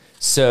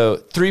So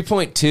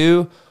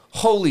 3.2,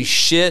 holy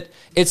shit,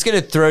 it's gonna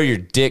throw your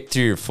dick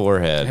through your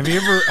forehead. Have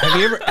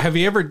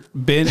you ever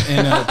been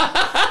in a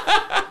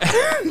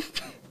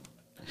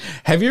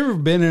Have you ever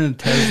been in a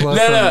Tesla?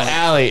 No,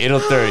 Allie, it'll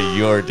throw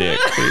your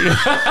dick through.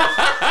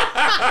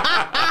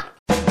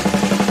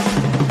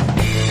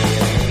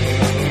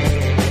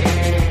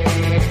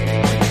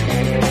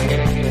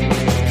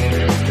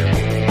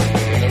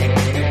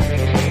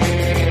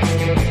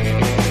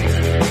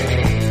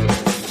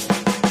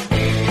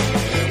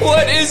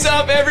 What is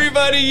up,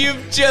 everybody?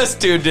 You've just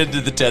tuned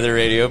into the Tether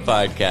Radio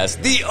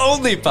Podcast, the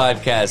only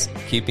podcast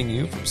keeping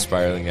you from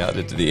spiraling out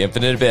into the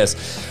infinite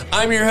abyss.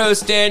 I'm your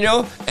host,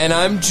 Daniel, and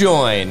I'm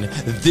joined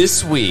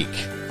this week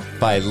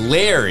by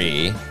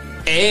Larry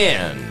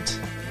and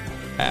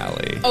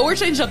Allie. Oh, we're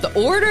changing up the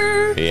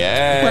order?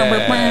 Yeah.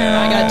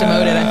 I got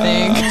demoted, I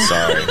think.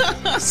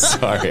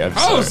 Sorry, I'm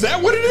sorry. Oh, is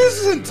that what it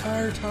is this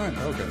entire time?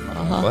 Okay.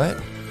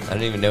 What? I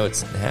don't even know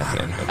what's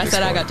happening. I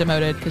said I got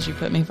demoted because you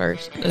put me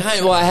first.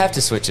 Well, I have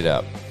to switch it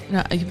up.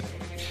 No,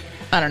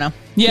 I don't know.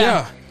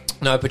 Yeah.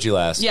 No, I put you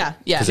last. Yeah.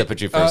 Because I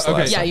put you first okay.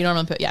 last. Yeah, you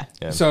normally put, yeah.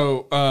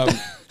 So,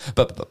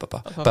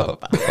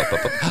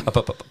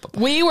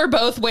 We were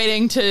both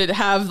waiting to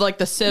have like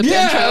the SIP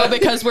intro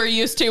because we're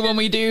used to when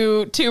we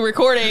do two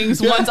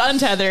recordings, one's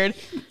untethered.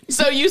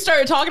 So you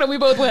started talking and we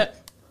both went...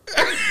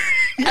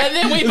 And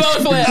then we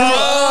both went,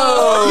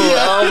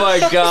 oh my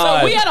God.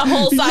 So we had a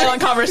whole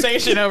silent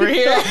conversation over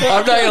here. I'm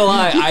not going to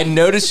lie. I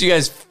noticed you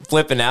guys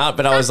flipping out,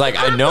 but I was like,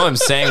 I know I'm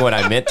saying what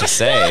I meant to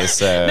say.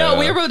 So No,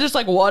 we were both just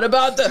like, what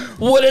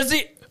is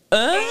he?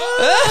 and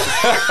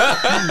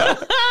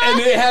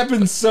it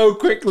happened so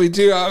quickly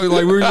too. I was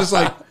like, we were just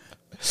like,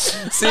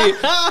 see,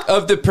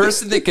 of the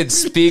person that can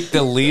speak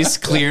the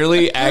least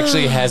clearly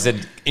actually has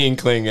an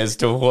inkling as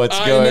to what's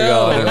going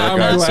on in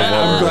regards to what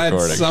I'm we're glad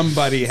recording.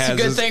 somebody has.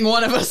 It's a good thing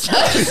one of us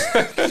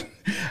does.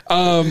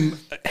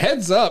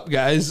 Heads up,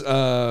 guys.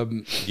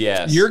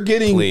 Yes, you're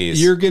getting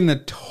please. a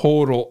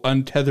total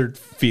untethered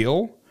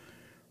feel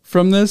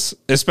from this,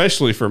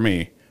 especially for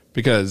me,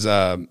 because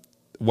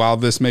while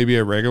this may be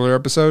a regular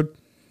episode,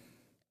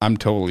 I'm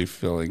totally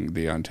feeling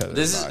the untethered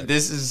vibe.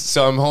 This is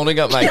so I'm holding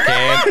up my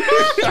can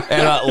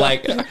and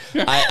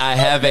I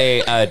have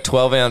a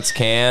 12-ounce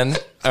can,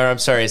 or I'm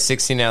sorry, a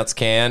 16-ounce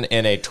can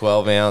and a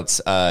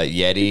 12-ounce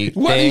Yeti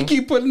Why do you thing.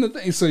 keep putting the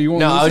thing so you won't?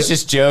 No, lose I was it?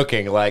 just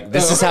joking. Like,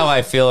 this is how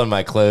I feel in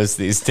my clothes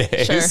these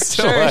days.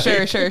 Sure,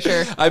 So,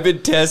 sure. I've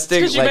been testing.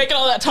 Because you're making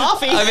all that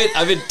toffee.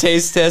 I've been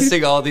taste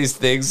testing all these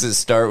things that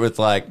start with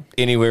like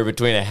anywhere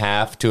between a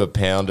half to a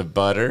pound of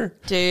butter.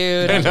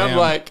 Dude. And I'm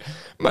like,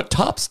 my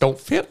tops don't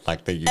fit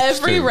like they used to.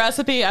 Every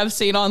recipe I've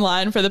seen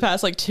online for the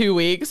past like 2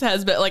 weeks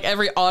has been like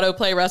every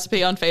autoplay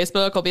recipe on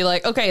Facebook will be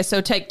like, okay,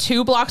 so take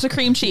 2 blocks of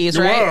cream cheese,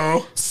 right?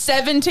 Whoa.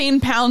 17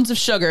 pounds of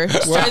sugar.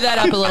 Stir that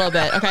up a little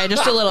bit. Okay,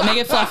 just a little. Make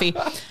it fluffy.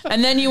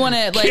 And then you want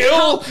to like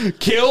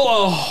kill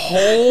a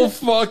whole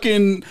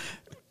fucking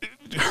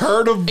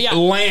herd of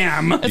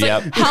lamb. It's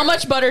like, how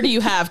much butter do you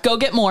have? Go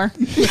get more.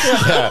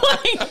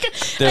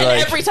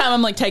 Every time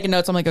I'm like taking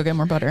notes, I'm like, go get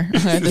more butter.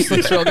 Okay, this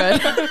looks real good.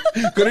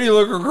 Go to your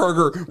local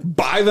Kroger,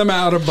 buy them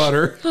out of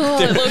butter.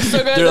 Oh, it looks so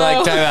good. They're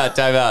like,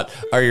 time out.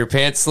 Are your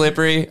pants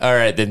slippery? All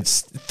right, then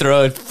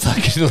throw a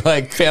fucking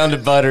like pound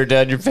of butter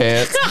down your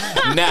pants.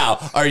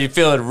 Now, are you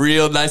feeling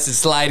real nice and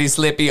slidey,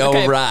 slippy?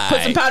 Okay, all right.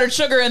 Put some powdered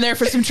sugar in there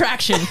for some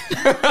traction.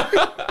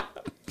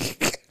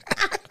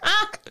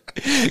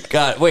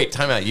 God, wait,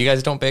 time out. You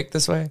guys don't bake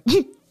this way?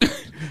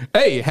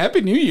 Hey,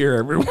 Happy New Year,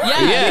 everyone.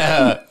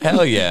 Yeah,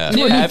 hell yeah.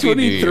 New Happy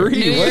New Year. New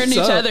Year and each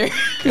other.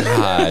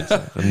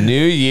 God,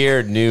 new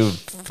year, new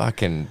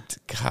fucking,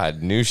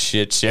 God, new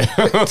shit show.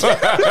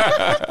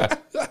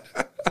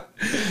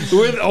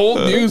 With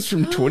old news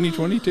from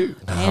 2022.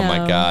 Oh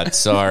my God,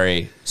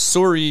 sorry. It's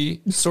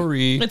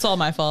all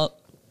my fault.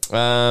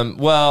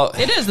 Well,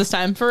 It is this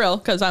time, for real,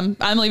 because I'm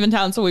leaving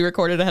town, so we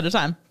recorded ahead of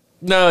time.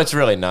 no, it's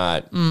really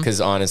not. Because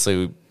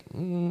honestly,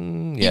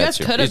 You guys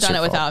could have done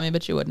it without me,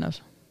 but you wouldn't have.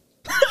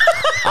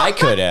 I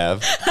could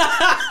have.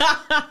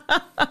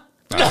 I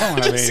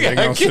don't have anything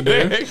else to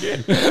do.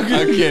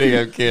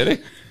 I'm kidding.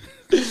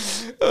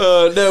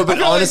 No,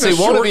 but honestly,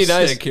 won't it be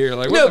nice? Here,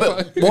 like, No,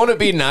 but won't it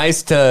be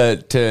nice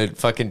to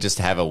fucking just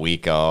have a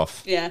week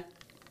off? Yeah.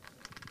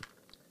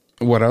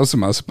 What else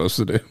am I supposed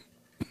to do?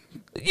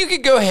 You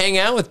could go hang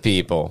out with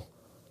people.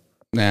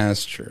 Nah,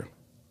 that's true.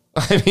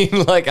 I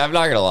mean, like, I'm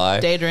not gonna lie.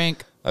 Day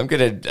drink. I'm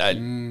gonna.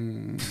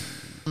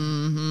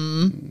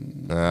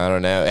 I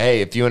don't know.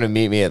 Hey, if you want to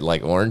meet me at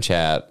like Orange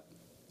Hat,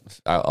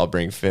 I'll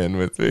bring Finn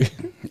with me.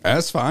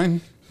 That's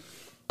fine.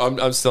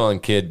 I'm still on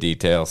kid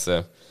detail,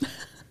 so.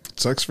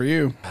 Sucks for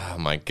you. Oh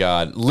my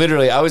God.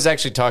 Literally, I was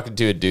actually talking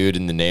to a dude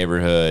in the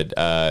neighborhood.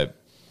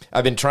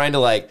 I've been trying to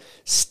like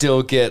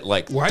still get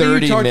like 30 minutes. Why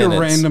do you talk to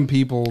random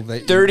people?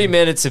 30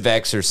 minutes of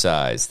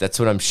exercise. That's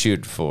what I'm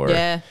shooting for.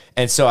 Yeah.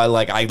 And so I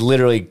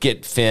literally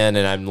get Finn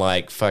and I'm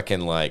like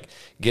fucking like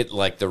get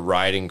like the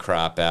riding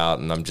crop out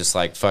and I'm just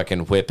like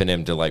fucking whipping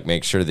him to like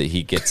make sure that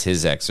he gets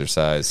his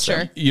exercise. So.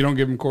 Sure. You don't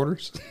give him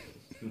quarters?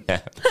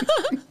 Yeah.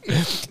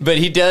 But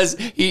he does,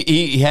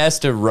 he has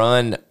to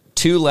run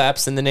 2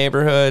 laps in the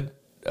neighborhood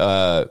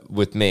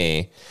with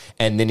me,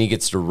 and then he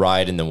gets to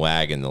ride in the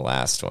wagon the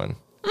last one.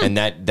 And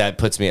that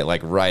puts me at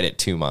like right at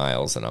 2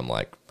 miles, and I'm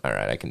like, all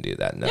right, I can do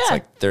that. And that's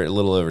like a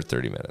little over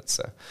 30 minutes.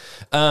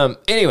 So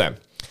anyway,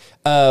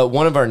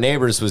 one of our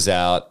neighbors was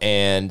out,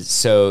 and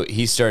so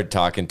he started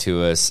talking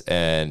to us,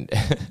 and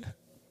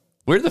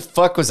where the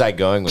fuck was I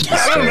going with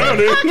this story? I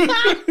don't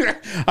know, dude.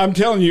 I'm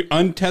telling you,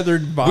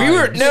 untethered vibes.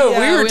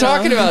 We were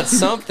talking about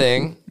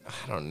something.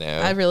 I don't know.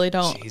 I really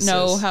don't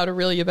know how to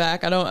reel you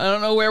back. I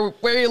don't know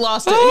where you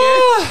lost it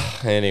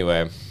here.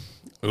 Anyway.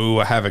 Ooh,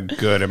 I have a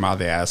good Am I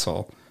the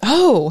Asshole?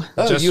 Oh,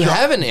 you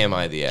have an Am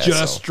I the Asshole?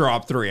 Just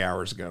dropped 3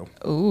 hours ago.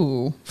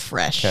 Ooh,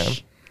 fresh.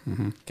 Okay.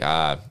 Mm-hmm.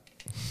 God.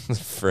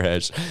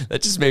 Fresh.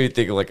 That just made me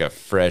think of like a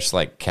fresh,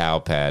 like cow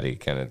patty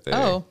kind of thing.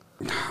 Oh.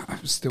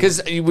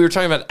 Because we were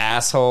talking about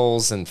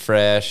assholes and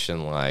fresh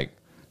and like,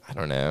 I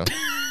don't know.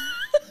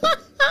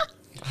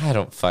 I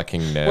don't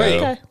fucking know.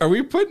 Wait, are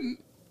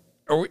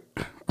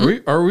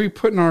we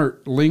putting our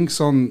links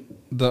on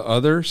the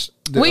others?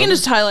 We can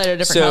just highlight a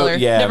different color.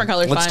 Yeah, different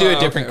color. Let's fine. do a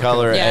different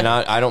color, Yeah. and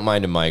I don't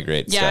mind to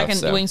migrate. Yeah,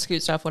 stuff, we can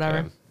scoot stuff,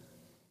 whatever.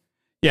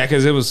 Yeah,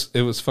 because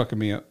it was fucking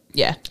me up.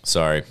 Yeah.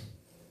 Sorry.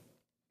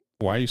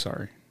 Why are you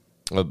sorry?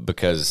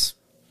 Because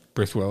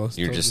Bruce Willis.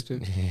 you're just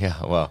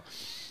well.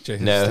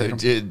 Jason No,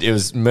 it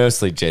was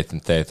mostly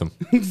Jason Statham.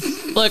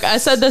 Look, I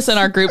said this in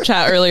our group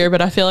chat earlier,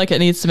 but I feel like it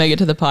needs to make it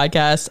to the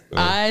podcast.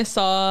 I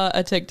saw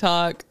a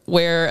TikTok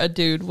where a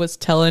dude was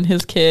telling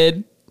his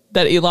kid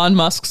that Elon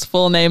Musk's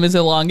full name is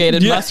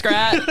Elongated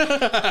Muskrat.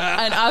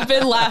 And I've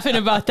been laughing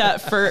about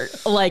that for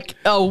like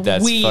a week.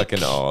 That's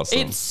fucking awesome.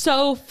 It's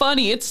so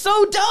funny. It's so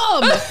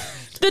dumb.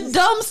 The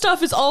dumb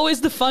stuff is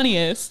always the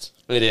funniest.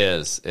 It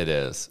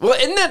is. Well,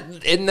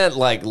 isn't that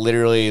like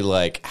literally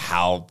like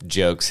how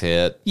jokes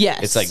hit?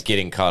 Yes. It's like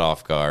getting caught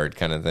off guard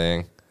kind of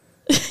thing.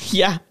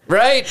 Yeah.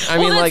 Right? I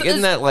mean, that's- like,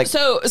 isn't that like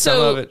so some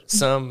of it,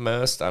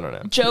 most? I don't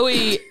know.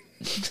 Joey,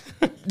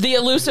 the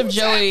elusive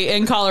Joey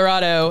in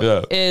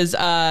Colorado is,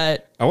 I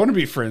want to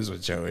be friends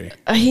with Joey.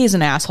 he's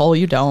an asshole.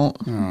 You don't.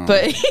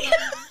 But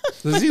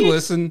Does he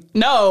listen?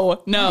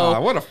 no.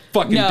 Oh, what a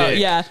fucking dick.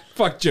 Yeah.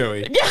 Fuck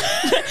Joey.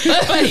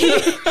 But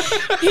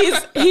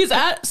he's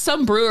at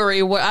some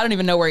brewery. I don't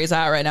even know where he's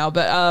at right now,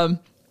 but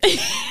they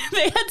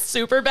had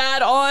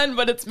Superbad on,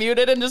 but it's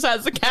muted and just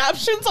has the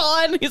captions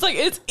on. He's like,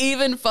 it's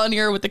even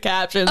funnier with the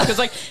captions because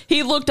like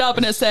he looked up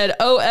and it said,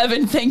 "Oh,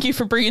 Evan, thank you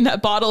for bringing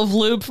that bottle of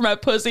lube for my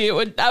pussy. I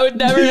would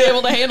never be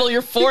able to handle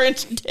your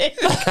 4-inch dick."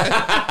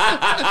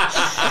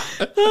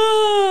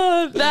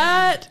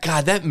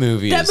 That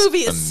movie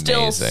is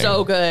still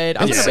so good.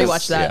 I'm gonna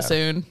rewatch that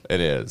soon. It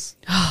is.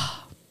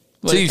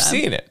 So you've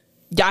seen it?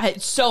 Yeah,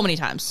 so many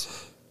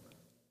times.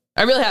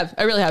 I really have.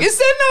 Is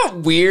that not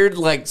weird?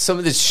 Like some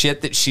of the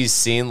shit that she's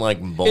seen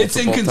like multiple It's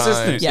inconsistent.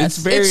 times. Yes. It's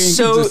very It's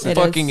so inconsistent.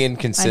 fucking I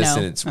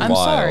inconsistent. know. It's I'm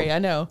wild. sorry. I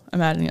know.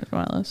 I'm adding it to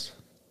my list.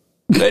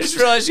 I just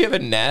realized you have a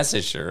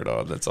NASA shirt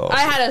on. That's all. I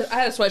had a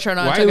sweatshirt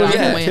on. Why I are took you it off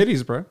looking on at the way.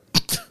 titties, bro?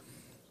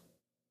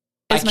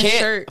 It's my can't.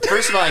 shirt.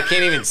 First of all, I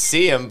can't even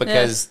see them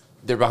because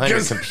they're behind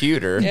a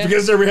computer. Yeah.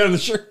 Because they're behind the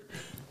shirt.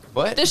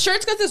 What? This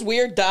shirt's got this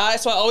weird dye,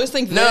 so I always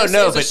think this No,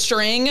 is a but-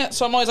 string.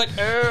 So I'm always like,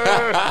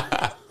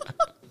 "Ugh."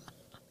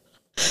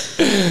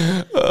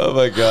 Oh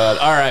my god!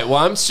 All right, well,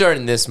 I'm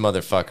starting this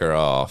motherfucker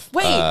off.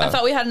 Wait, I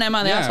thought we had an M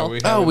on the asshole.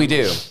 We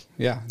do.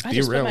 Yeah. I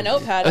just put my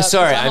notepad up.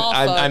 Sorry, 'cause I'm all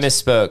I fucked.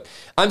 misspoke.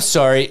 I'm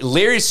sorry.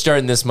 Larry's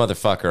starting this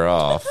motherfucker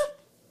off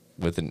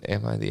with an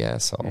 "Am I the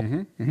asshole?"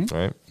 All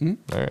right.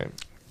 All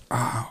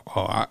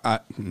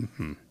right.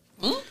 I'm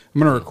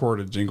going to record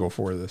a jingle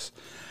for this.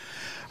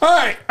 All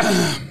right.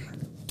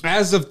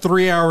 As of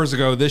 3 hours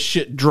ago, this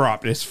shit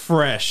dropped. It's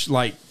fresh,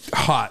 like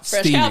hot,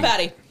 Fresh steaming. cow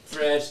patty.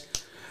 Fresh.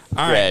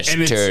 All right, Fresh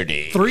and it's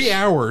turdy. 3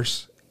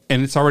 hours,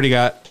 and it's already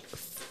got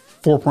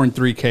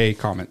 4.3K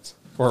comments,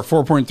 or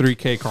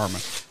 4.3K karma.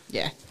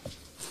 Yeah.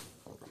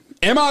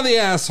 Am I the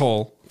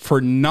asshole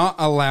for not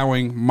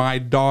allowing my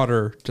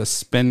daughter to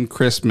spend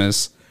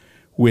Christmas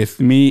with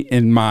me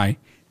and my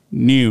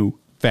new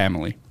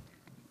family?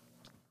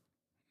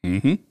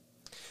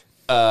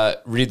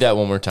 Read that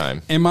one more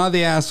time. Am I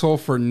the asshole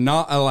for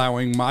not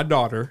allowing my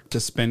daughter to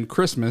spend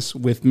Christmas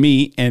with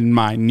me and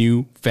my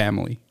new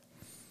family?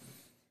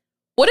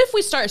 What if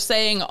we start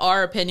saying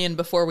our opinion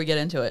before we get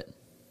into it?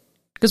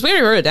 Because we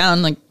already wrote it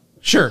down. Like,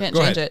 Sure, Can't go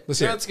change ahead. it. Let's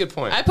hear That's a good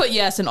point. I put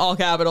yes in all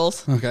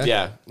capitals. Okay.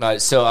 Yeah.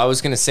 So I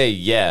was going to say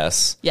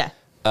yes. Yeah.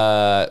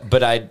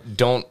 But I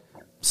don't.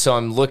 So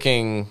I'm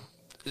looking.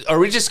 Are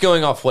we just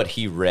going off what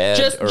he read?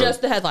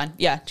 Just the headline.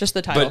 Yeah, just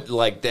the title. But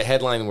like the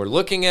headline we're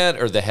looking at,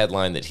 or the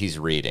headline that he's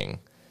reading?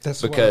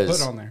 That's what I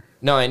put on there.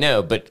 No, I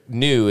know, but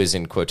 "new" is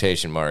in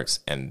quotation marks,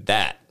 and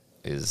that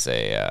is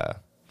a.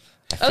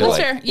 I feel that's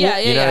fair. Yeah,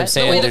 You know what I'm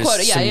saying? The way the There's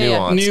quote. Yeah, some yeah, yeah.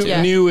 nuance New, to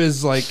it. new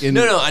is like in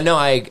No, I know.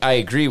 I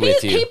agree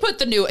with you. He put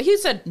the new. He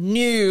said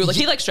new. Like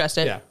he like stressed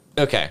it. Yeah.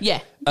 Okay. Yeah.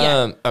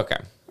 Okay. All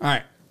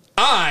right.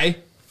 I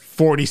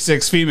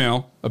 46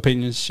 female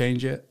opinions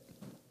change yet?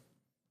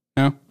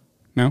 No.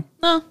 No.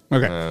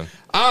 Okay.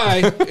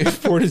 I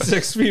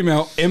 46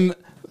 female am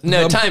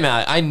No, time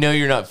out. I know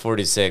you're not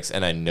 46,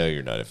 and I know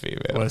you're not a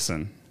female.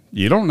 Listen,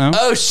 you don't know.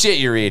 Oh, shit,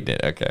 you're reading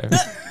it. Okay.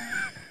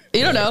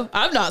 You don't know.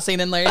 I've not seen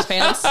in Larry's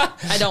pants.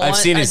 I've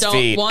seen his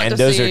feet, and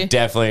those are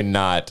definitely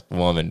not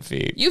woman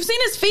feet. You've seen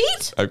his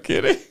feet? I'm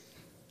kidding.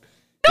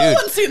 No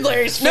one's seen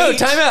Larry's feet. No,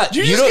 time out.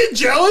 Did you just get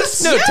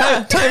jealous? No,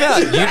 time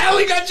out.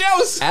 Allie got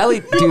jealous.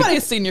 Allie,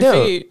 Nobody's seen your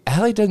feet.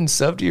 Allie doesn't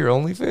sub to your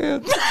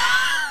OnlyFans.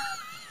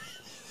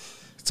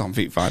 It's on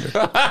Feet Finder.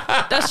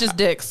 That's just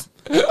dicks.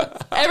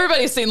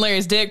 Everybody's seen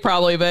Larry's dick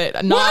probably,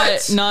 but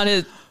not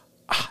his.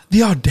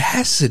 The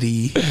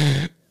audacity.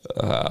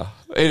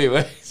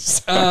 Anyway,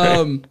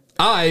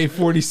 I,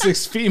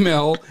 46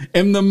 female,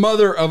 am the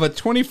mother of a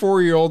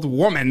 24-year-old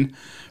woman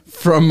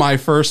from my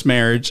first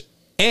marriage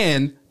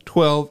and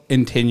 12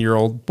 and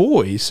 10-year-old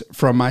boys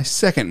from my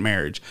second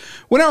marriage.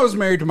 When I was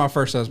married to my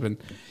first husband,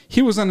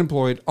 he was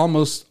unemployed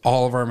almost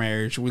all of our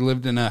marriage. We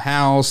lived in a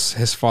house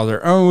his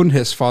father owned.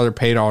 His father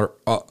paid our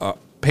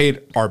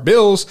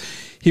bills.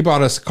 He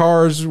bought us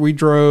cars we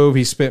drove.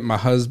 He sent my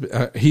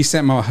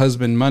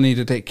husband money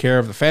to take care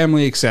of the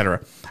family,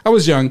 etc. I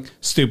was young,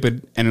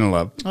 stupid, and in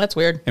love. That's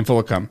weird. And full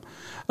of cum.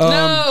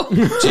 No.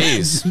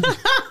 Jeez.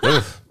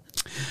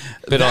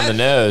 Bit on the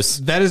nose.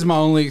 That is my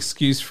only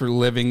excuse for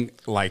living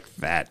like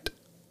that.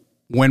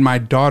 When my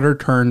daughter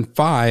turned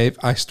 5,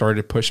 I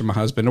started pushing my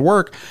husband to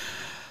work.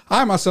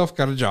 I myself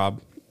got a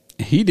job.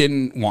 He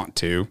didn't want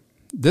to.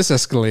 This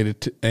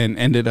escalated and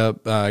ended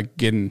up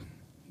getting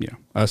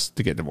us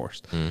to get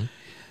divorced. Mm.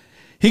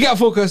 He got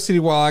full custody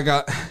while I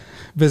got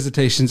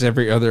visitations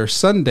every other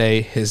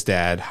Sunday. His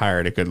dad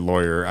hired a good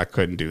lawyer. I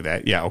couldn't do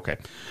that. Yeah, okay.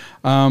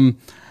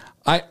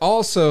 I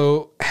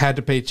also had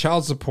to pay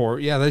child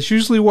support. Yeah, that's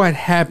usually what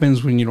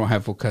happens when you don't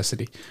have full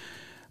custody.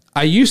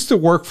 I used to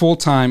work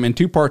full-time and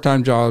 2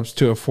 part-time jobs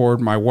to afford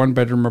my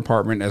 1-bedroom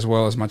apartment as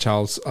well as my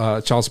child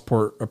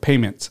support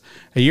payments.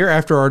 A year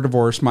after our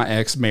divorce, my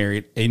ex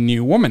married a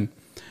new woman.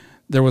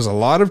 There was a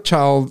lot of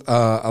child...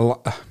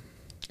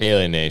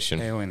 alienation.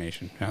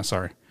 Yeah,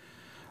 sorry.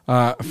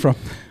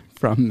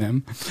 From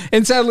them.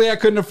 And sadly, I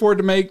couldn't afford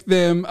to make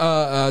them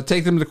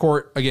take them to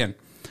court again.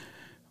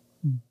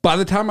 By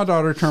the time my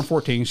daughter turned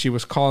 14, she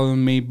was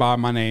calling me by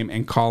my name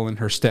and calling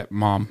her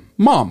stepmom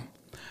Mom.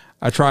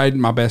 I tried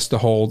my best to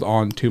hold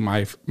on to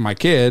my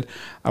kid.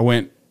 I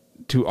went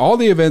to all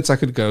the events I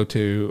could go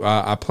to.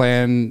 I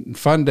planned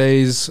fun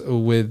days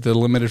with the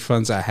limited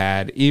funds I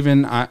had,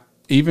 even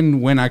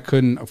when I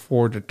couldn't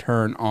afford to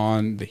turn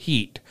on the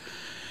heat.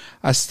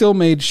 I still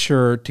made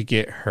sure to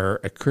get her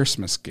a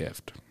Christmas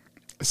gift.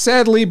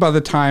 Sadly, by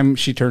the time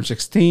she turned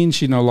 16,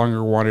 she no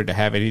longer wanted to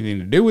have anything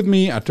to do with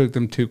me. I took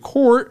them to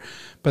court,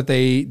 but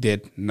they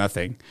did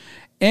nothing.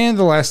 And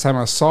the last time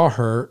I saw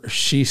her,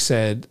 she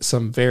said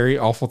some very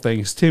awful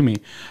things to me.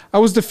 I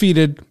was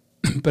defeated,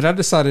 but I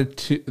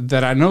decided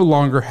that I no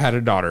longer had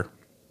a daughter.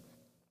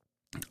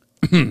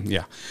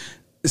 Yeah.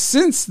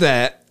 Since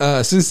that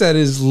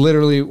is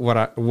literally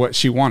what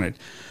she wanted.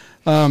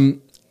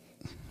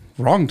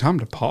 Wrong time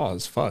to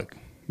pause. Fuck.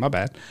 My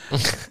bad.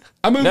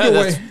 I moved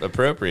away. That's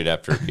appropriate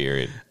after a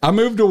period. I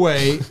moved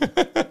away,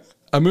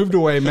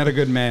 met a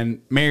good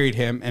man, married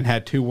him, and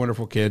had 2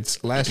 wonderful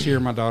kids. Last year,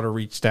 my daughter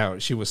reached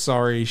out. She was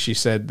sorry. She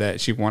said that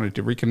she wanted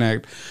to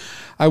reconnect.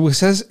 I was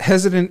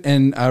hesitant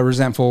and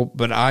resentful,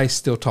 but I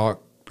still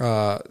talk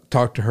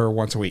to her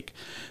once a week.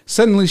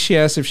 Suddenly, she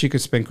asked if she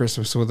could spend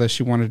Christmas with us.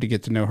 She wanted to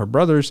get to know her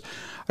brothers.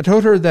 I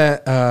told her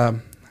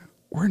that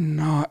we're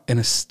not in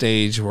a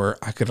stage where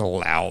I could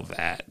allow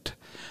that.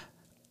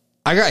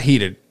 I got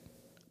heated,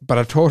 but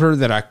I told her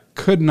that I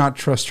could not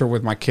trust her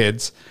with my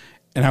kids,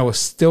 and I was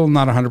still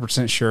not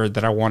 100% sure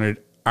that I wanted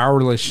our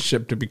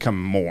relationship to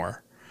become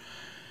more.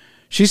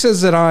 She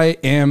says that I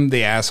am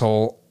the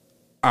asshole.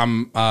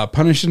 I'm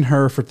punishing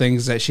her for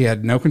things that she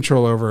had no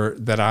control over,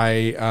 that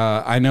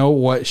I know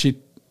what she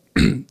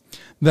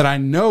that I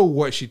know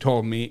what she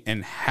told me,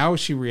 and how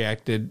she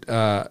reacted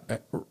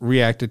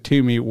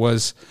to me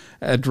was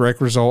a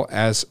direct result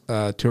as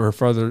to her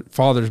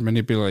father's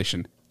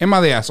manipulation. Am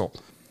I the asshole?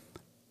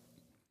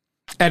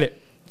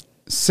 Edit.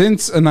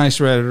 Since a nice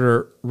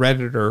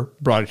Redditor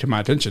brought it to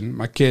my attention,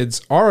 my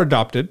kids are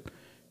adopted.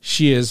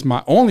 She is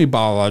my only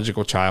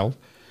biological child.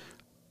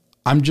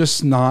 I'm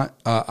just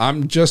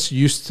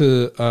used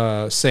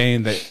to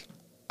saying that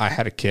I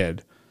had a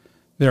kid.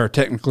 They are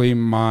technically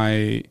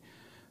my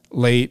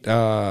late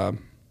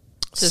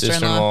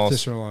sister-in-law.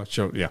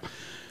 So, yeah.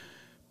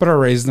 But I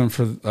raised them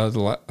for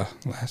the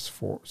last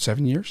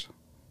 7 years.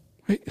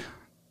 Wait,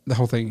 the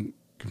whole thing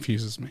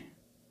confuses me.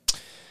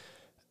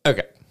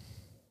 Okay.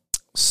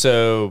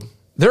 So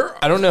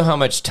I don't know how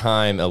much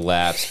time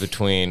elapsed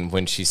between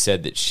when she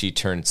said that she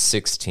turned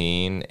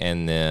 16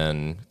 and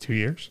then 2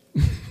 years.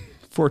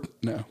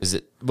 No. Is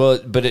it? Well,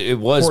 but it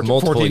was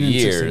multiple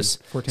years.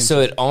 14,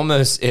 so it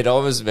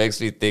almost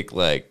makes me think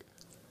like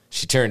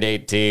she turned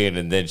 18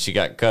 and then she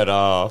got cut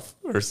off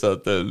or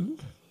something.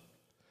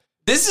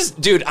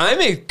 Dude, I'm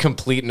a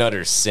complete and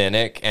utter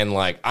cynic, and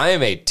like I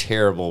am a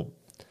terrible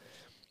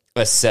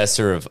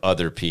assessor of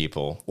other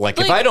people. Like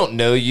if I don't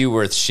know you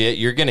worth shit,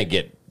 you're gonna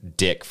get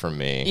dick from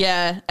me.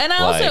 Yeah. And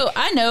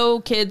I know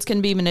kids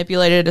can be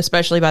manipulated,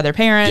 especially by their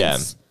parents. Yeah.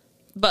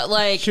 But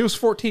like, she was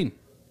 14.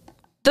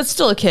 That's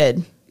still a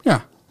kid.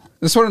 Yeah.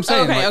 That's what I'm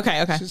saying.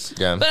 Okay.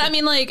 Yeah. But I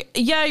mean, like,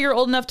 yeah, you're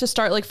old enough to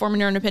start like forming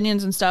your own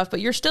opinions and stuff, but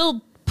you're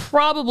still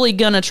probably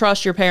gonna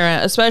trust your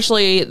parent,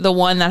 especially the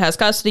one that has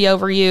custody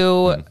over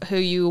you, who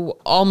you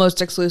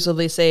almost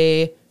exclusively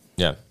see.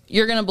 Yeah.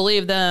 You're gonna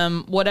believe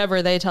them,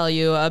 whatever they tell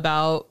you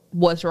about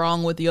what's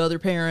wrong with the other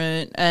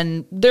parent,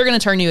 and they're gonna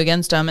turn you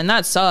against them, and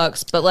that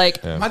sucks. But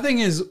like, my thing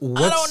is,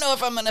 I don't know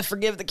if I'm gonna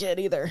forgive the kid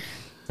either.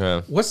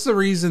 Yeah. What's the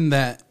reason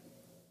that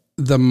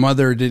the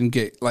mother didn't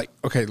get, like,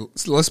 okay,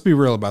 let's be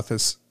real about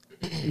this.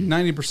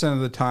 90% of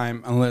the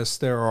time, unless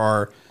there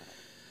are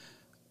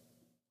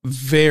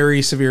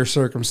very severe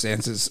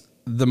circumstances,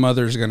 the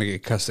mother's going to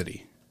get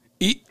custody.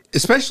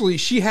 Especially,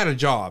 she had a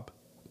job.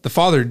 The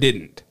father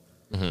didn't.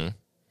 Mm-hmm.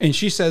 And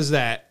she says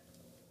that,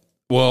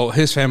 well,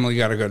 his family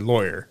got a good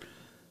lawyer.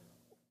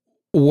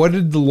 What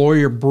did the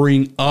lawyer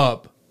bring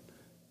up?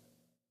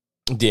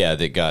 Yeah,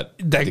 the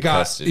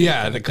custody.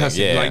 Yeah, the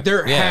custody. Yeah. Like,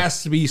 there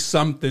has to be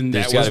something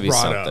that was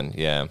brought up.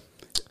 Yeah.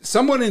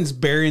 Someone is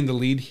burying the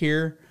lead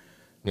here.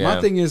 Yeah.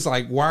 My thing is,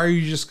 like, why are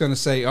you just going to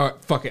say, oh,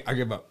 fuck it, I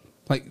give up?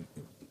 Like,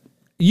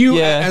 you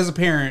as a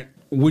parent,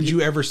 would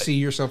you ever see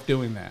yourself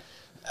doing that?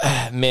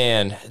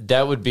 Man,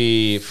 that would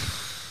be...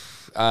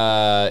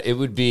 it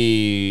would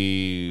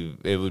be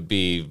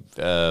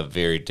a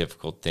very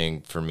difficult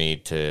thing for me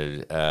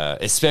to,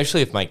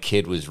 especially if my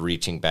kid was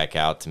reaching back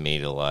out to me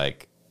to,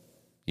 like,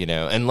 you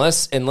know,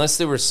 unless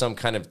there was some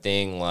kind of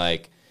thing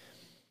like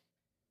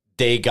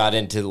they got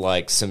into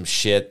like some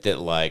shit that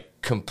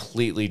like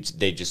completely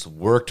they just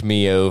worked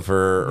me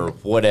over or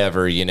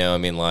whatever, you know. I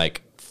mean,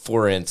 like,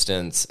 for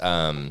instance,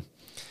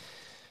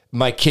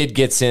 my kid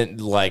gets in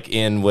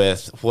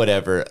with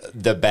whatever,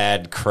 the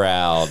bad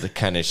crowd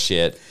kind of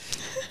shit.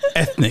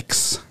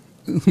 Ethnics.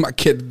 My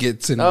kid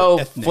gets in.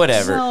 Ethnics.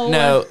 Whatever.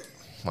 No.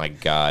 My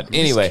God.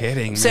 Anyway,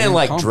 kidding, I'm saying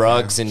like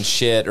drugs and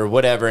shit or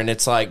whatever, and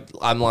it's like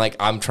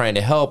I'm trying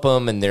to help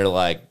them, and they're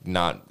like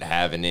not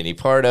having any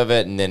part of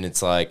it, and then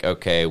it's like,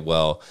 okay,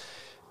 well,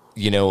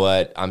 you know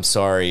what? I'm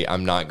sorry,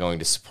 I'm not going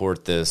to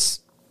support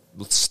this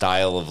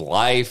style of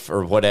life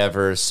or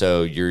whatever.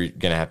 So you're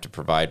gonna have to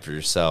provide for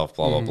yourself.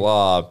 Blah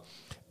blah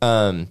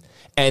blah.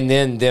 And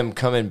then them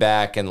coming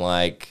back and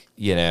like,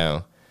 you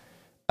know,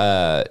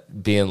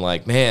 being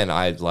like, man,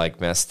 I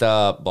like messed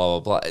up, blah,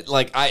 blah, blah.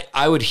 Like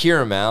I would hear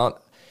them out.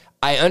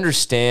 I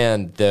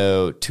understand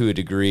though, to a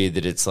degree,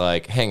 that it's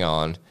like, hang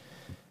on,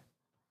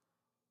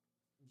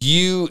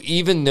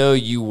 even though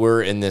you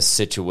were in this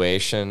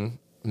situation,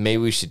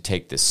 maybe we should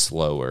take this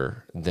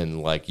slower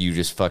than like you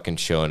just fucking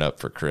showing up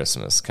for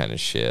Christmas kind of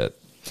shit.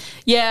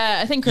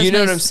 Yeah, I think Christmas, you know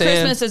what I'm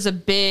saying? Christmas is a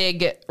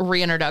big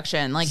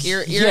reintroduction. Like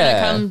you're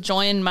gonna come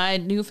join my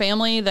new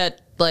family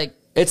that like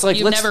it's like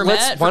you've never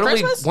met for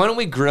Christmas? Why don't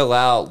we grill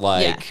out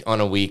like on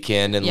a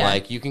weekend and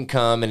like you can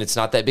come and it's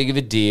not that big of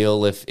a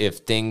deal if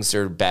things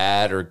are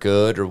bad or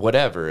good or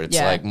whatever. It's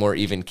like more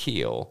even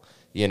keel,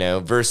 you know,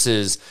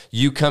 versus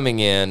you coming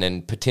in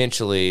and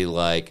potentially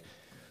like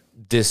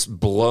this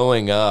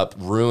blowing up,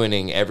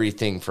 ruining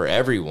everything for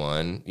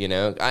everyone. You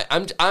know,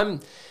 I'm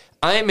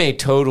a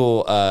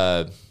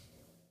total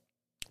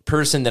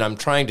person that I'm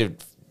trying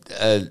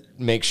to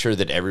make sure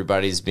that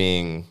everybody's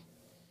being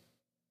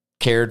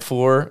cared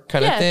for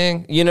kind of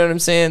thing. You know what I'm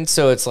saying?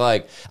 So it's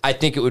like, I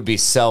think it would be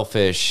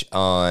selfish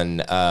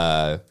on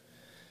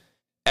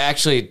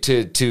actually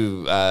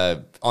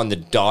to on the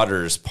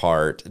daughter's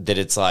part that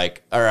it's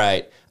like, all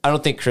right, I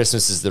don't think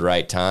Christmas is the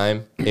right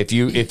time. If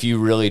you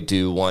really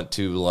do want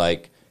to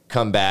like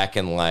come back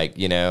and like,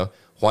 you know,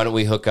 why don't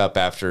we hook up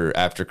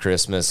after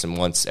Christmas, and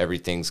once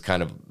everything's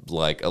kind of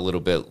like a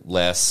little bit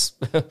less,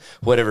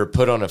 whatever,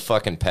 put on a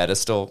fucking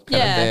pedestal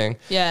kind of thing.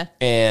 Yeah.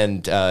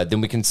 And then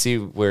we can see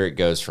where it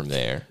goes from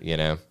there, you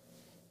know?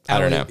 I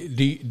don't know.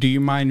 Do you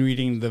mind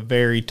reading the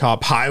very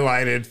top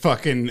highlighted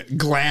fucking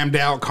glammed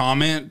out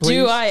comment, please?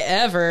 Do I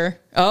ever?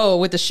 Oh,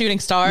 with the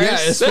shooting stars? Yeah,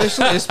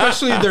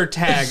 especially their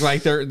tag,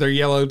 like their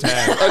yellow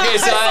tag. Okay,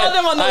 so I saw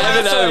them on the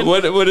last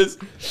one. What is...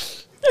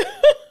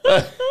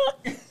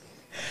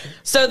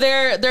 So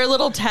their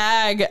little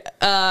tag,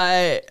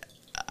 I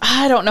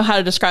don't know how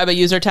to describe a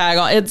user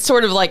tag. It's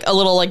sort of like a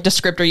little like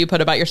descriptor you put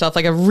about yourself,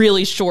 like a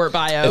really short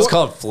bio. It's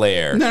called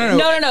flair.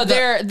 No.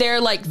 Their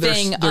like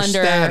thing their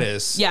under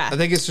status. Yeah, I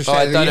think it's their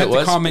status. You have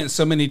to comment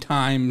so many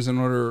times in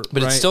order.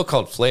 But it's still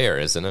called flair,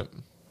 isn't it?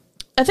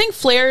 I think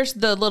flair's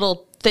the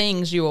little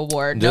things you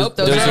award. Those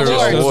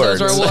are awards.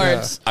 Those are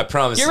awards. I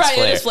promise. You're right.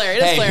 It is flair.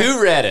 It is flair.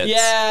 Who read it?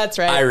 Yeah, that's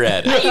right. I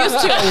read it. I used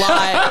to a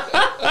lot.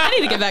 I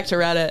need to get back to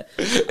Reddit.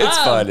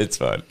 It's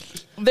fun.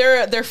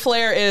 Their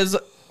flair is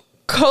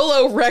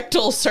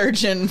colorectal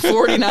surgeon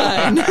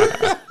 49.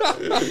 I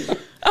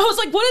was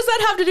like, what does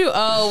that have to do?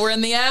 Oh, we're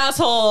in the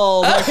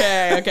assholes.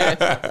 Okay.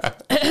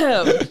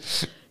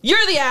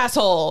 You're the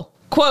asshole.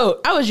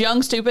 Quote, I was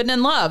young, stupid, and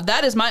in love.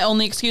 That is my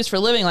only excuse for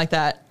living like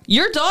that.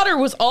 Your daughter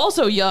was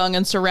also young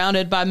and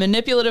surrounded by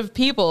manipulative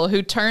people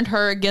who turned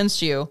her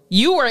against you.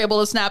 You were able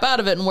to snap out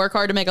of it and work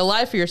hard to make a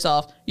life for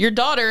yourself. Your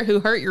daughter,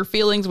 who hurt your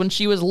feelings when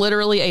she was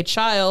literally a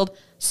child,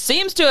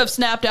 seems to have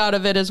snapped out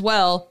of it as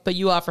well, but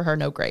you offer her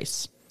no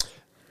grace.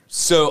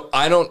 So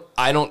I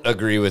don't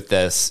agree with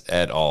this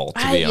at all,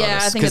 to be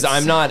honest, because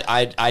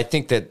I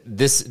think that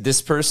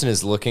this person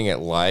is looking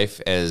at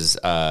life as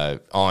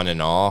on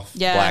and off,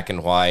 black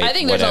and white. I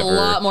think whatever. There's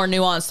a lot more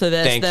nuance to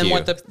this than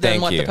what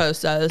the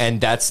post does, and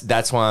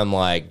that's why I'm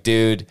like,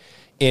 dude,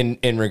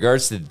 in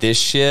regards to this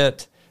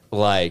shit,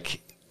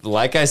 like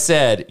I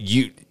said,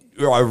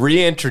 a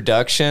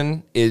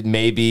reintroduction is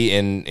maybe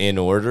in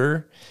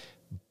order.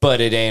 But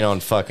it ain't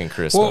on fucking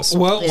Christmas.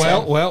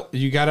 Well,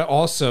 you got to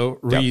also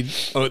read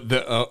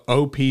the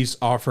OP's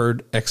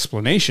offered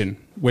explanation,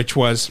 which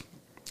was,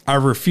 I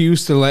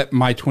refuse to let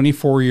my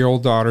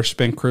 24-year-old daughter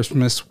spend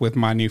Christmas with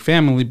my new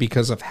family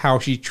because of how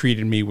she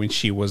treated me when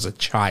she was a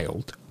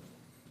child.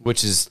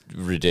 Which is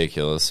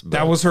ridiculous.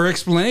 That was her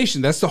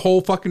explanation. That's the whole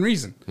fucking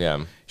reason.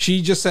 Yeah.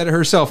 She just said it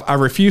herself. I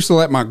refuse to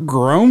let my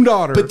grown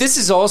daughter... But this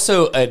is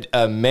also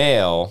a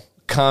male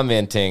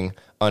commenting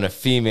on a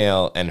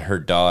female and her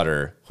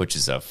daughter, which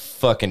is a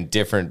fucking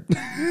different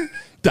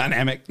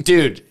dynamic.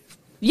 Dude,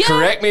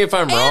 correct me if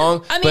I'm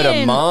wrong, but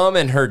a mom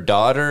and her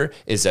daughter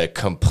is a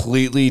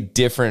completely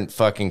different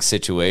fucking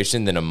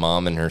situation than a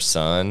mom and her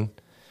son,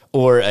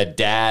 or a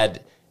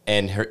dad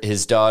and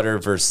his daughter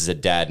versus a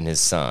dad and his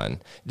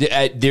son.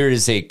 There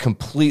is a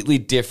completely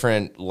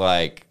different,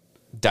 like,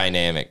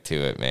 dynamic to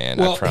it, man.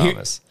 I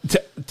promise.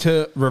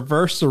 To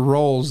reverse the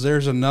roles,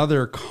 there's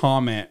another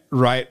comment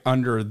right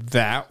under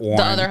that one.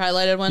 The other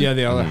highlighted one? Yeah,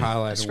 the other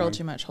highlighted one. Scroll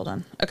too much. Hold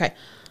on. Okay.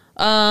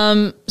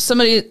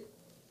 Somebody...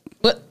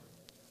 What?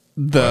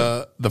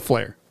 The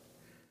flare.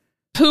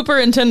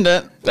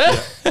 Pooperintendent.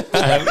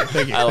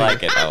 I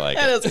like it.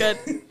 That is good.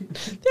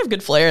 They have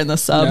good flair in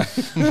this sub.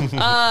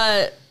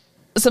 Yeah.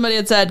 Somebody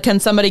had said, can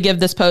somebody give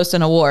this post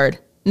an award?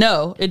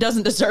 No, it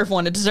doesn't deserve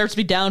one. It deserves to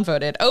be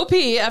downvoted. OP,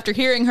 after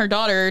hearing her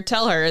daughter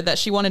tell her that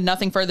she wanted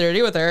nothing further to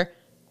do with her,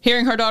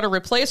 hearing her daughter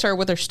replace her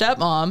with her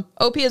stepmom,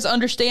 OP is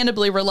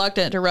understandably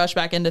reluctant to rush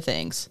back into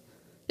things.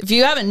 If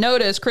you haven't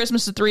noticed,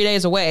 Christmas is 3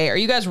 days away. Are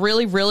you guys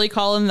really, really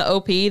calling the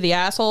OP the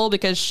asshole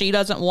because she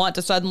doesn't want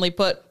to suddenly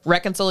put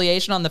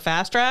reconciliation on the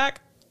fast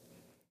track?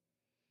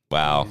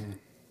 Wow.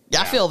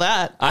 Yeah, I feel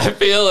that. I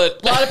feel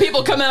it. A lot of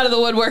people come out of the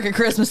woodwork at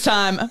Christmas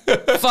time.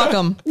 Fuck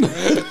them.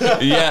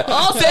 Yeah.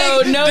 Also,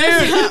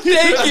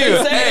 thank you.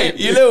 Hey,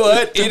 you know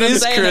what? It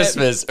is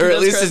Christmas. Or at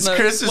least it's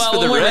Christmas for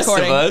the rest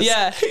of us.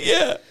 Yeah.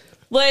 Yeah.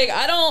 Like,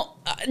 I don't...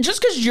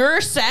 Just because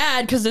you're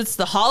sad because it's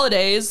the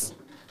holidays,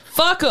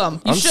 fuck them.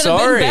 You should have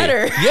been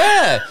better.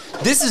 Yeah.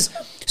 This is...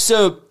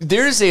 So,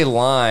 there's a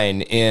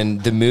line in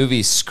the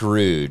movie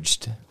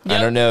Scrooged. Yep.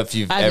 I don't know if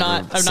you've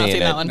ever seen it.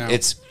 That one. No.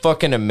 It's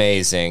fucking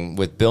amazing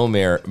with Bill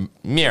Murray. God.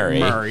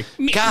 Bill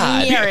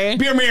Murray.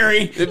 Bill Murray?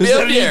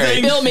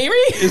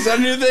 Is that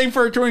a new thing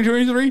for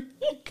 2023?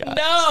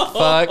 No.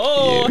 Fuck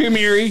you. Bill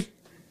Murray.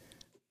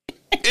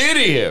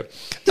 Idiot.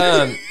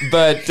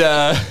 But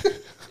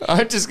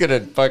I'm just going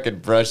to fucking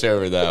brush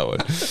over that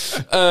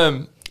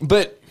one.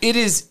 But it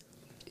is...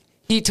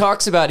 He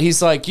talks about...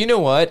 He's like, you know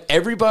what?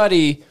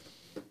 Everybody...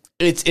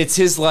 It's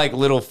his like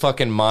little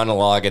fucking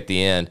monologue at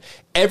the end.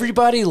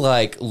 Everybody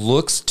like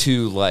looks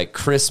to like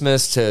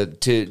Christmas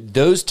to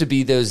those to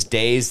be those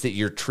days that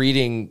you're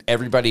treating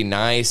everybody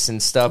nice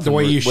and stuff. The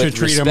way you should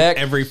treat them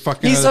every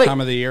fucking other time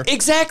of the year.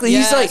 Exactly.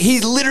 Yes. He's like, he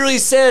literally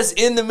says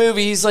in the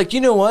movie, he's like, you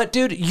know what,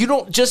 dude, you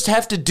don't just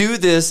have to do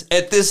this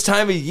at this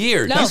time of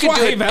year. No. You can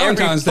do it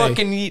Valentine's every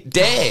fucking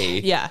day.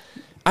 Yeah.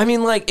 I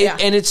mean, like,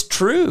 and it's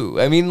true.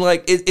 I mean,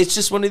 like, it's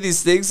just one of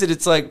these things that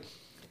it's like,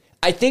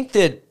 I think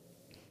that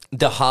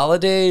the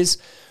holidays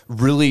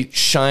really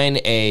shine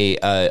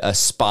a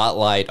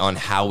spotlight on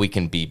how we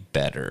can be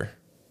better.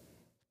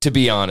 To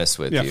be honest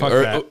with you, fuck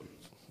that.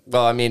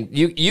 Well, I mean,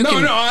 you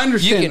can. No, I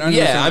understand.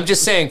 Yeah, I'm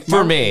just saying.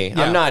 For me,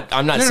 yeah.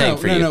 I'm not saying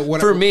for you.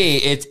 For me,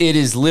 it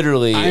is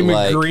literally. I'm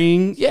like,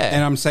 agreeing. Yeah,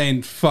 and I'm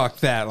saying fuck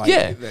that. Like,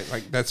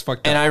 like that's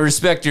fucked up. And I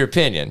respect your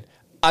opinion.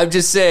 I'm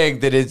just saying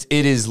that it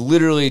is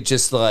literally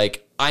just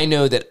like, I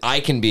know that I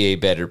can be a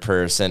better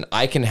person.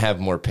 I can have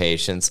more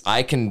patience.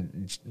 I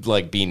can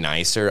like be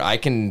nicer. I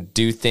can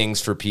do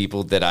things for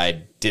people that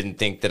I didn't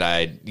think that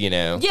I,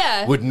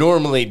 would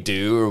normally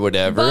do or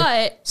whatever.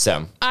 But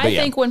I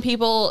think when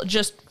people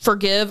just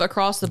forgive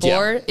across the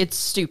board, it's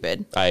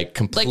stupid. I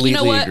completely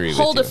agree with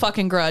you. Hold a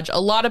fucking grudge.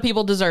 A lot of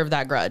people deserve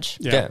that grudge.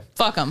 Yeah.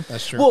 Fuck them.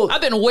 That's true. Well,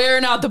 I've been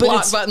wearing out the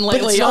block button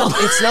lately.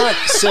 It's not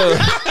so...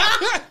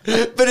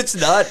 But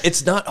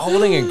it's not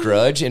holding a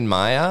grudge in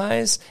my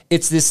eyes.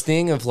 It's this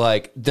thing of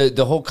like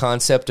the whole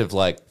concept of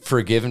like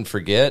forgive and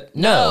forget.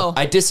 No,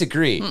 I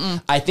disagree.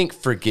 I think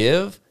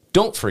forgive,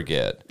 don't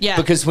forget. Yeah.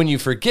 Because when you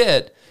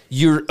forget,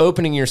 you're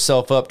opening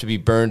yourself up to be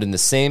burned in the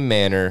same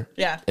manner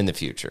in the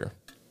future.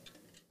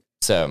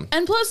 So.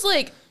 And plus,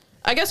 like,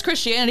 I guess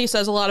Christianity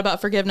says a lot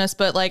about forgiveness,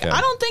 but like, I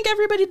don't think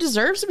everybody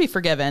deserves to be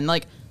forgiven.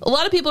 Like, a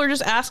lot of people are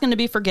just asking to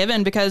be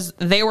forgiven because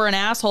they were an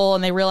asshole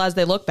and they realize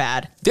they look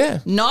bad. Yeah.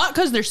 Not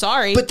because they're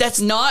sorry. But that's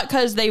not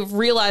because they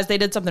realized they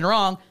did something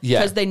wrong.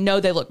 Because they know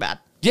they look bad.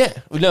 Yeah.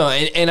 No,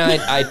 and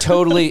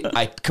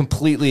I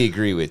completely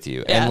agree with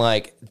you. Yeah. And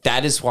like,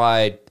 that is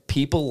why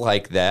people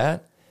like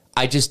that,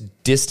 I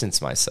just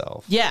distance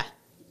myself. Yeah.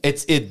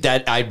 It's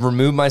that I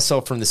remove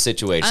myself from the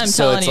situation. I'm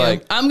telling you,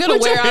 like, I'm gonna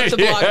wear out the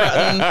block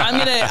button.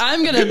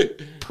 I'm gonna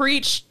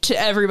preach to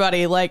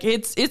everybody. Like,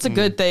 it's a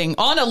good thing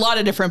on a lot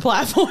of different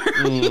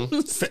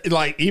platforms.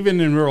 Like, even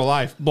in real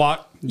life,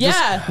 block.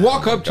 Yeah. Just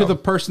walk up to the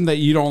person that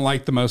you don't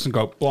like the most and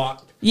go,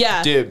 block.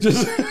 Yeah. Dude.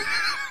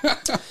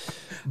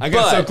 I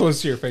got so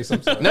close to your face.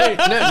 I'm sorry. No, you're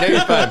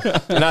fine.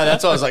 No,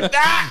 that's why I was like,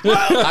 I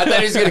thought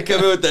he was going to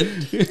come in with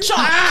the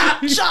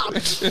chop.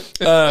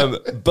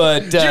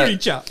 But Judy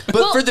chop.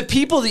 But for the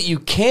people that you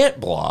can't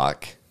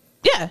block,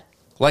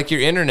 like your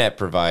internet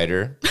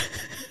provider.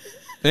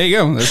 There you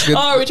go. That's good. Oh,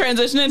 are we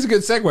transitioning? It's a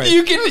good segue.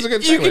 You can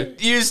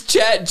use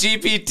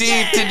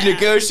ChatGPT to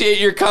negotiate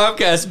your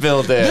Comcast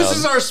bill down. This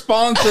is our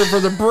sponsor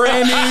for the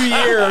brand new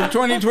year of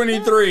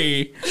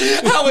 2023.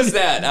 How was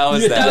that?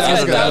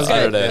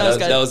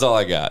 That was all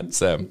I got.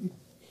 So,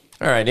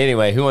 all right.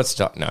 Anyway, who wants to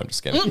talk? No, I'm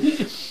just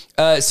kidding.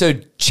 So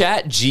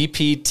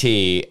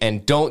ChatGPT,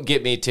 and don't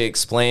get me to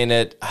explain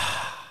it.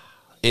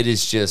 It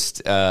is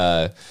just...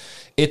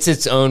 it's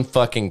its own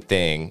fucking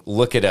thing.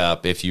 Look it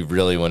up if you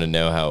really want to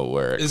know how it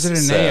works. Is it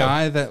an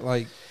AI that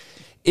like...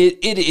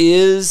 It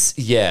is,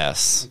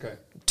 yes. Okay.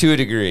 To a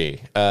degree.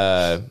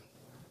 I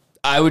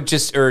would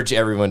just urge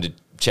everyone to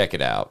check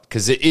it out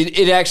because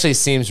it actually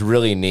seems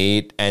really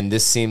neat, and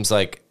this seems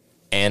like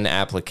an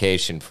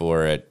application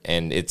for it,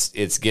 and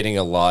it's getting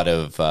a lot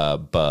of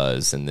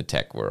buzz in the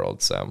tech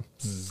world. So,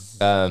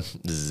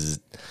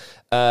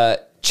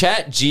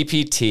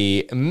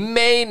 ChatGPT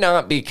may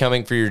not be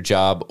coming for your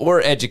job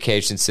or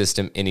education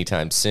system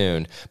anytime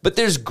soon, but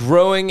there's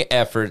growing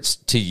efforts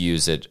to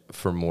use it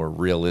for more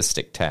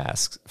realistic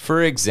tasks.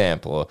 For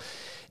example,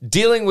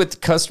 dealing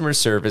with customer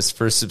service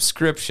for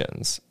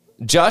subscriptions.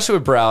 Joshua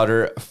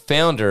Browder,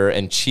 founder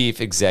and chief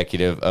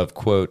executive of,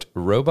 quote,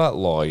 robot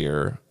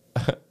lawyer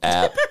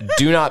app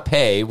Do Not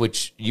Pay,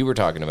 which you were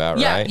talking about,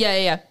 right?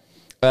 Yeah.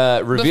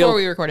 Revealed, before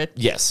we recorded.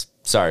 Yes.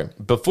 Sorry,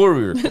 before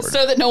we recorded.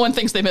 So that no one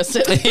thinks they missed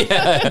it.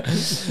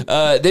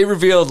 They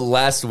revealed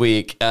last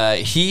week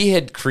he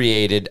had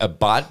created a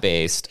bot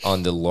based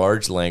on the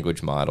large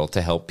language model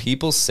to help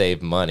people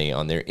save money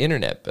on their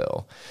internet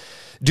bill.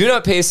 Do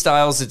Not Pay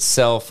styles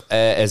itself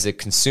as a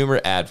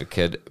consumer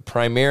advocate,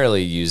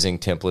 primarily using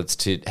templates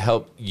to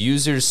help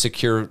users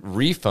secure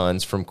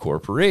refunds from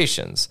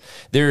corporations.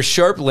 There are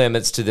sharp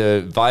limits to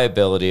the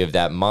viability of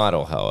that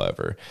model,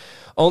 however.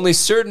 Only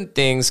certain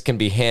things can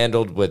be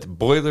handled with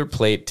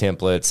boilerplate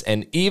templates,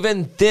 and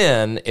even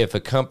then, if a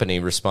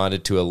company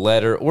responded to a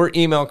letter or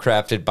email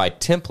crafted by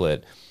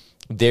template,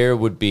 there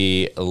would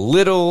be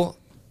little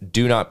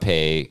Do Not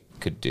Pay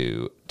could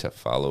do to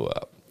follow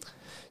up.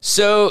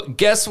 So,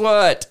 guess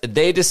what?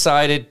 They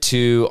decided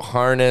to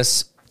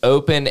harness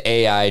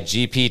OpenAI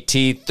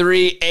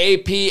GPT-3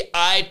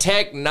 API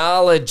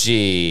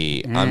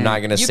technology. I'm not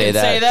going to say that.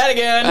 You can say that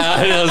again.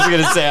 I was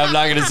going to say, I'm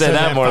not going to say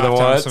that more than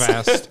once.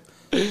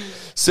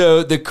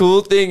 So the cool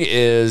thing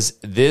is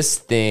this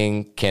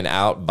thing can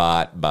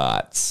outbot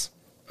bots.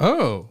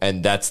 Oh.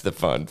 And that's the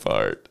fun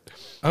part.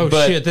 Oh,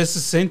 shit. This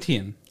is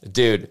sentient.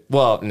 Dude,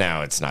 well,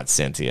 no, it's not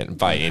sentient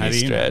by any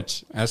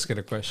stretch. Ask it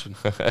a question.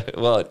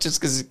 Well,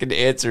 just because it can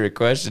answer a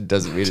question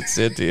doesn't mean it's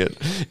sentient.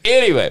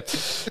 Anyway,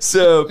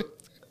 so...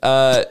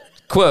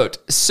 quote,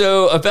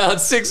 so about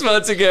 6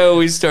 months ago,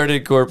 we started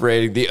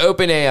incorporating the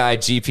OpenAI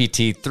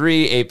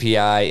GPT-3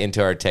 API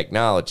into our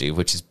technology,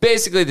 which is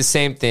basically the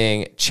same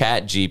thing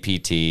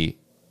ChatGPT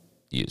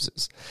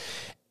uses.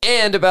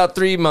 And about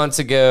 3 months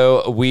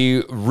ago,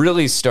 we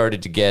really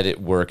started to get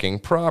it working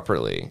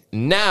properly.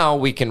 Now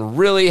we can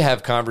really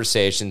have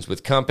conversations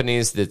with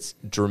companies that's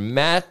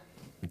dramatically.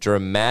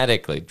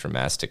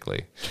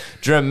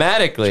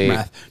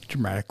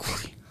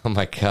 Oh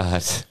my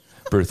God.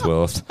 Bruce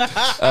Willis,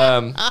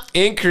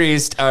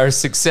 increased our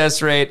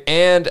success rate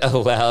and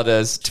allowed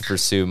us to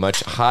pursue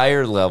much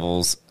higher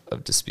levels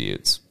of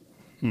disputes.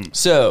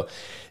 So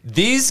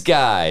these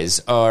guys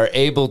are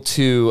able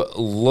to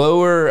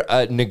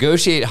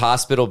negotiate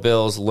hospital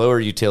bills, lower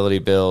utility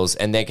bills,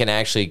 and they can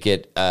actually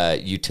get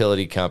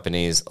utility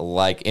companies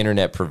like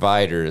internet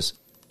providers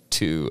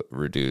to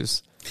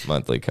reduce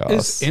monthly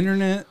costs. Is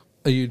internet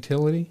a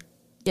utility?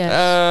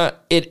 Yeah.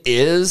 It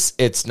is.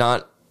 It's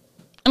not.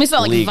 I mean, it's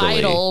not like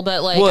legally vital,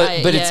 but like,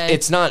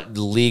 it's not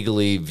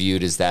legally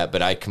viewed as that.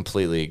 But I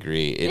completely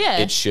agree.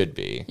 It should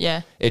be.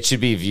 Yeah, it should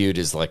be viewed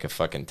as like a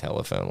fucking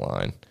telephone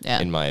line. Yeah.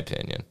 In my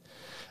opinion.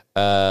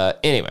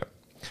 Anyway,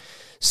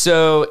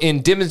 So,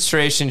 in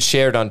demonstration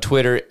shared on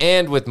Twitter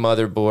and with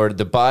Motherboard,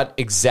 the bot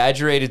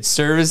exaggerated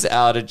service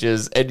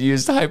outages and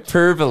used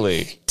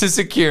hyperbole to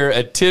secure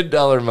a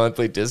 $10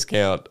 monthly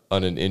discount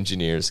on an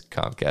engineer's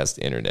Comcast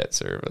internet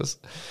service.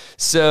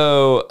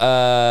 So,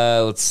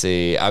 let's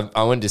see.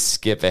 I wanted to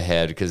skip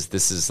ahead because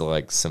this is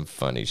like some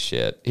funny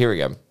shit. Here we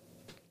go.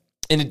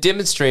 In a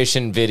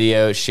demonstration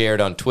video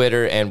shared on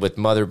Twitter and with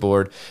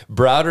Motherboard,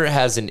 Browder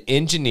has an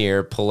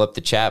engineer pull up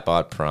the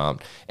chatbot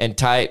prompt and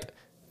type,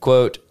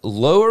 quote,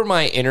 lower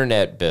my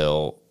internet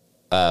bill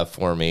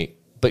for me,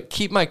 but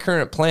keep my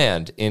current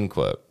plan, end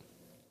quote.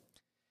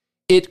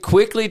 It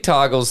quickly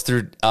toggles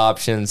through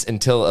options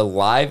until a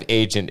live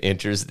agent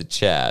enters the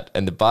chat,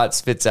 and the bot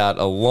spits out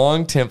a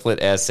long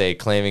template essay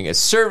claiming a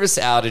service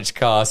outage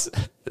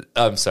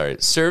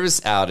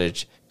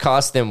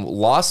cost them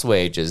lost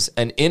wages,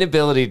 an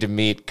inability to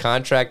meet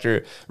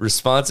contractor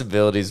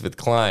responsibilities with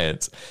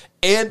clients,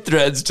 and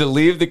threats to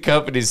leave the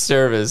company's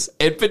service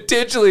and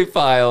potentially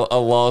file a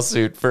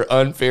lawsuit for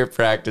unfair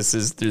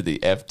practices through the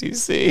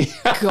FTC.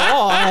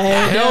 God.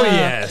 Hell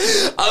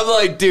yes. I'm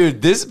like,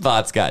 dude, this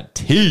bot's got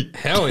teeth.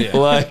 Hell yeah.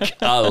 Like,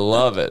 I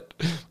love it.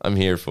 I'm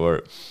here for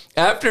it.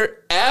 After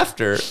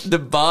the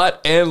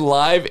bot and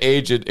live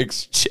agent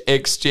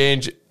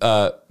exchange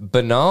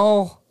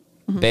banal.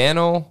 What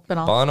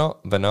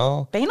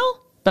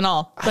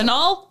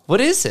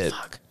is it?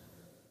 Fuck.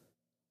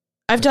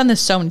 I've done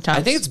this so many times.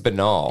 I think it's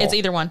banal. It's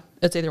either one.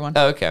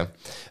 Oh, okay.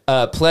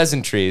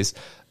 Pleasantries.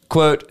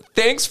 Quote,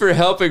 thanks for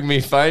helping me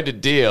find a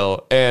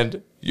deal,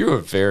 and you're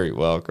very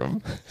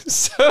welcome.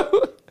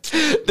 So,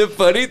 the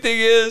funny thing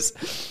is,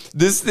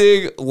 this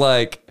thing,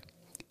 like,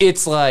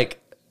 it's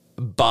like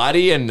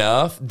body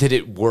enough that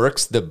it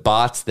works the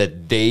bots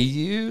that they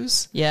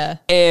use. Yeah.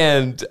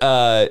 And,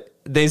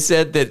 they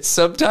said that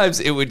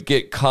sometimes it would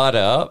get caught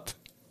up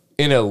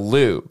in a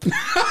loop.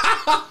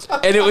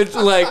 And it would,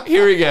 like,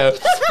 here we go.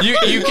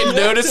 You can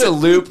notice a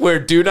loop where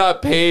Do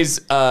Not Pay's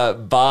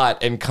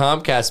bot and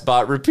Comcast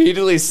bot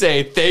repeatedly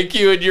say thank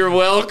you and you're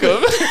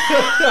welcome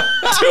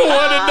to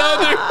one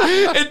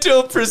another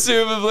until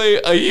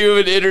presumably a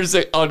human enters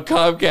on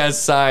Comcast's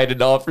side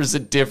and offers a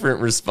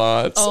different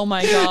response. Oh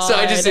my God. So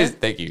I just say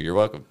thank you, you're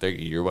welcome, thank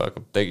you, you're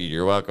welcome, thank you,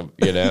 you're welcome.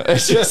 You know,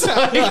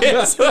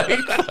 it's like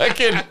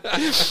fucking,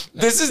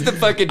 this is the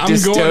fucking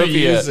dystopia. I'm going to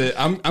use it.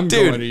 I'm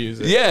going to use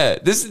it. Yeah,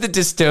 this is the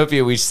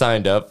dystopia we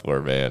signed up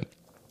for, man.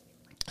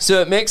 So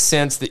it makes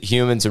sense that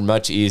humans are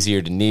much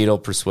easier to needle,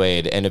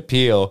 persuade, and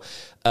appeal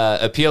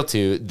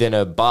to than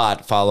a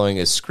bot following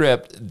a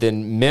script that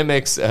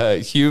mimics a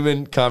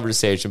human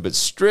conversation but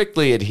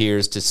strictly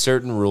adheres to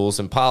certain rules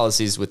and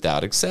policies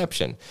without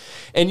exception.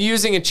 And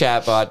using a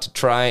chatbot to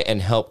try and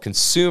help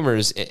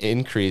consumers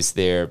increase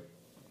their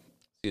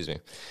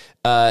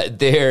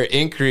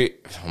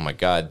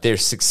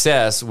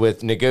success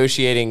with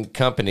negotiating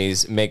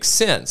companies makes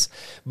sense.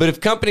 But if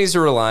companies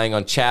are relying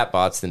on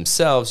chatbots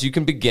themselves, you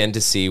can begin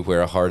to see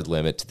where a hard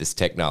limit to this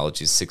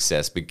technology's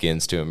success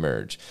begins to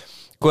emerge.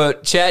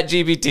 Quote,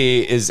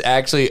 ChatGPT is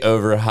actually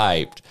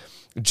overhyped.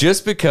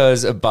 Just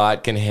because a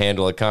bot can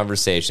handle a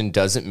conversation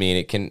doesn't mean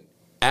it can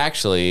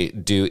actually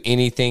do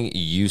anything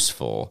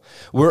useful.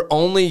 We're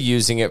only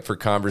using it for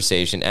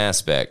conversation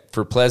aspect,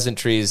 for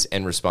pleasantries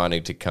and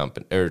responding to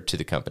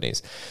the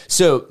companies.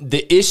 So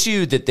the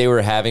issue that they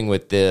were having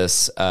with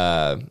this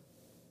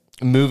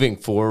moving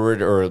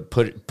forward or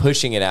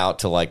pushing it out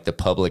to like the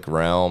public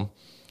realm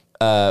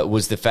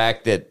was the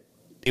fact that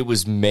it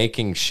was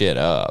making shit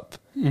up.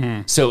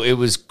 Mm-hmm. So it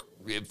was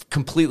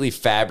completely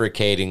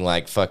fabricating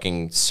like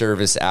fucking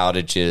service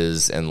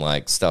outages and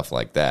like stuff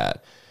like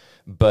that.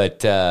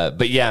 But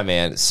yeah,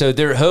 man. So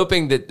they're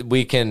hoping that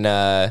we can,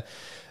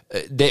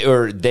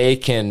 they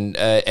can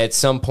at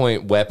some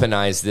point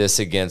weaponize this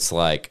against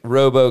like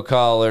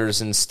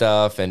robocallers and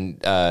stuff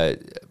and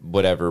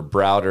whatever.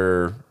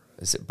 Browder,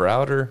 is it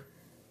Browder?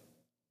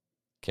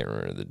 Can't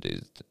remember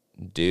the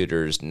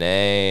dude's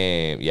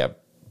name. Yeah,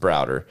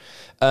 Browder.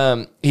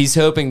 He's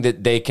hoping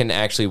that they can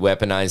actually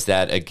weaponize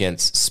that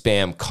against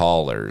spam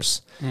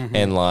callers. Mm-hmm.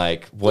 And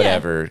like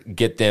whatever,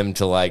 get them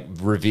to like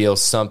reveal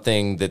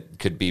something that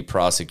could be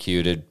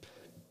prosecuted,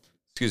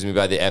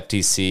 by the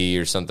FTC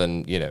or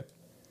something, you know.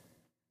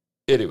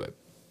 Anyway,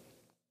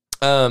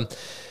 I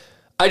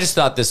just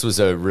thought this was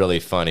a really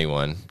funny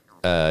one,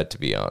 to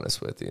be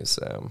honest with you.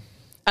 So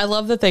I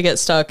love that they get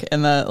stuck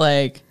in the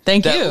like,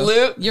 thank you.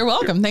 Loop. You're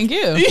welcome. Thank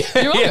you.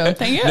 You're welcome. Yeah.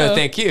 Thank you. No,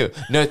 thank you.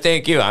 No,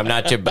 thank you. I'm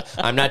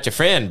not your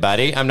friend,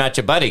 buddy. I'm not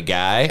your buddy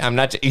guy. I'm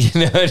not your,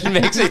 you know, it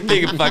makes me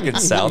think of fucking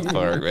South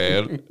Park,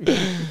 man.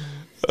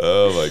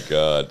 Oh my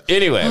God.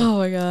 Anyway. Oh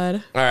my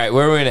God. All right.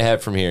 Where are we going to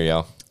head from here,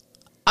 y'all?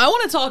 I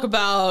want to talk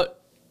about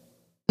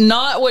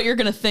not what you're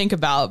going to think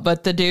about,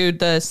 but the dude,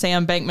 the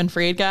Sam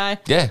Bankman-Fried guy.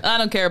 Yeah. I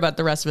don't care about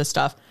the rest of his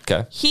stuff.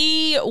 Okay.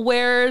 He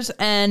wears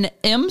an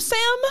MSAM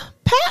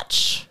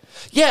patch.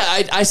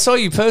 Yeah, I saw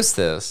you post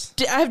this.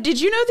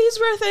 Did you know these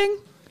were a thing?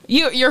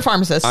 You're a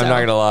pharmacist. I'm not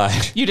going to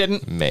lie. You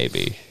didn't?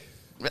 Maybe.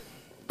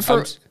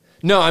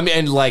 No, I mean,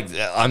 and like,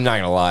 I'm not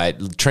gonna lie.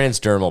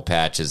 Transdermal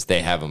patches,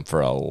 they have them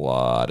for a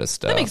lot of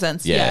stuff. That makes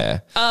sense. Yeah.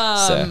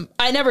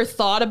 I never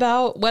thought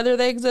about whether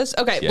they exist.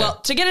 Okay, Yeah. well,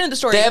 to get into the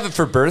story, They have it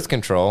for birth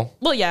control.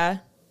 well, yeah.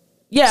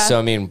 So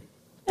I mean,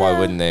 why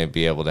wouldn't they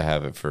be able to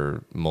have it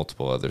for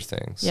multiple other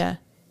things? Yeah.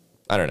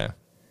 I don't know.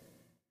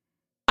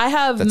 I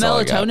have That's all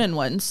I got. melatonin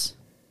ones.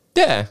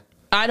 Yeah.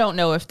 I don't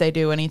know if they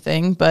do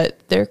anything, but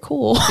they're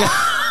cool.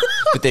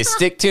 But they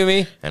stick to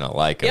me, and I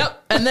like them.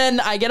 Yep. And then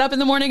I get up in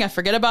the morning, I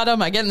forget about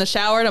them. I get in the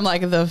shower, and I'm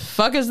like, the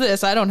fuck is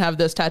this? I don't have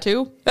this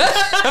tattoo. Because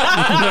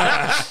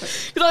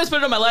I always put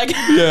it on my leg.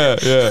 Yeah.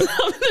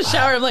 I'm in the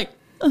shower, I'm like,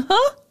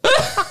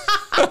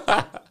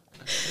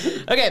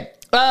 Okay.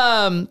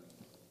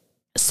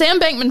 Sam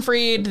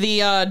Bankman-Fried,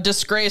 the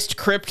disgraced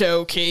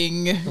crypto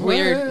king.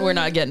 We're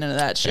not getting into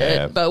that shit,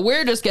 Yeah. but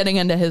we're just getting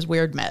into his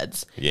weird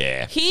meds.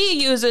 Yeah.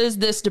 He uses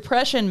this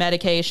depression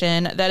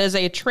medication that is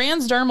a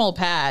transdermal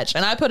patch,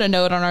 and I put a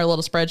note on our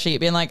little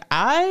spreadsheet being like,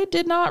 I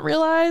did not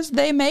realize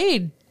they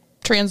made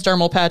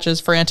transdermal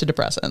patches for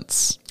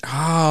antidepressants.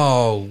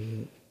 Oh,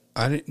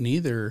 I didn't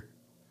either.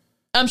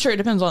 I'm sure it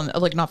depends on,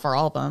 like, not for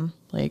all of them,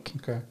 like,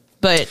 Okay.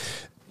 but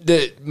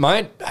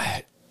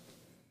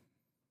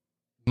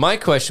My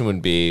question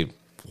would be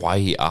why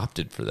he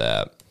opted for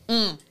that.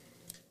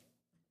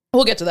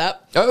 we'll get to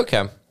that. Oh,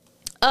 okay.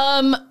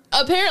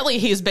 Apparently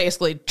he's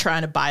basically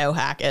trying to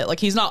biohack it. Like,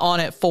 he's not on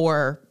it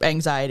for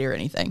anxiety or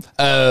anything.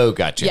 Oh,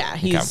 gotcha. Yeah,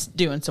 he's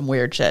doing some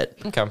weird shit.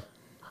 Okay.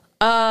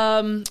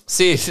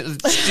 See, do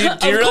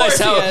you realize course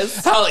he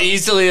is. how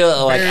easily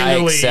I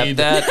Barely. accept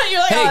that? You're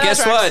like, hey, oh, that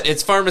guess tracks. what?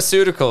 It's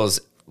pharmaceuticals.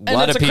 A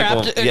lot of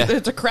people.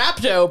 It's a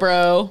crapto,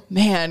 bro.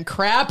 Man,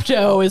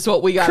 crapto is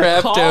what we got to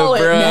Crapto, call it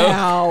bro.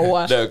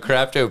 now. No,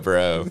 crapto,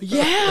 bro.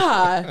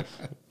 Yeah.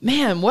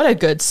 Man, what a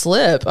good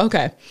slip.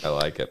 Okay. I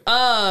like it.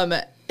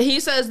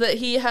 He says that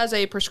he has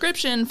a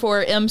prescription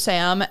for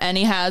MSAM, and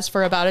he has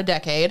for about a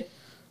decade.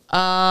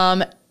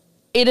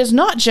 It is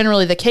not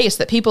generally the case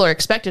that people are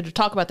expected to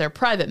talk about their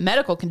private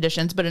medical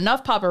conditions, but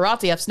enough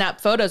paparazzi have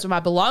snapped photos of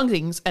my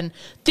belongings and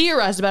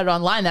theorized about it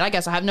online that I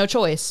guess I have no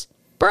choice.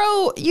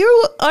 Bro,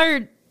 you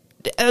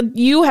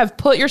have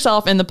put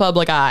yourself in the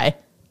public eye.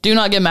 Do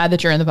not get mad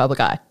that you're in the public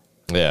eye.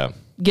 Yeah.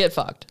 Get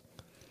fucked.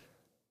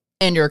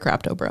 And you're a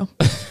crapto, bro.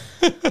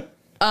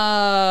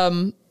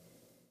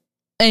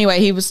 Anyway,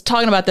 he was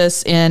talking about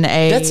this in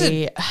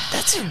a...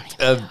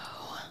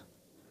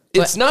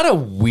 It's not a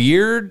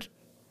weird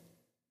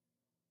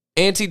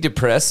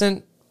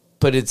antidepressant,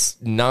 but it's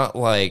not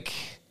like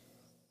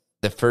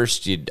the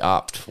first you'd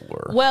opt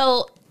for.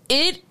 Well,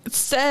 it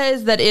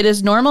says that it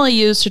is normally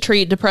used to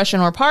treat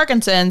depression or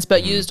Parkinson's,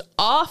 but used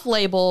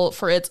off-label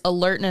for its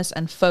alertness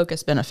and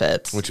focus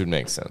benefits. Which would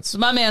make sense. So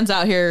my man's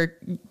out here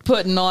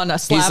putting on a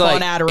slap He's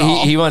like, on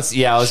Adderall. he wants,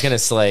 I was going to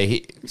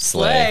slay.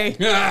 Slay.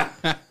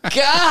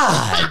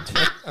 God.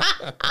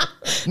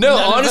 No,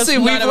 honestly,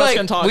 none of us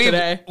can talk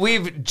today.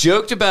 we've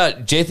joked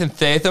about Jason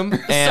Statham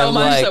and so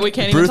much like that we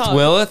can't even Bruce talk.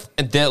 Willis,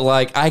 and that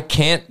like I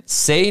can't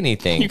say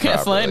anything. You can't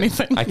slay properly.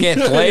 anything. I can't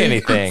slay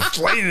anything.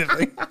 Explain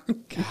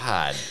it.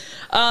 God.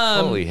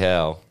 Holy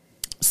hell.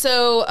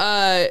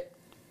 So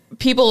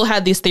people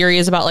had these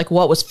theories about like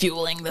what was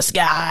fueling this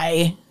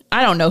guy.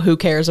 I don't know who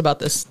cares about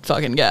this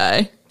fucking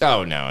guy.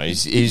 Oh no,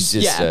 he's just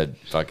Yeah. a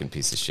fucking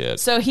piece of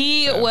shit. So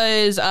he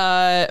was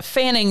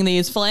fanning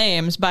these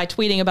flames by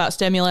tweeting about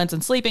stimulants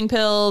and sleeping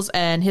pills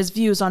and his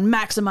views on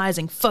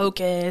maximizing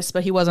focus,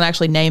 but he wasn't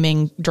actually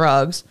naming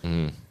drugs.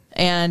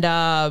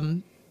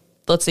 And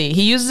let's see,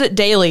 he uses it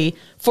daily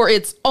for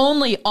its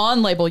only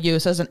on-label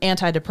use as an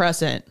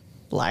antidepressant.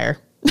 Liar.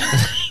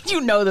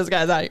 You know this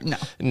guy's out here.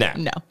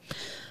 No.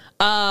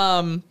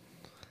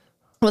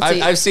 Let's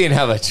see. I've seen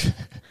how much.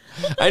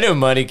 I know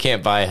money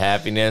can't buy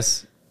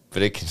happiness,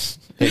 but it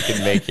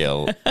can make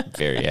you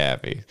very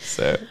happy.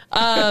 So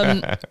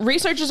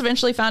researchers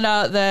eventually found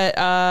out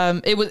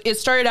that it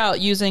started out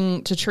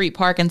using to treat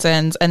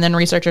Parkinson's, and then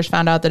researchers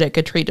found out that it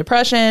could treat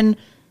depression,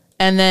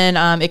 and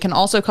then it can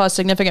also cause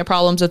significant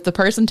problems if the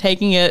person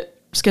taking it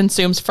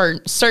consumes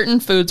certain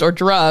foods or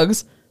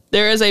drugs.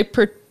 There is a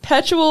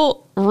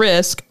perpetual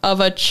risk of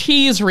a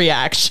cheese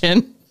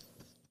reaction.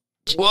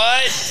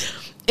 what?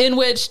 In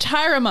which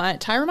tyramine,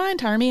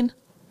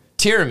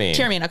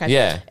 okay.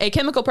 Yeah. A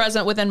chemical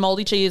present within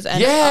moldy cheese and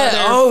Yeah.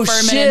 other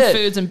fermented Shit.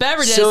 foods and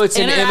beverages. So it's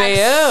an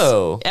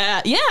MAO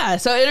Yeah.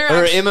 So it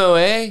interacts. or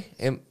MOA.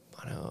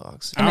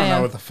 I don't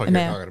know what the fuck you're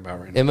MAO. talking about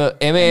right now.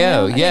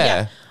 MAO. think,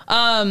 Yeah.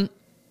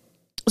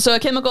 So a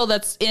chemical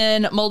that's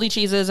in moldy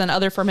cheeses and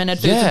other fermented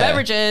foods and Yeah.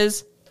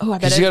 beverages. Oh, I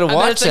bet You gotta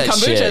watch it's in that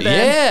kombucha shit.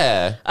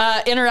 then.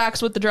 Yeah.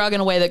 Interacts with the drug in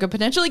a way that could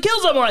potentially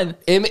kill someone.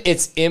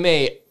 It's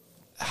MA.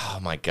 Oh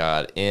my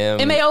God.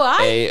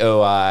 MAOI? AOI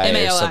or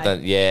MAOI.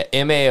 something. Yeah.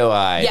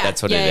 MAOI. Yeah,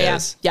 That's what yeah, it yeah,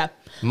 is. Yeah.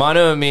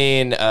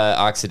 Monoamine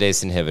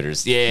oxidase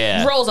inhibitors.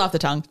 Yeah. Rolls off the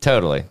tongue.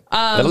 Totally.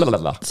 Blah, blah, blah,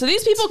 blah. So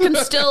these people can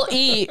still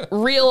eat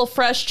real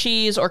fresh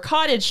cheese or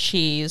cottage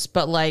cheese,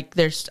 but like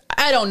I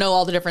I don't know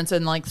all the difference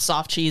in like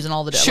soft cheese and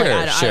all the Sure,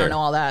 I don't know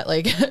all that.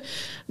 Like,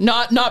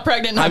 not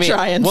pregnant, not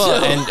trying.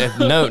 Well, so.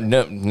 and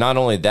no, not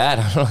only that,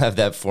 I don't have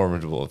that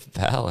formidable of a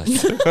palate.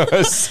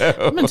 So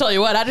I'm gonna tell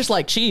you what, I just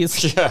like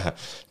cheese. yeah,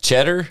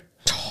 cheddar.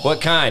 What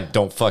kind?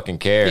 Don't fucking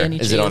care. Any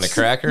Is it on a cheese.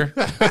 cracker?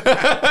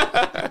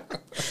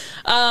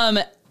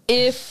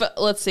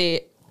 Let's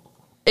see.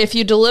 If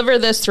you deliver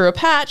this through a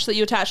patch that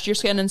you attach to your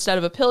skin instead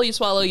of a pill you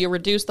swallow, you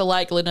reduce the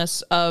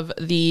likeliness of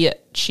the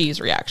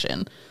cheese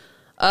reaction.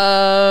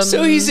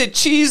 So he's a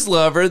cheese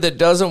lover that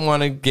doesn't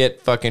want to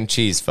get fucking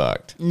cheese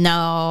fucked.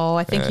 No,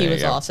 I think he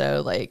was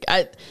also like,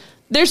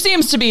 there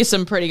seems to be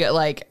some pretty good,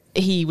 like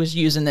he was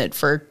using it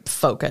for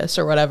focus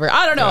or whatever.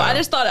 I don't know. I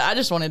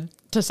just wanted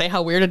to say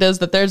how weird it is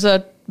that there's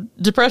a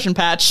depression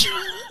patch.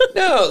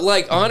 No,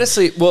 like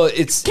honestly, well,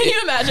 it's. Can you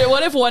imagine?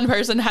 What if one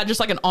person had just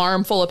like an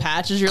arm full of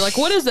patches? You're like,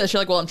 what is this? You're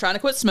like, well, I'm trying to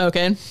quit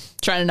smoking,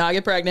 trying to not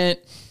get pregnant,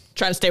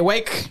 trying to stay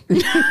awake,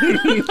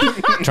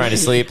 trying to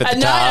sleep at at the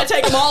night. I top.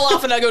 take them all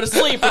off and I go to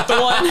sleep with the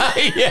one.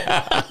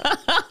 Yeah.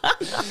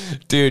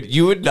 Dude,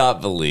 you would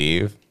not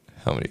believe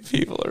how many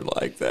people are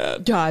like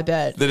that. Yeah, I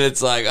bet. That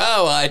it's like,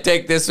 oh, well, I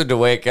take this one to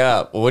wake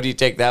up. Well, what do you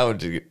take that one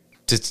to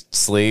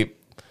sleep?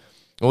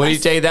 What do you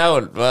take that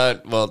one?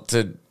 Well,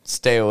 to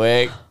stay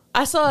awake.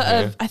 I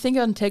saw, I think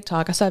on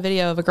TikTok, I saw a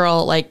video of a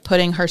girl like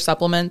putting her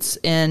supplements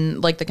in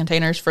like the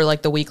containers for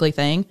like the weekly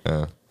thing.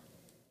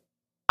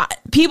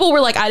 People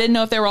were like, I didn't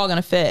know if they were all going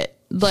to fit.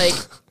 Like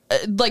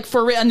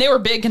for real. And they were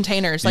big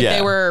containers. Like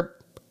they were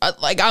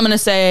like, I'm going to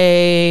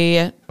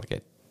say. Like a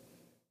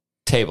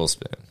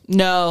tablespoon.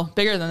 No,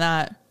 bigger than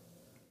that.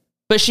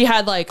 But she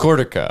had like.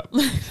 Quarter cup.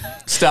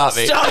 Stop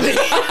me. Stop it.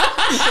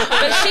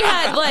 But she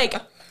had like.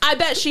 I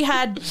bet she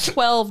had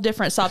 12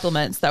 different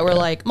supplements that were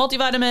like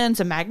multivitamins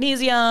and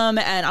magnesium.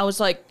 And I was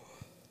like,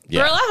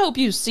 girl, I hope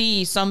you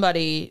see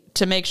somebody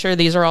to make sure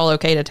these are all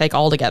okay to take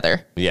all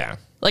together. Yeah.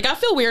 Like, I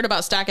feel weird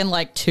about stacking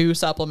like 2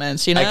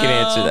 supplements, you know? I can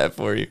answer that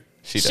for you.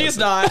 She's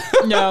not.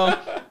 No.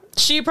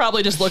 She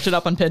probably just looked it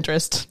up on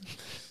Pinterest.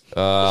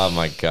 Oh,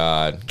 my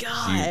God.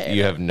 God.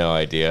 You have no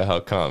idea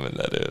how common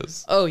that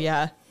is. Oh,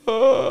 yeah.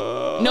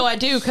 No, I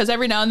do, because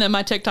every now and then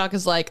my TikTok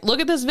is like,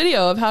 look at this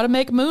video of how to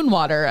make moon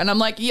water. And I'm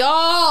like,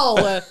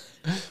 y'all.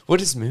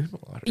 What is moon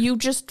water? You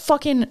just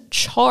fucking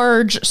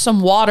charge some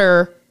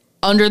water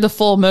under the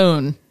full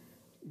moon.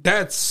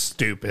 That's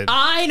stupid.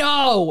 I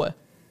know.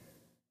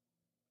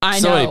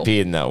 Somebody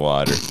peed in that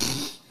water.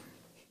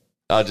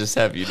 I'll just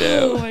have you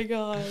know. Oh, my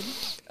God.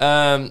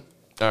 All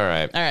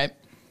right. All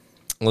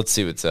Let's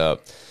see what's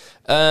up.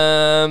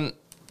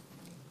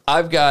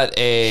 I've got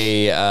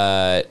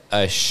a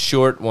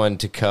short one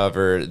to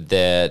cover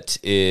that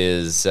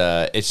is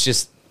it's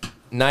just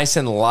nice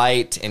and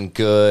light and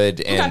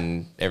good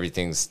and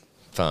everything's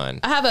fun.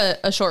 I have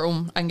a short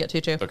one I can get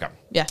to too. Okay.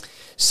 Yeah.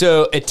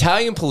 So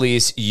Italian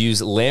police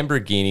use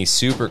Lamborghini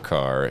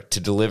supercar to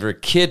deliver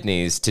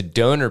kidneys to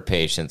donor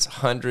patients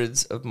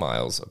hundreds of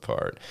miles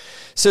apart.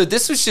 So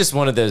this was just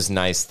one of those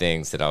nice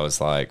things that I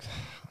was like,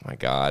 oh my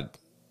God,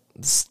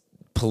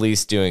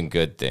 police doing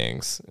good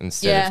things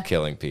instead of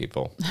killing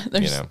people.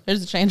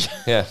 There's a change.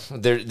 Yeah,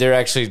 they're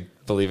actually,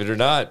 believe it or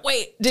not.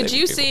 Wait, did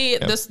you see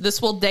this?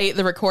 This will date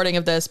the recording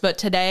of this, but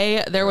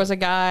today there was a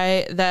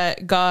guy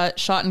that got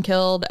shot and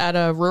killed at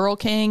a Rural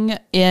King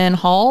in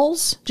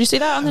Halls. Did you see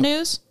that on the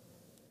news?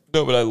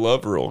 No, but I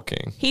love Rural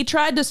King. He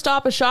tried to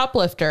stop a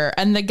shoplifter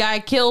and the guy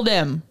killed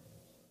him.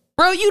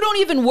 Bro, you don't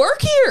even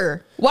work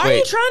here. Why are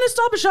you trying to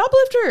stop a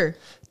shoplifter?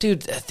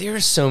 Dude, there are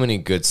so many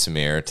good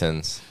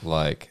Samaritans.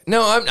 Like,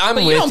 no, I'm but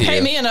with you. You don't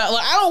pay me enough.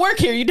 Like, I don't work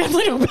here. You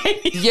definitely don't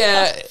pay me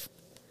enough.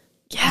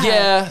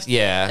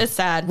 Yeah. It's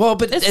sad. Well,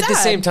 but it's at sad. the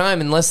same time,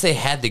 unless they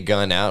had the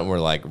gun out and were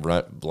like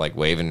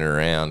waving it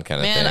around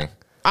kind of thing.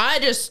 I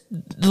just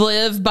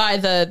live by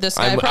this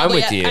guy. Probably I'm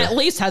with you. At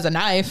least has a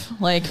knife.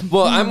 Like,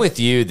 well, I'm with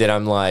you that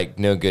I'm like,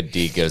 no good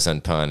deed goes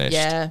unpunished.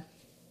 Yeah.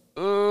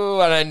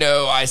 Ooh, and I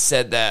know I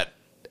said that.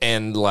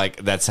 And,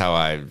 like, that's how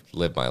I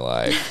live my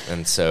life.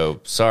 And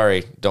so,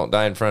 sorry, don't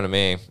die in front of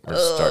me or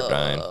start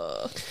dying.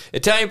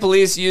 Italian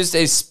police used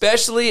a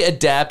specially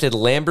adapted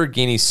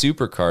Lamborghini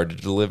supercar to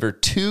deliver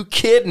 2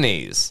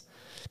 kidneys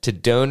to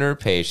donor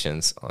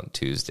patients on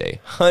Tuesday.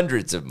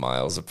 Hundreds of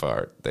miles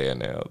apart, they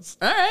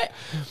announced. All right.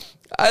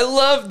 I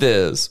love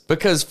this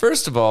because,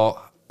 first of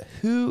all,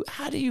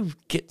 how do you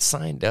get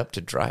signed up to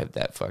drive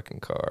that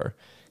fucking car?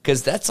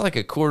 Because that's like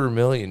a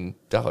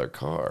 $250,000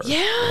 car.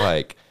 Yeah.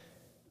 Like...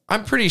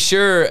 I'm pretty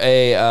sure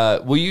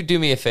will you do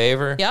me a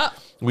favor? Yeah.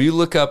 Will you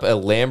look up a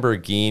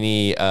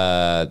Lamborghini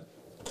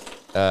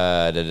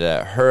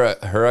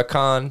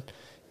Huracan?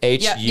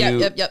 Yep. You know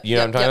what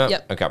I'm talking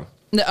about? Okay.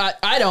 No,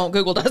 I don't.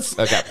 Google does.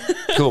 Okay.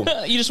 Cool.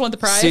 You just want the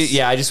price?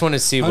 I just want to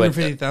see what.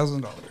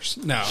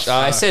 $150,000. No.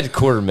 I said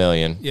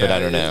 $250,000, yeah, but I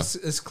don't know.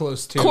 It's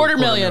close to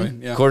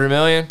 $250,000. Yeah.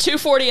 $250,000?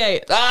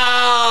 $248.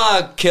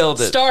 Ah,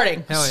 killed it.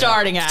 Starting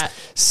at.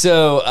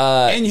 So,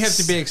 and you have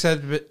to be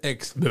accepted.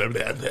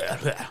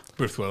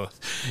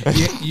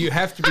 You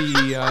have to be.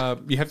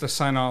 You have to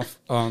sign off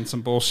on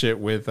some bullshit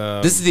with.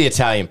 This is the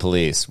Italian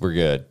police. We're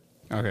good.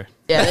 Okay.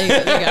 Yeah, they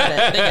got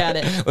it. They got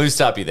it. Let me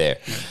stop you there.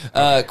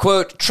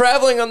 Quote,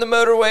 traveling on the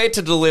motorway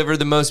to deliver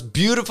the most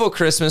beautiful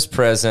Christmas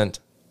present,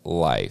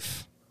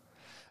 life.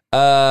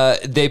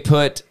 They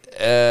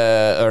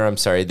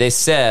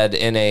said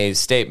in a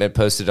statement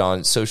posted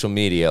on social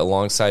media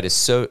alongside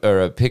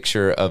a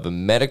picture of a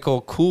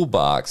medical cool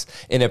box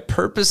in a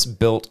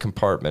purpose-built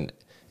compartment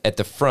at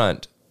the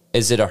front.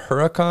 Is it a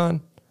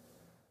Huracan?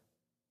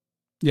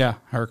 Yeah,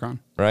 Huracan.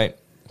 Right?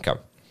 Okay.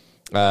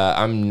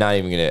 I'm not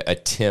even going to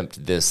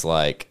attempt this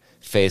like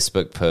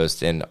Facebook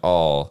post in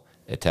all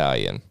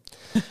Italian.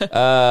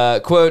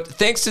 Quote,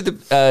 thanks to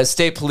the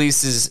state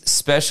police's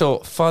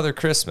special Father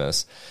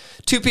Christmas,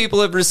 2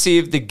 people have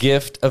received the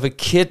gift of a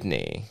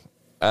kidney.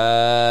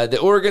 The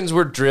organs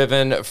were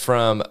driven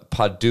from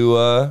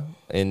Padua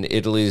in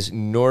Italy's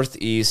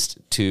northeast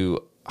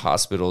to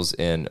hospitals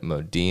in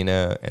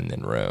Modena and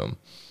then Rome,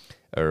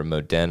 or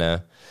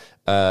Modena.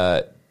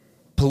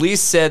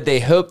 Police said they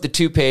hope the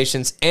 2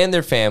 patients and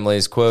their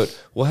families,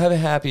 quote, will have a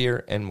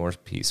happier and more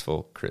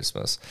peaceful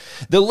Christmas.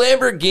 The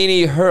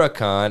Lamborghini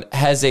Huracan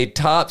has a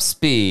top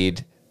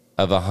speed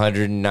of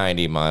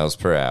 190 miles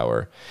per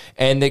hour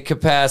and the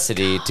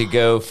capacity to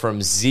go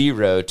from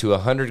 0 to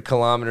 100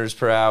 kilometers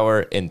per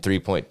hour in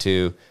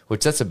 3.2,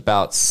 which that's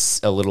about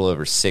a little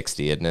over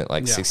 60, isn't it?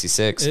 Like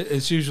 66?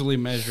 It's usually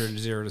measured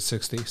 0 to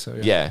 60. So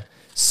yeah.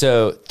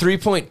 So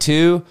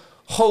 3.2.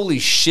 Holy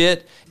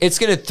shit! It's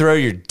gonna throw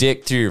your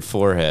dick through your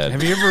forehead.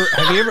 Have you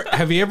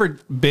ever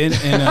been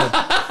in a?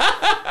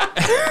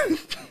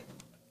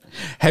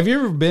 Have you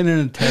ever been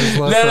in a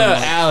Tesla? No,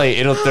 Allie,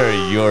 it'll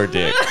throw your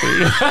dick.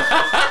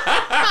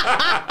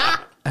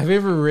 Have you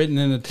ever ridden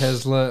in a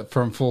Tesla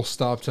from full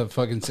stop to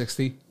fucking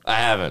 60? I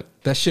haven't.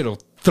 That shit'll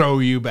throw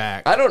you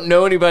back. I don't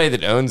know anybody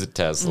that owns a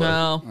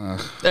Tesla. No.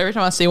 Every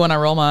time I see one, I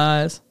roll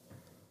my eyes.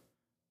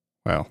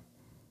 Well,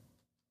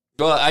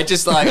 I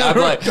just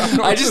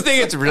I just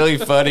think it's really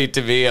funny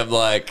to me. I'm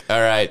like,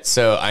 all right,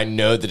 so I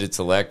know that it's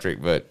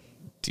electric, but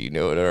do you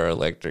know what our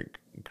electric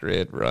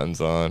grid runs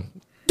on?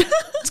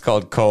 It's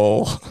called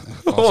coal.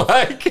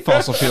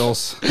 Fossil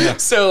fuels. Yeah.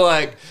 So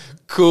like,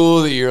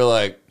 cool that you're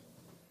like,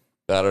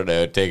 I don't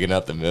know, taking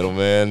out the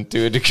middleman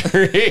to a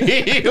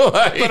degree.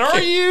 Like, But are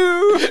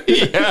you?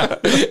 Yeah.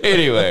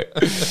 Anyway.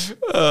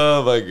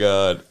 Oh my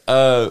God.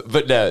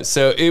 But no,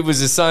 so it was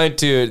assigned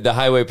to the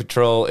highway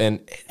patrol. And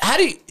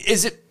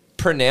is it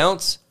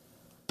pronounced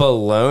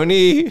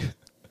Bologna?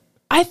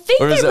 I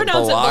think Or they is it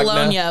pronounce it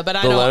Bologna? Bologna, but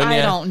I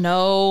don't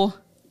know.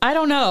 I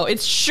don't know.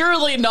 It's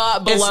surely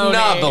not Bologna. It's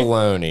not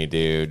Bologna,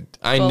 dude.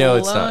 I know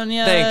it's not.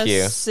 Bologna Thank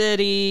you.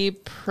 City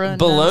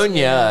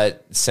Bologna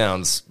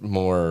sounds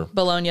more.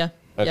 Bologna.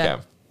 Okay.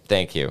 Yeah.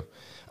 Thank you.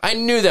 I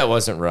knew that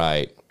wasn't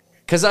right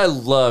because I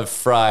love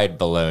fried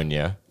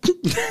bologna.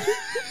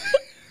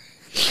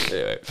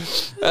 Anyway.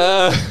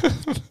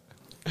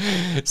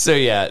 So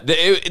yeah,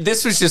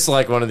 this was just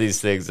like one of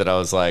these things that I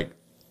was like,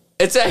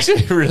 it's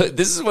actually really,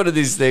 this is one of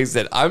these things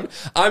that I'm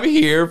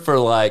here for,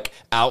 like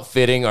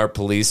outfitting our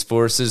police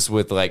forces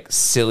with like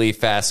silly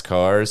fast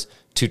cars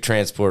to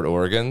transport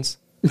organs.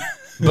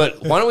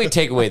 But why don't we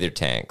take away their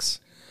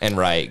tanks and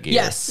riot gear?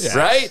 Yes.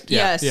 Right?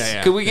 Yes.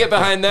 Yeah. Can we get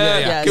behind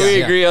that? Yeah. Can we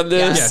Yeah. agree on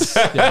this?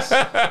 Yes.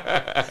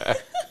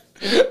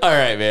 All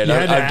right, man.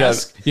 I'm done.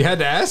 You had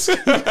to ask?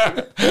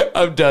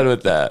 I'm done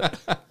with that.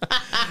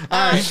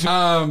 All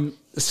right.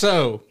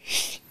 So,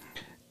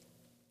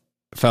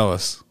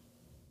 fellas,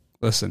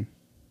 listen.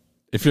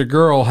 If your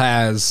girl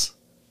has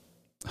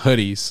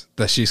hoodies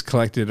that she's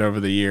collected over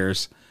the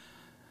years,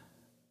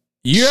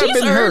 you have She's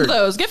been earned hurt.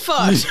 those. Get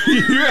fucked.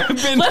 You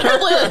have been Let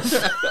hurt.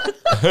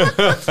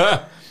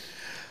 her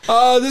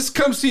live. This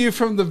comes to you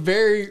from the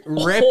very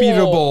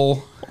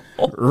reputable.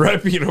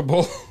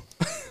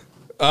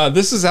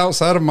 This is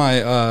outside of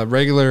my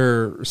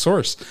regular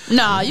source.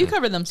 Nah, you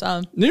covered them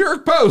some. New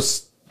York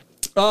Post.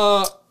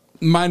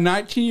 My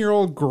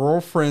 19-year-old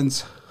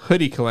girlfriend's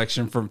hoodie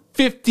collection from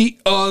 50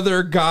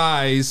 other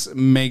guys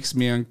makes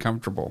me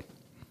uncomfortable.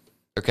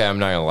 Okay, I'm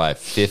not gonna lie.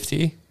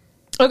 50?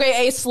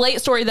 Okay, a Slate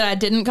story that I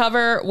didn't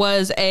cover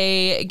was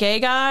a gay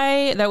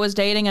guy that was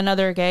dating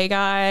another gay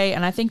guy,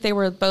 and I think they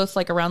were both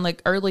like around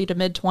like early to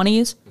mid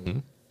 20s,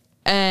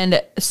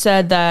 and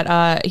said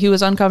that he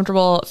was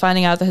uncomfortable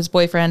finding out that his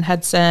boyfriend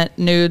had sent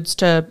nudes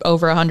to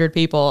over 100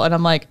 people, and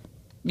I'm like,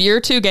 you're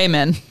 2 gay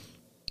men.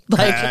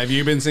 Like, Have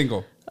you been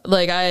single?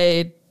 like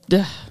have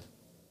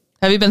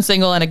you been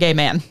single and a gay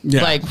man?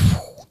 Yeah. Like,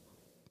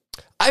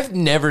 I've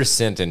never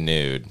sent a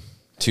nude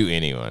to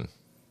anyone.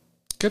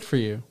 Good for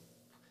you.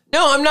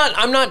 No, I'm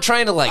not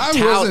trying to like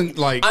tout.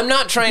 I'm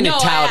not trying to no,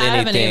 tout I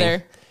haven't anything.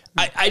 either.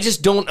 I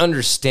just don't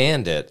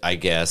understand it, I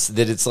guess.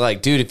 That it's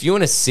like, dude, if you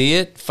want to see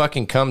it,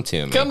 fucking come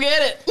to me. Come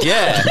get it.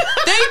 Yeah.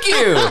 Thank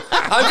you.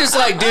 I'm just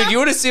like, dude, you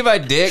want to see my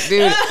dick,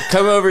 dude?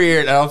 Come over here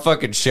and I'll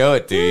fucking show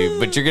it to you.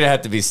 But you're going to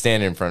have to be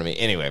standing in front of me.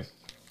 Anyway.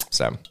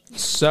 So.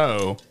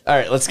 All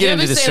right, let's get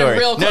into the story.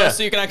 Real close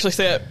so you can actually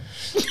see it.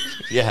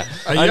 Yeah.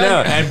 I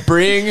know. And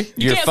bring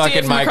your can't see fucking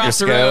it from across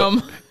the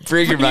microscope. room.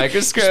 Bring your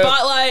microscope.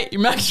 Spotlight,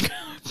 your microscope.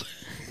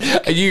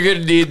 You're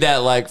gonna need that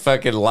like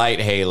fucking light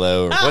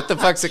halo. Or what the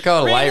fuck's it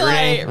called?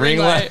 Ring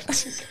light.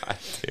 God,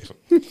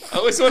 dude. I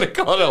always want to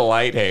call it a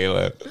light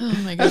halo.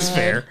 Oh my god, That's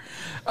fair.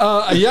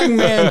 A young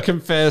man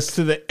confessed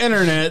to the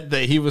internet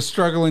that he was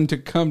struggling to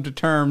come to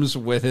terms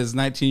with his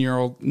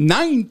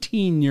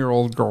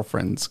 19-year-old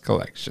girlfriend's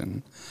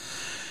collection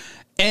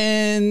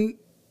and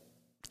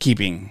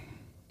keeping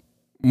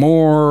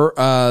more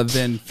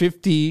than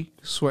 50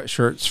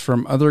 sweatshirts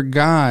from other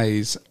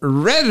guys.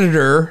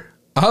 Redditor,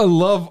 I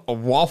love a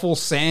waffle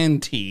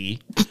santee,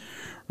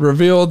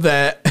 revealed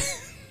that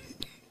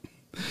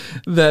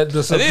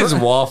it is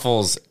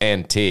waffles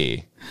and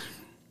tea.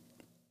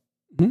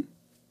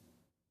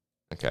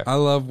 Okay. I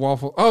love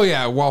waffle. Oh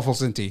yeah,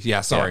 waffles and tea.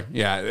 Yeah, sorry.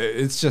 Yeah,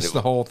 it's just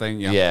the whole thing.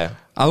 Yeah.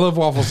 I love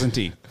waffles and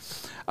tea.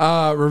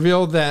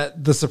 Revealed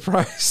that the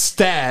surprise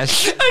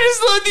stash. I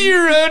just love that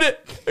you wrote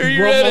it. Or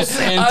you read it.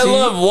 I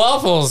love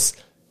waffles.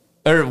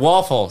 Or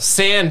waffle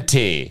sand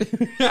tea.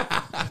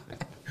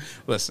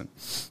 Listen,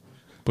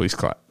 please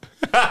clap.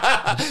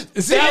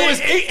 See,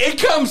 it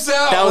comes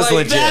out. That was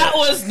like, legit. that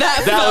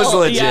was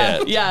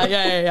legit.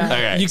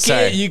 Yeah.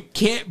 Okay, You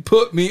can't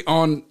put me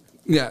on.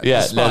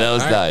 Yeah. No, that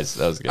was nice.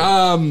 That was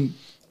good.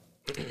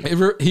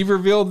 He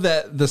revealed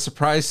that the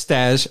surprise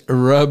stash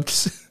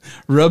rubs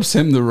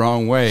him the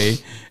wrong way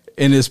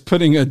and is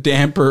putting a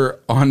damper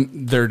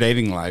on their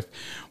dating life.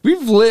 We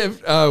live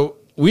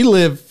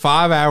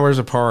 5 hours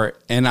apart,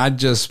 and I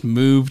just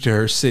moved to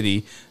her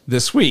city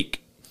this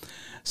week.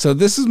 So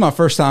this is my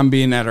first time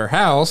being at her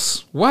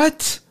house.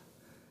 What?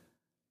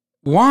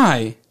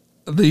 Why?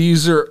 The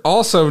user,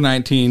 also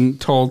 19,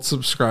 told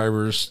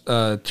subscribers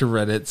to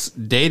Reddit's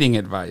dating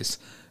advice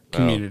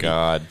community. Oh,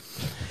 God.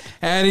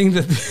 Adding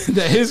that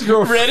his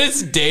girlfriend...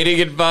 Reddit's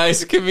dating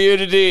advice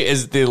community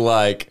is the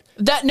like...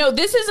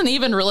 This isn't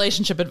even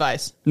relationship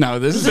advice. No,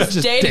 this is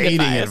just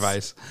dating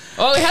advice.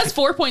 Oh, it has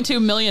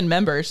 4.2 million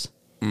members.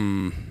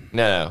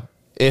 No.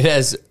 It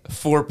has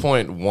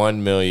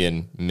 4.1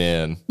 million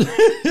men.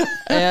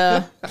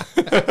 Yeah.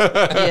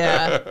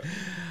 Yeah.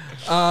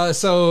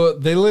 So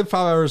they live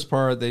 5 hours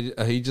apart.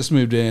 He just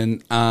moved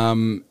in,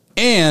 and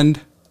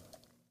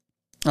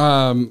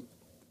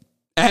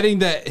adding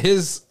that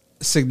his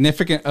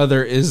significant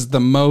other is the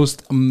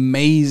most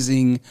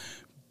amazing,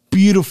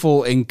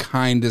 beautiful, and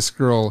kindest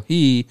girl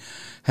he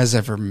has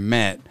ever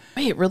met.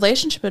 Wait,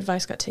 relationship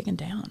advice got taken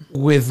down.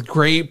 With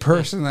great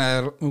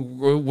personality,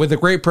 with a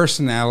great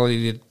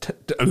personality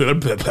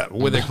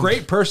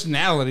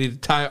to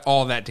tie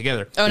all that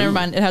together. Oh, never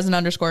mind. It has an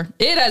underscore.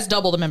 It has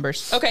double the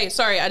members. Okay,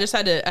 sorry. I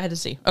had to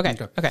see. Okay.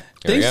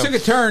 Things took a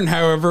turn,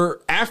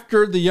 however,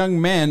 after the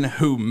young man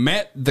who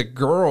met the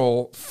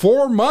girl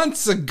 4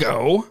 months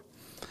ago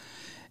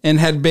and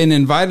had been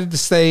invited to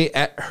stay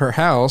at her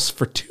house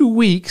for 2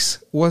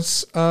 weeks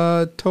was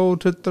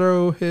told to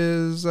throw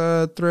his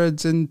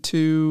threads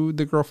into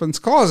the girlfriend's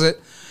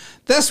closet.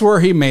 That's where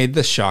he made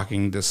the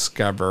shocking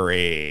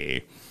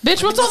discovery.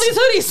 Bitch, what's all these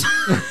hoodies?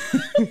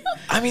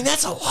 I mean,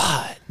 that's a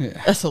lot.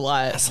 Yeah. That's a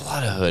lot. That's a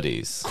lot of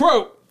hoodies.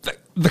 Quote,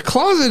 the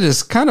closet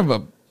is kind of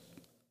a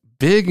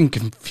big and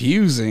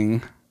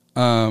confusing.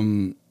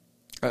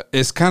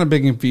 It's kind of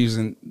big and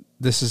confusing.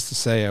 This is to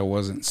say I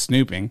wasn't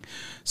snooping.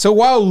 So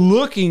while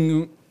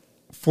looking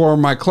for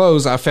my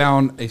clothes, I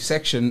found a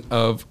section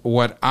of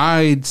what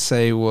I'd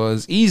say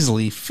was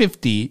easily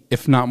 50,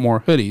 if not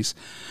more, hoodies.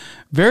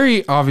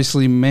 Very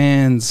obviously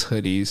man's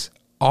hoodies,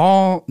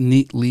 all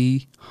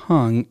neatly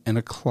hung in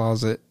a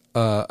closet,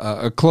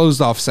 a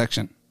closed off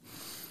section.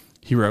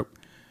 He wrote,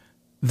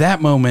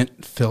 that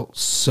moment felt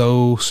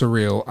so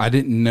surreal. I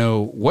didn't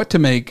know what to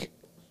make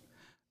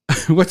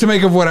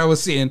of what I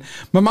was seeing.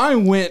 My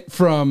mind went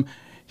from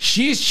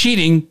she's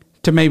cheating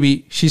to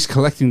maybe she's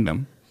collecting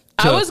them.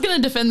 I was going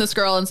to defend this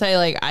girl and say,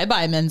 like, I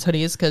buy men's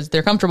hoodies because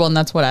they're comfortable and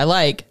that's what I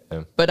like.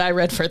 Yeah. But I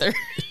read further.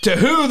 To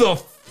who the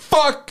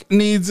fuck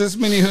needs this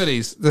many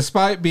hoodies?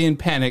 Despite being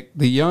panicked,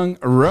 the young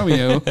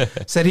Romeo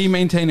said he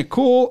maintained a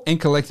cool and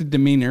collected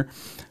demeanor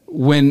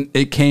when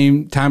it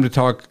came time to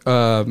talk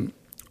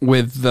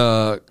with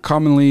the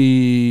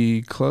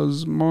commonly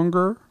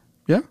clothemonger.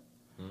 Yeah?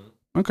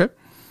 Okay.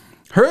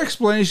 Her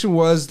explanation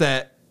was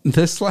that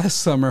this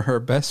last summer, her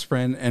best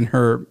friend and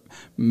her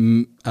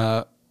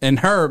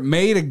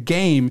made a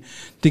game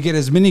to get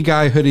as many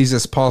guy hoodies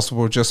as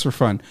possible just for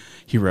fun.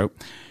 He wrote,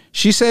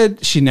 she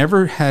said she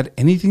never had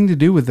anything to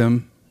do with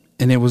them,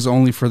 and it was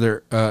only for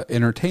their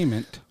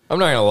entertainment. I'm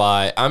not gonna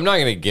lie. I'm not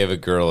gonna give a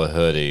girl a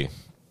hoodie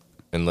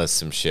unless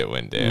some shit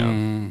went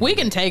down. We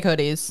can take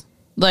hoodies,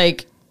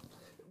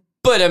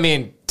 but I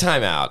mean,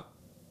 time out.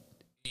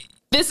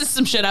 This is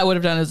some shit I would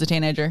have done as a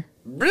teenager.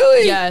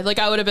 Really? Yeah,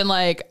 I would have been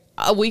like,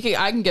 I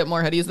can get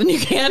more hoodies than you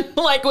can,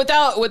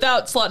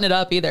 without slutting it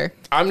up either.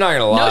 I'm not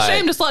gonna lie. No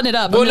shame to slutting it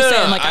up. I'm just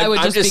saying, I would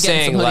just be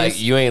getting some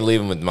hoodies. You ain't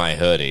leaving with my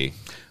hoodie.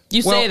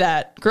 You say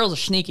that. Girls are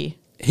sneaky.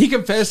 He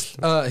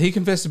confessed to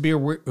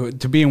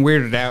being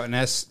weirded out and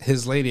asked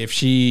his lady if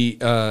she'd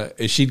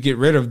get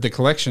rid of the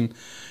collection.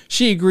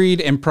 She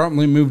agreed and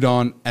promptly moved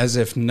on as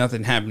if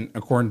nothing happened,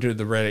 according to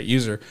the Reddit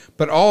user.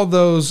 But all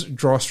those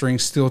drawstrings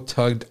still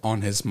tugged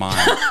on his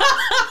mind.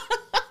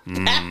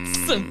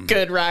 That's some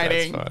good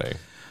writing. That's funny.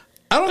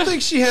 I don't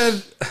think she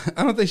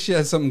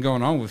had something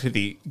going on with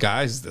 50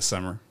 guys this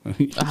summer.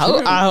 I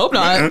hope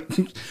not.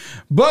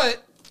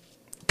 But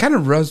kind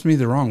of rubs me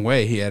the wrong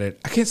way. He added,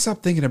 I can't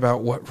stop thinking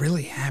about what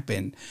really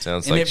happened.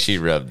 Sounds like she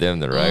rubbed them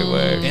the right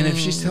way. And if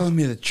she's telling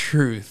me the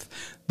truth.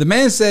 The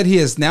man said he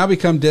has now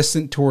become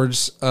distant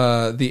towards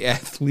the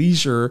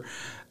athleisure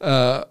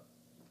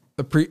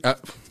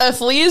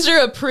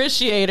athleisure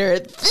appreciator.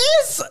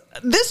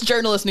 This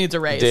journalist needs a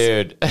raise.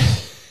 Dude.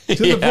 To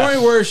the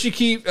point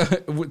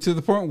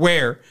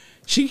where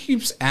she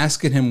keeps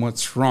asking him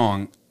what's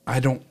wrong. I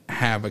don't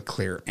have a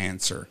clear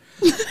answer.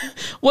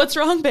 What's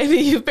wrong, baby?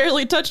 You've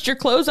barely touched your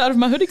clothes out of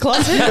my hoodie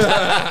closet.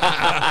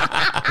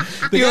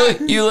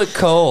 You look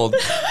cold.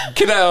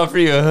 Can I offer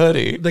you a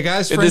hoodie? The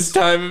guy's in friends, this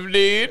time of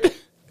need.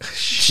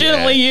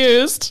 Shittingly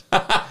used.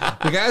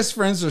 The guy's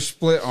friends are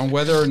split on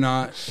whether or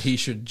not he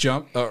should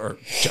jump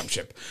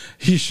ship.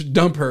 He should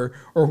dump her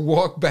or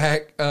walk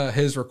back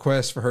his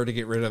request for her to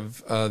get rid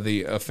of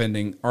the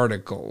offending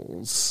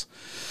articles.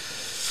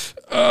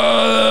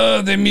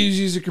 The news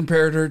user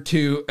compared her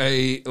to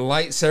a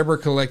lightsaber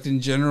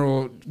collecting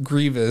General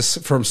Grievous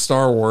from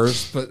Star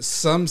Wars, but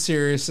some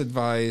serious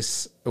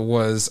advice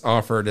was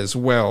offered as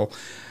well.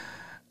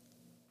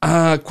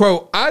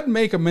 Quote, I'd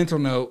make a mental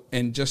note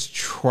and just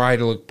try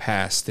to look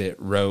past it,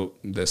 wrote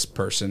this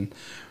person.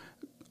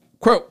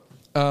 Quote,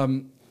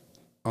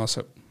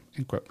 also,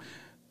 end quote.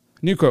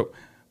 New quote,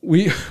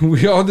 we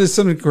all did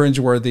something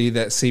cringeworthy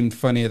that seemed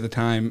funny at the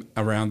time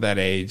around that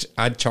age.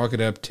 I'd chalk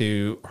it up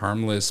to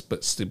harmless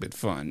but stupid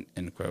fun,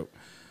 end quote.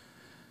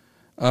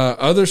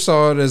 Others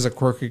saw it as a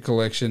quirky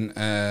collection,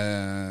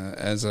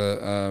 as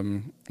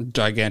a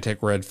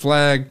gigantic red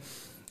flag.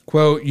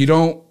 Quote, you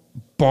don't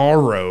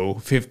borrow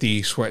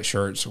 50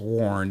 sweatshirts,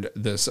 warned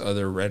this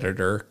other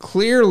Redditor.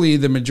 Clearly,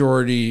 the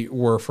majority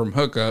were from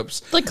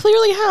hookups. Like,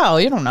 clearly how?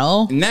 You don't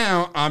know.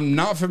 Now, I'm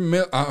no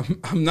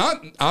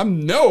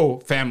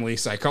family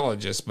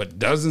psychologist, but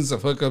dozens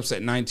of hookups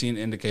at 19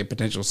 indicate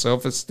potential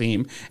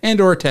self-esteem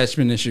and or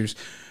attachment issues,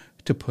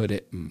 to put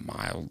it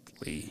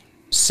mildly.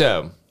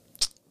 So,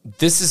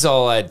 this is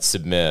all I'd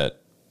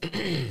submit.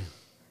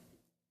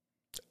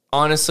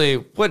 Honestly,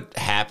 what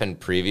happened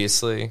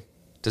previously,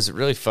 does it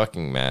really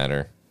fucking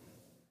matter?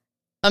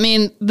 I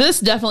mean, this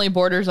definitely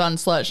borders on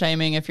slut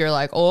shaming if you're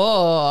like,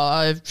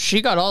 oh,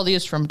 she got all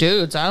these from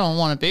dudes, I don't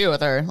want to be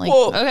with her. Like,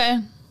 well, okay,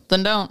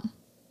 then don't.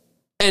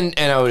 And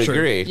I would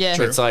agree. Yeah.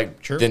 It's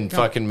like, then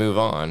fucking move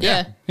on.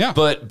 Yeah. Yeah.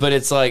 But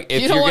it's like,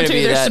 if you don't want to,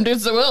 be there's some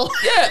dudes that will.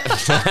 Yeah.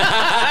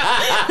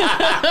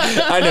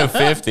 I know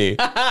 50.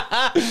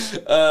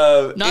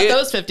 Not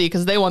those 50,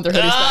 because they want their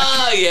hoodies back.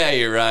 Oh, yeah,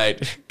 you're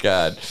right.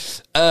 God.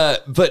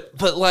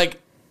 But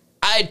like,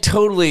 I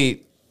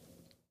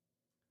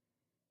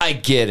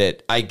get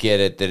it. I get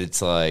it that it's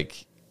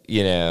like,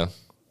 you know,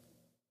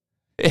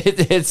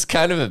 it's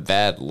kind of a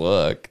bad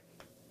look.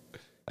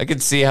 I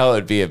could see how it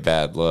would be a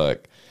bad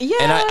look. Yeah.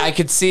 And I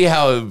could see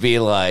how it would be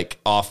like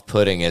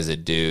off-putting as a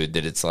dude,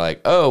 that it's like,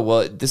 oh,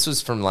 well, this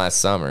was from last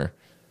summer.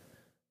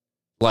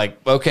 Like,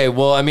 okay,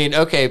 well, I mean,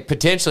 okay,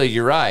 potentially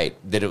you're right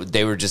that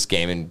they were just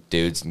gaming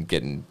dudes and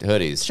getting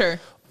hoodies. Sure.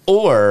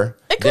 Or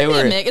it could be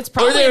a mix. It's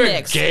probably or they a were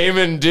mix.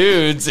 Gaming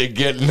dudes and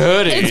getting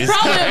hoodies. It's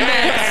probably a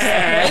mix.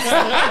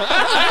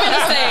 I'm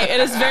gonna say it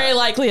is very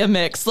likely a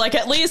mix. Like,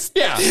 at least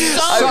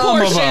some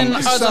portion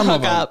of the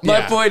hookup.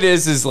 My point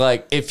is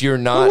like, if you're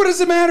not, well, what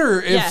does it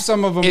matter if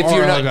some of them if are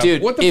you're not, hookup?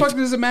 dude? What the fuck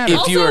does it matter?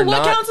 Also,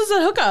 what counts as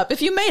a hookup?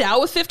 If you made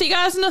out with 50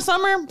 guys in the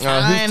summer,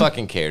 who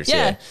fucking cares?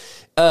 Yeah.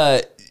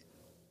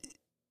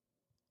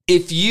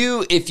 If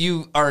you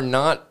are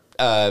not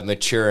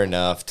mature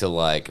enough to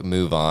like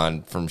move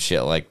on from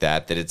shit like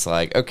that it's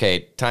like,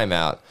 okay, time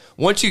out.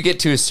 Once you get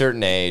to a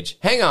certain age,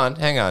 hang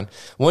on.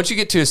 Once you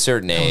get to a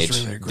certain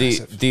age, really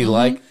the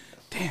like,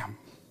 damn,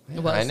 it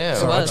was. I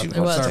know. It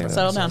was.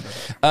 Settle down.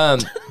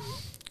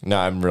 No,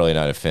 I'm really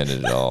not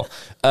offended at all.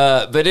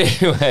 But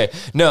anyway,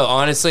 no,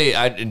 honestly,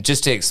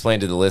 just to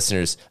explain to the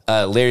listeners,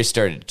 Larry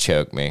started to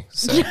choke me.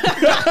 So.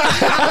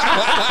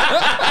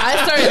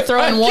 I started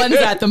throwing ones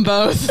at them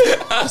both.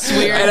 It's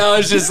weird. And I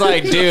was just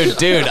like,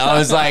 dude, I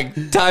was like,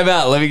 time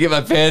out. Let me get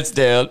my pants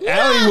down.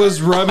 Allie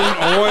was rubbing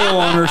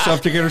oil on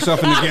herself to get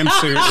herself in the gimp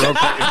suit.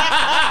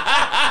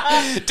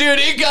 Dude,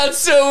 it got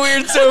so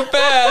weird so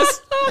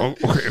fast.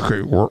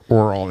 Okay,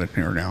 we're all in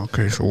here now.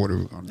 Okay, so what are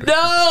we going to do?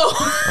 No!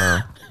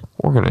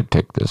 We're gonna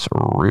take this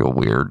real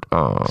weird.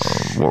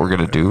 What we're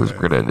gonna do is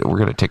we're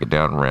gonna take it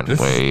down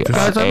randomly.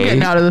 Guys, I'm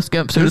getting out of this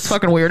gimp suit. It's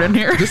fucking weird in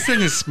here. This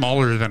thing is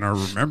smaller than I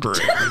remember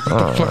it.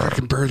 What the fuck? I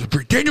can barely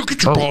breathe. Daniel,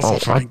 get your balls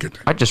off.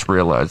 I just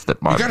realized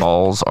that my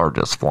balls are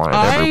just flying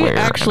everywhere,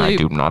 and I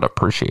do not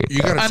appreciate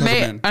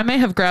that. I may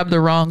have grabbed the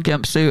wrong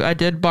gimp suit. I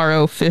did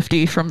borrow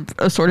 50 from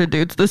assorted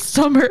dudes this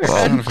summer.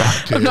 I'm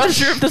not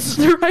sure if this is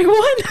the right one.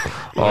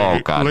 Oh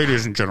God,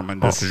 ladies and gentlemen,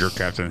 this is your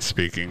captain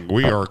speaking.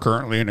 We are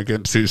currently in a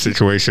gimp suit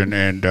situation,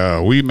 and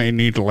we may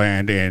need to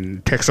land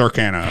in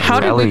Texarkana.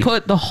 How did we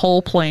put the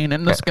whole plane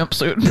in this gimp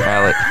suit?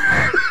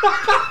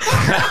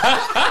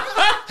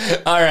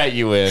 All right,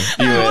 you win.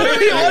 You win. What are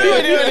we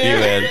doing here? You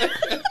win.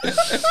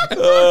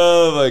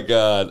 Oh my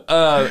god.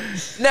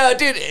 No,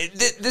 dude,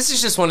 this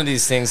is just one of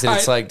these things that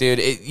it's like, dude,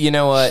 you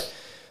know what?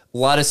 A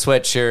lot of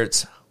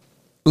sweatshirts.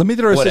 Let me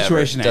throw a Whatever.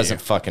 situation at you.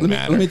 Doesn't fucking Let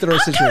matter. me throw a I'm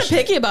kind of situation.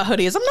 picky about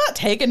hoodies. I'm not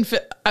taking.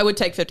 I would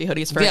take 50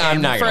 hoodies for a game.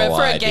 I'm not gonna for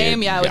lie, a game.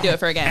 dude. Yeah, I would do it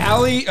for a game.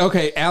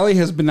 Allie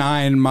has been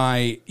eyeing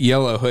my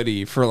yellow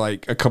hoodie for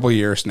like a couple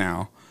years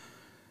now.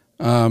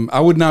 I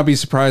would not be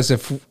surprised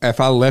if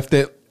I left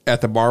it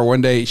at the bar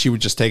one day, she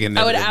would just take it. And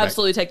I would never get it back.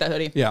 absolutely take that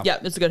hoodie. Yeah.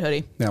 It's a good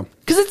hoodie. Yeah.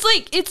 Because it's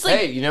like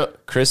Hey, you know,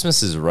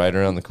 Christmas is right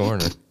around the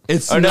corner.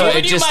 It's Oh no,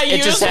 Giving you my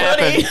it just used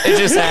happened. hoodie. It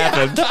just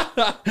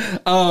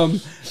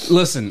happened.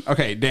 Listen,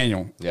 okay,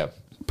 Daniel. Yeah.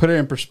 Put it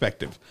in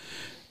perspective.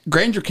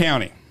 Granger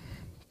County.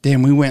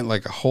 Damn, we went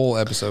like a whole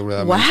episode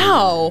without mentioning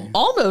wow,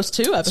 almost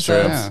 2 True.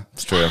 episodes. Yeah.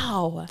 It's true.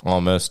 Wow.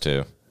 Almost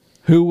two.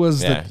 who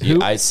was Yeah. the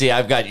who, I see.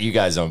 I've got you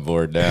guys on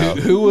board now.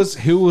 who was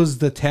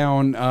the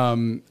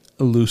town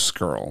loose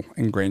girl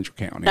in Granger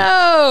County?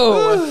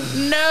 No.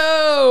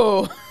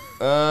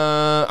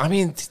 I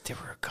mean, there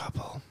were a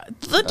couple.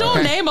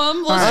 Don't name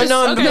them. Let's right. just,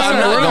 No, okay, I'm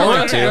not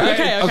going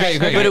to.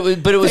 Okay.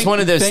 But it was one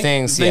of those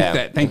things.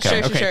 Yeah. Thank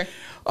Sure, okay.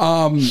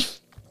 sure.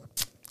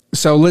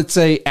 So let's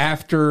say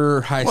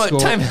after high Well, school.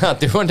 time out.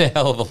 There wasn't a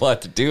hell of a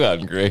lot to do out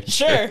in Granger.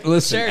 Sure.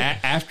 Listen, Sure.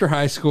 after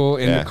high school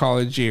in Yeah. the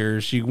college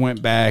years, you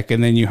went back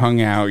and then you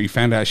hung out. You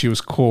found out she was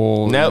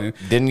cool. Nope. And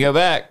Didn't go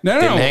back. No,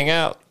 no, Didn't no. hang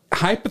out.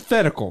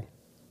 hypothetical.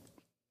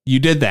 You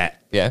did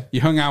that. Yeah. You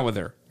hung out with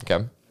her.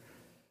 Okay.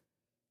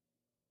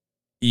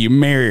 You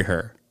marry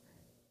her.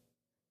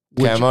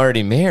 Okay, I'm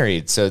already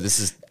married, so this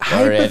is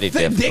already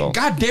difficult.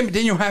 God damn it,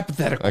 Daniel,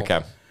 hypothetical.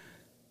 Okay.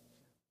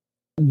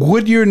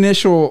 Would your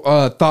initial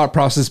thought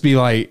process be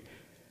like,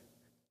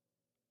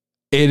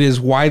 it is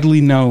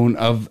widely known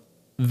of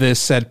this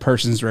said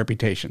person's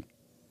reputation?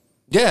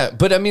 Yeah,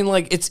 but I mean,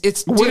 like, it's.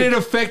 Would dude, it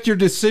affect your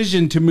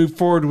decision to move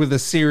forward with a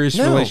serious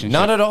no, relationship?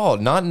 not at all.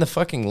 Not in the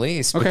fucking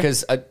least. Okay.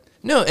 Because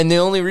no, and the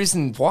only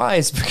reason why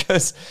is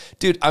because,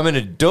 dude, I'm an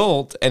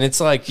adult, and it's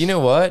like, you know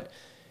what?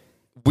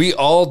 We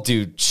all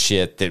do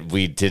shit that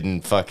we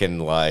didn't fucking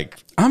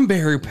like. I'm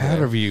very proud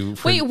of you.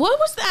 For, Wait, what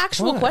was the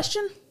actual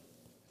question?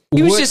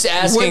 He was What- just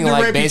asking, what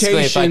the like,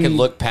 basically if I could reputation-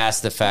 look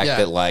past the fact Yeah.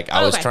 that, like,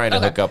 I was Okay, trying to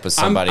okay. hook up with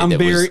somebody I'm that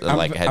very, was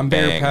like had I'm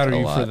very banged proud of a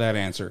you lot. for that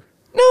answer.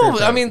 No,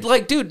 I mean,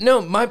 like, dude,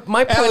 no. My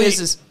point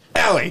is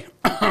Allie.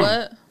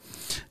 What?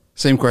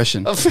 Same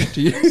question.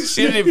 she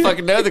didn't even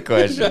fucking know the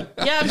question.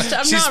 Yeah, I'm She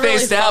not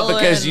spaced really out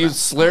because following. you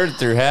slurred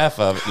through half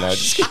of it. No,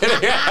 just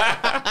kidding.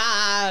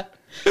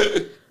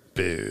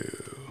 Boo.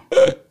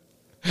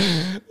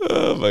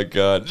 Oh my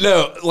god,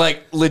 no,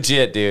 like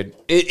legit, dude.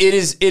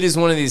 It is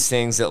one of these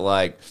things that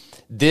like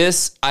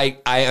this. I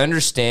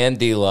understand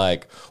the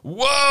like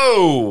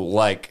whoa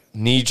like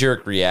knee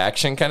jerk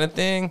reaction kind of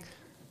thing,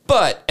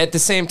 but at the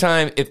same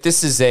time, if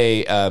this is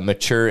a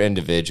mature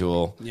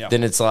individual, Yeah.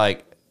 then it's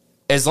like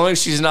as long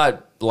as she's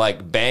not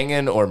like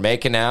banging or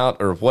making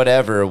out or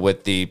whatever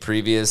with the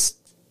previous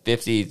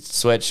 50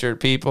 sweatshirt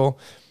people,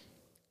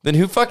 then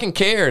who fucking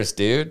cares,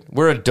 dude?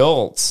 We're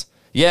adults.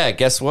 Yeah,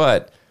 guess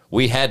what?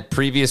 We had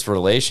previous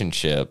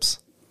relationships.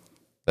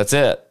 That's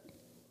it.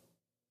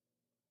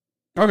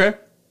 Okay.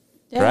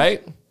 Yeah.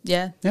 Right?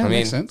 Yeah. Yeah, I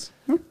makes mean- sense.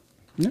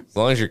 As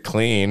long as you're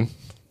clean.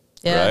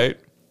 Yeah. Right?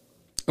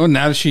 Oh,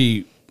 not if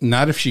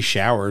she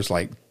showers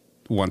like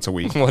once a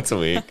week. Once a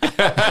week.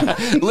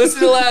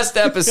 Listen to last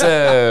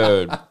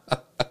episode.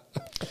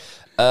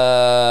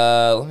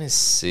 Let me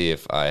see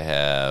if I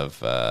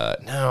have.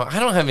 No, I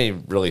don't have any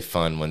really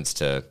fun ones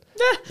to.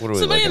 What are we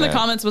Somebody in the looking at?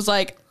 comments was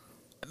like,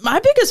 my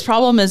biggest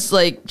problem is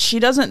like she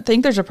doesn't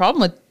think there's a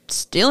problem with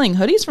stealing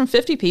hoodies from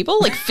 50 people.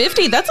 Like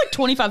 50, that's like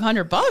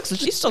 $2,500, and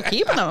she's still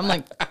keeping them. I'm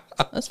like,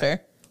 that's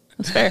fair.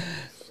 That's fair.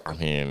 I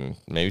mean,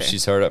 maybe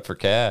she's hard up for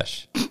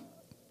cash,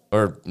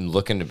 or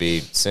looking to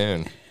be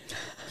soon.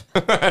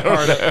 All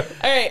right.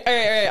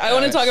 I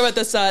want to talk about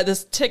this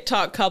this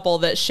TikTok couple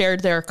that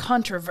shared their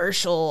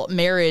controversial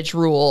marriage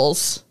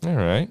rules. All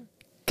right.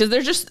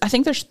 Because I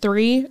think there's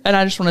 3, and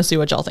I just want to see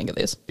what y'all think of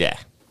these. Yeah.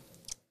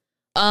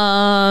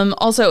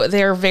 Also,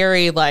 they're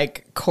very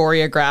like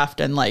choreographed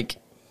and like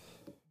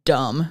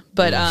dumb,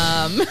 but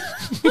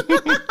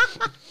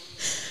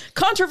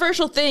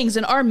controversial things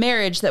in our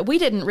marriage that we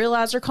didn't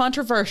realize are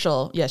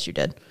controversial. Yes, you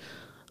did.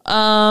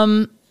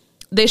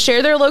 They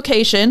share their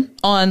location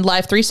on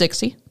Live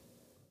 360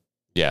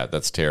 Yeah,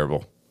 that's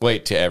terrible.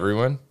 Wait, to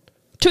everyone?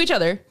 to each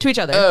other.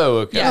 Oh,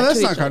 okay. Yeah, No, that's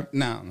to not each other.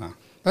 no.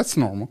 That's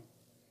normal.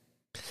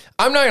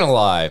 I'm not gonna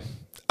lie.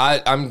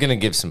 I'm gonna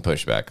give some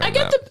pushback on I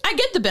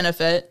get the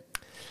benefit,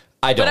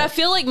 I don't. but I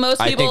feel like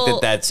most I people.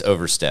 think that's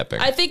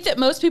overstepping. I think that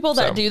most people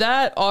that So. do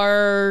that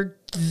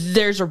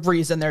there's a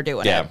reason they're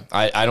doing yeah, it.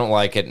 I don't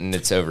like it, and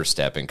it's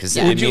overstepping because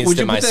Yeah. it Would you- means would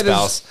that you my put that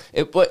as-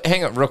 spouse.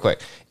 Hang on, real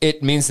quick.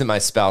 It means that my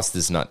spouse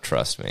does not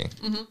trust me.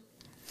 Mm-hmm.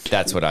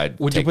 That's what I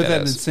Would you take put that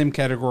in the as. same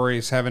category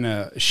as having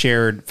a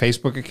shared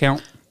Facebook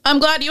account? I'm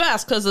glad you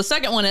asked because the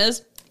second one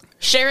is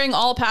sharing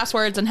all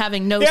passwords and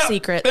having no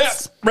secrets. Yeah.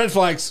 Red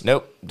flags.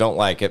 Nope, don't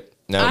like it.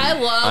 No, I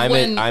love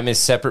when- I'm a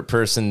separate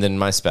person than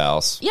my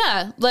spouse.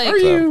 Yeah, like Are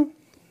you?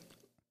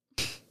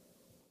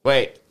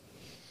 Wait,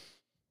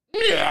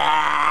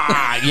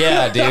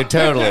 Yeah, dude,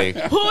 totally.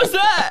 Who was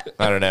that?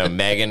 I don't know,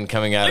 Megan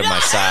coming out of my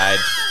side.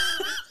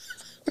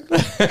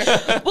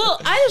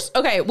 Well,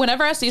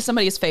 whenever I see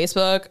somebody's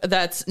Facebook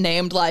that's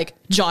named like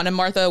John and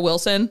Martha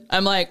Wilson,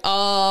 I'm like,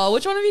 oh,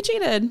 which one of you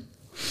cheated?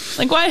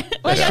 Like, why you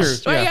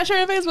got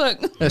shared on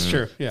Facebook? That's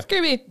true. Yeah.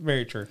 Creepy.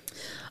 Very true.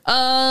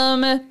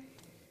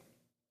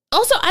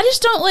 Also, I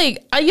just don't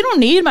you don't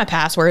need my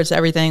passwords to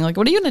everything. Like,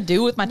 what are you going to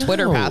do with my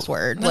Twitter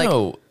password? Like,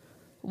 No.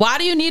 why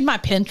do you need my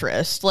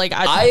Pinterest? Like,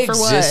 I for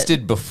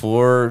existed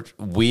before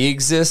we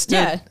existed.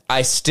 Yeah.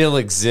 I still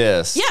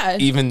exist. Yeah.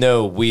 Even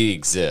though we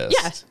exist.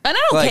 Yes. And I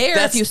don't Like, care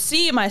that's- if you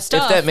see my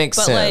stuff. If that makes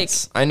but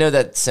sense. I know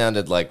that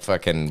sounded like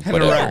fucking I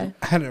whatever.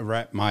 had to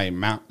wrap my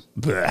mouth.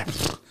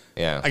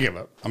 Yeah. I give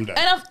up. I'm done.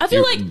 And I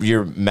feel like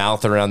Your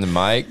mouth around the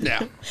mic.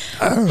 Yeah.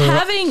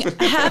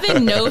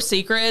 having no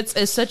secrets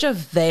is such a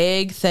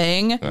vague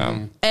thing,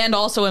 and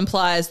also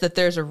implies that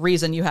there's a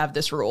reason you have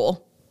this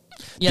rule.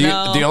 You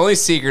know, The only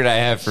secret I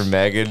have for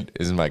Megan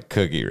is my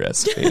cookie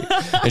recipe.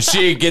 And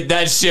she get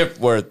that shit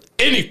worth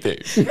anything.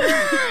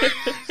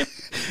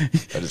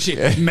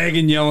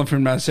 Megan yelling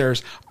from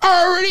downstairs,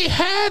 I already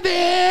have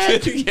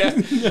it.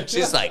 Yeah.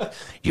 She's like,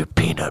 Your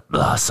peanut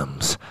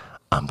blossoms.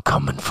 I'm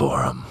coming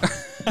for them.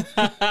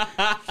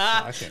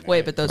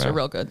 wait, but those are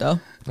real good though.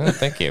 oh,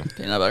 thank you.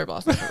 Peanut butter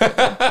blossoms. Are real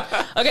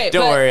good. Okay,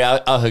 Don't but worry,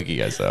 I'll hook you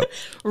guys up.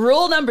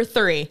 Rule number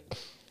 3: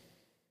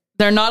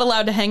 they're not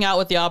allowed to hang out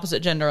with the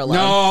opposite gender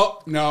alone.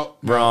 No.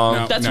 Wrong.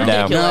 No, That's no,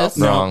 ridiculous.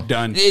 No, Wrong.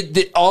 done.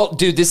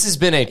 Dude, this has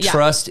been a Yeah.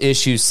 trust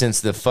issue since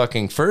the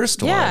fucking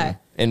first Yeah. one,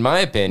 in my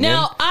opinion.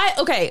 Now,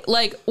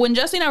 like when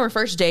Jesse and I were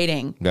first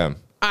dating, Yeah.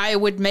 I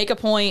would make a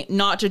point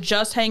not to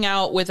just hang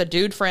out with a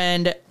dude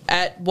friend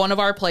at one of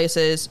our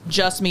places,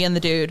 just me and the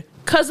dude,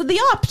 because of the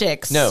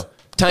optics. No.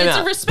 Time It's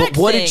out. a respect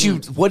But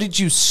thing. what did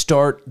you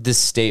start this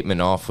statement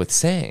off with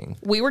saying?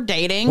 We were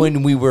dating.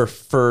 When we were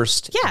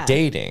first Yeah.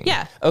 dating.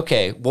 Yeah.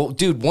 Okay. Well,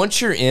 dude,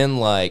 once you're in,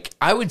 like,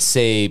 I would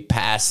say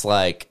past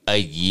like a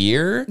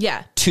year.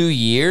 Yeah. 2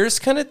 years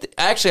kind of.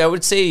 Actually, I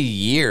would say a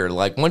year.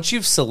 Like, once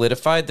you've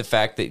solidified the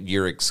fact that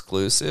you're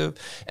exclusive,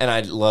 and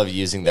I love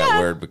using that Yeah.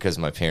 word because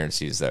my parents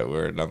use that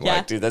word. And I'm Yeah.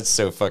 like, dude, that's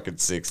so fucking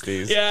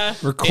 60s. yeah.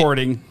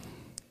 Recording.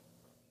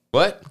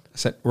 What? I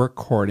said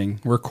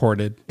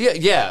recorded.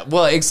 Yeah.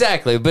 Well,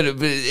 exactly. But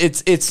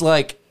it's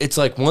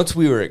like once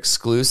we were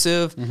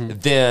exclusive,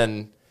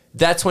 then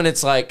that's when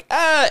it's like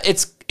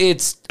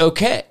it's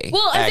okay.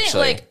 Well, I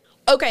actually. think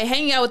okay,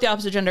 hanging out with the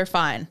opposite gender,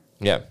 fine.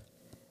 Yeah.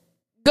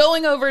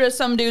 Going over to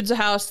some dude's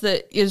house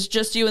that is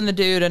just you and the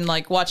dude and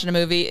like watching a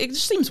movie, it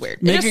just seems weird.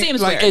 It just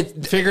seems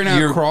weird. Figuring out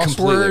You're completely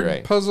crossword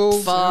right.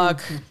 puzzles.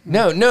 Fuck.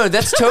 No,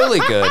 that's totally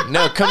good.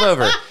 No, come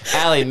over,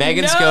 Allie.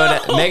 Megan's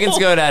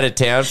going out of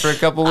town for a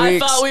couple I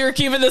weeks. thought we were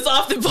keeping this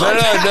off the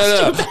podcast.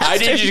 No. I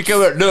need you to come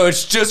over. No,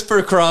 it's just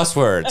for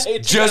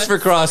crosswords. Just for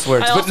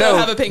crosswords. I but also no,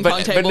 have a ping pong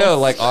but table. no,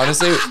 like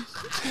honestly.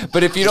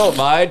 But if you don't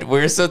mind,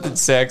 wear something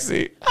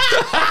sexy.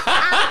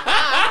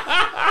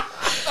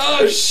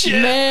 Oh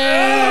shit!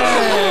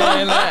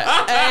 Man.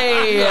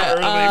 Hey,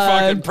 Really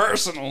fucking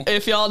personal.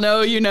 if y'all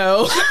know, you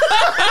know.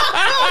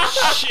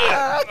 Shit.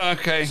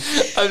 Okay.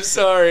 I'm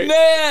sorry.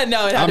 Man,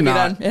 no, it had I'm to be not.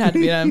 done. It had to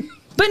be done.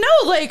 But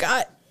no, like,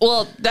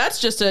 well, that's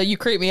just a you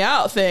creep me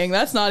out thing.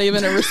 That's not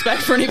even a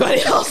respect for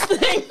anybody else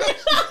thing.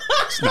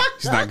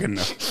 It's not good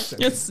enough.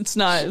 It's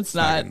not. It's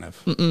not.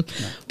 enough.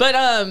 But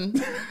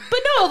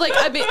no, like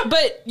I mean,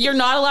 but you're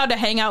not allowed to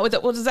hang out with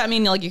it. What does that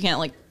mean? Like you can't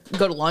like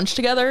go to lunch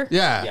together?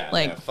 Yeah. Yeah,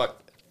 Like- no,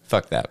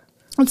 fuck that.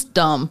 It's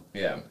dumb.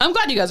 Yeah. I'm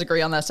glad you guys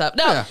agree on that stuff.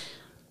 No, Yeah.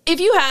 if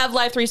you have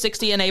Life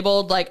 360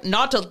 enabled, like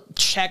not to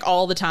check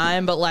all the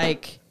time, but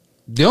like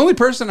The only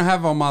person I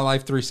have on my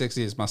Life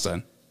 360 is my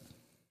son.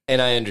 And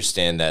I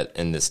understand that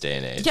in this day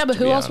and age. yeah, but to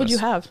who be else would you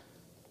honest. have?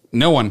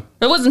 No one.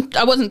 I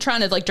wasn't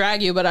trying to like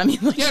drag you, but I mean,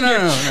 like, Yeah,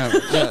 no.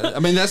 Yeah, I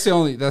mean, that's the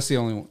only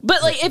one.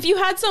 But like, if you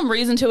had some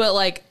reason to it,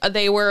 like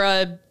they were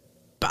a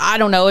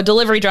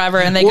delivery driver,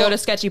 and they Well, go to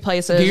sketchy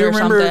places Do you or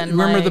remember? something.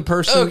 Remember like, the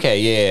person?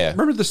 Okay, yeah.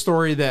 Remember the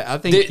story that I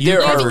think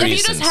There are if you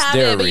reasons. just have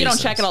There are it, but you don't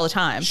reasons. check it all the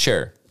time.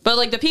 Sure. But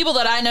like the people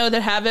that I know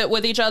that have it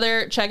with each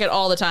other check it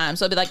all the time.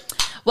 So I'd be like,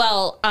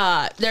 well,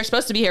 they're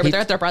supposed to be here, but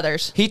they're at their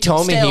brother's. He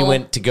told me he Still.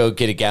 went to go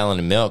get a gallon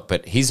of milk,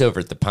 but he's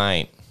over at the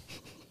Pint.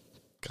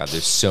 God,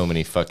 there's so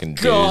many fucking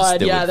dudes God,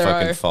 that yeah, would there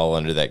fucking are. fall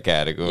under that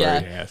category.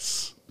 Yeah.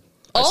 Yes.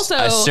 Also,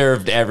 I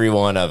served every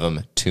one of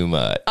them too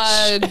much.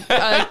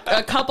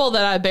 a couple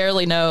that I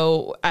barely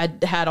know, I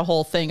had a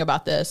whole thing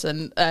about this,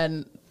 and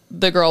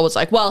the girl was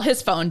like, well,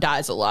 his phone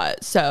dies a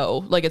lot,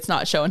 so like it's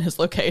not showing his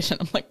location.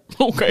 I'm like,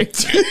 okay.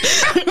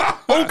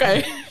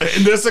 Okay.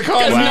 And this a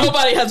Because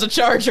nobody has a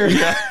charger.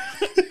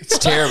 It's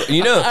terrible.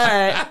 You know, All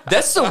right.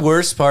 that's the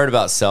worst part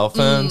about cell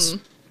phones.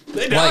 Like,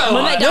 When they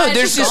die, no, it's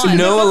there's just just gone.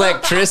 no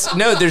electricity.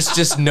 No, there's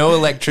just no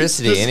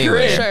electricity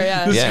anywhere. Sure,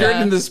 yeah. This Yeah. grid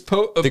in this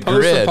grid.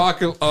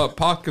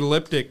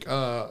 post-apocalyptic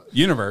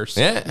universe.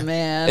 Yeah,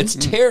 Man. it's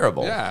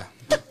terrible. Yeah.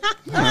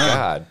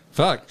 God.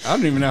 Fuck. I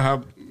don't even know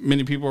how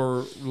many people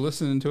are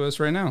listening to us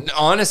right now.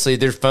 Honestly,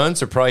 their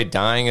phones are probably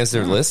dying as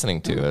they're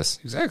listening to us.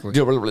 Exactly.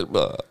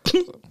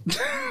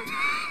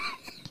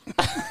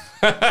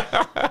 All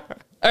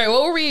right,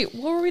 what were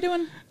we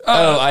doing?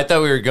 I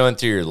thought we were going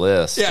through your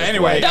list. Yeah,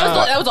 anyway.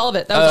 That was all of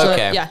it. That was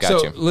okay. yeah. Gotcha.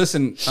 So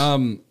listen,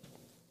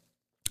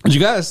 did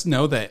you guys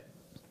know that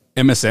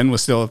MSN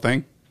was still a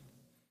thing?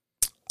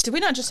 Did we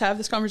not just have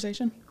this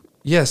conversation?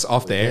 Yes,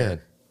 off the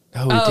air.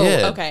 Oh, we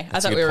did. Okay. I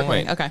That's a thought we good were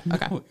point. playing.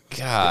 Okay.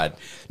 God.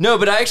 No,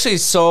 but I actually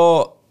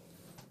saw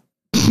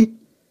an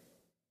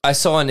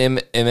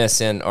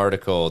MSN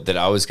article that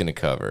I was going to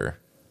cover,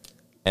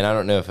 and I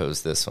don't know if it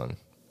was this one,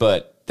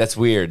 but that's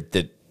weird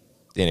that,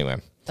 anyway.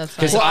 That's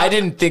Because fine. I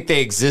didn't think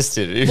they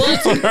existed. Well,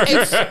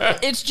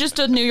 it's just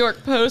a New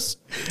York Post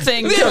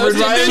thing. Yeah, covered by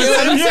right.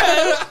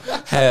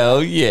 MSN.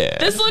 Hell yeah.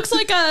 This looks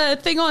like a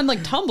thing on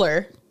like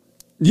Tumblr.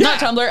 Yeah. Not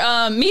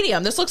Tumblr.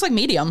 Medium. This looks like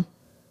Medium.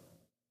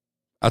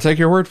 I'll take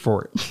your word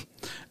for it.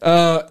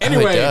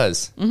 Anyway, Oh, it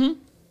does.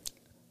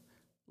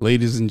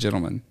 ladies and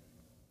gentlemen,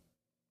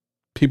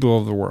 people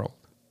of the world,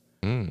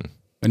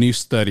 a new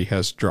study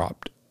has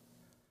dropped.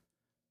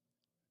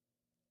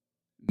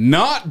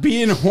 Not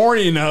being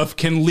horny enough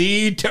can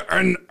lead to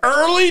an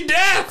early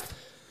death.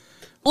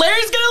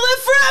 Larry's gonna live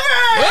forever.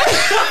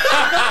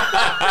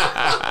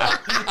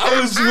 I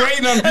was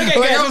waiting on.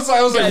 good.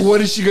 I was like,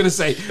 what is she gonna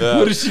say?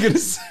 What is she gonna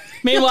say?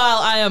 Meanwhile,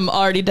 I am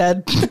already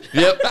dead.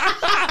 Yep.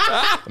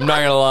 I'm not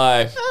going to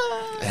lie.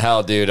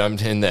 Hell, dude, I'm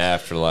in the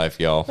afterlife,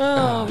 y'all.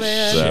 Oh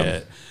man.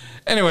 So,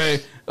 Anyway,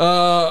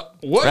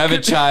 what? I have a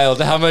could- child.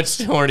 How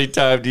much horny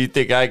time do you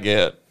think I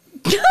get?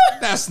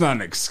 That's not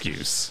an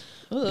excuse.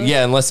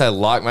 Yeah, unless I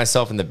lock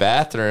myself in the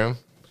bathroom.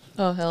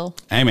 Oh hell,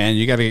 Hey man,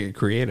 you got to get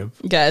creative.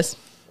 guys,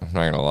 I'm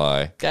not going to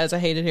lie. I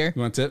hate it here.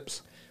 You want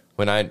tips?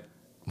 When I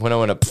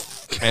went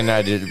to and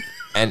I did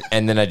and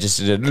then I just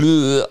did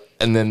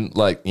and then,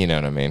 like, you know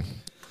what I mean.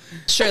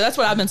 Sure, that's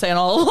what I've been saying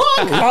all along.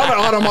 A lot of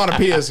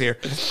onomatopoeias here.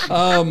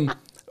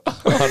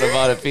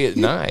 Onomatopoeia,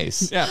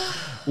 nice. Yeah.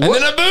 And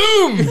then I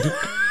boomed.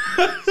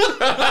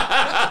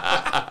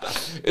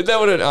 Is that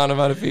what an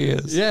onomatopoeia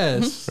is?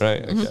 Yes.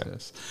 Right. Okay.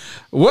 Yes.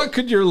 What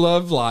could your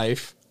love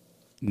life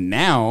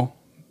now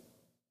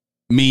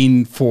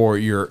mean for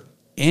your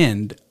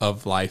end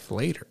of life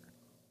later?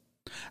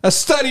 A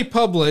study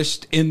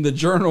published in the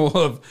Journal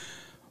of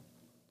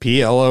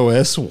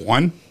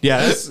PLOS1. Yeah,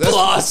 that's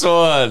Plus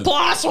one.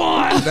 Plus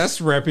one. that's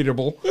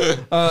reputable.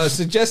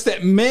 Suggests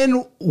that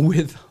men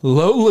with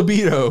low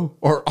libido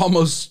are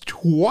almost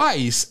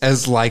twice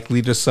as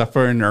likely to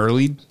suffer an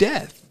early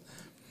death.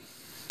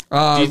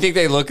 Do you think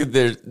they look at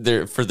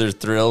their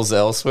thrills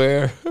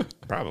elsewhere?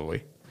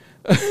 Probably.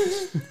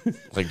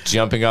 Like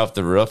jumping off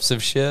the roofs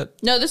of shit?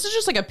 No, this is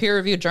just like a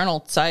peer-reviewed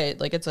journal site.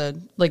 Like it's a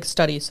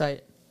study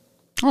site.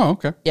 Oh,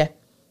 okay. Yeah.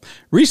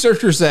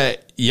 Researchers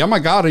at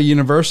Yamagata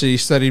University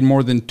studied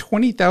more than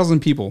 20,000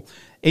 people,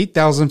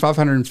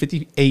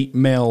 8,558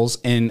 males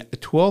and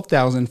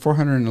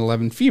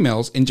 12,411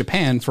 females in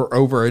Japan for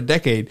over a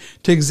decade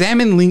to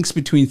examine links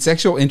between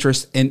sexual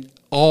interest and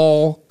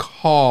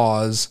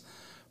all-cause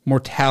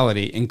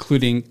mortality,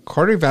 including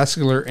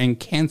cardiovascular and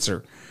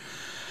cancer.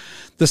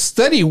 The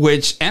study,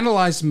 which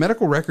analyzed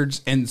medical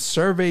records and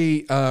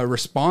survey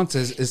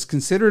responses, is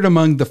considered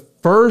among the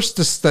first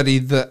to study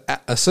the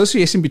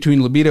association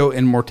between libido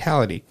and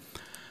mortality.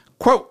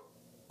 Quote,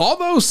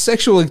 although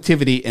sexual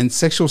activity and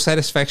sexual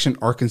satisfaction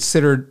are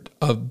considered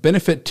of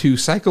benefit to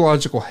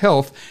psychological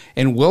health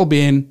and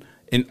well-being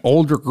in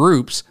older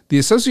groups, the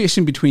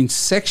association between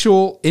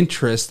sexual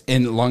interest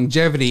and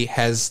longevity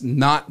has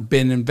not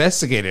been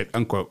investigated,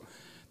 unquote,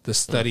 the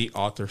study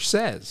author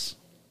says.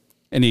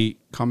 Any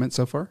comments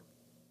so far?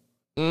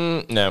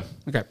 No.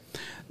 Okay.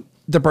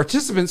 The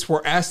participants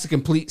were asked to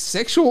complete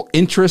sexual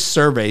interest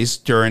surveys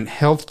during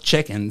health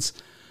check-ins.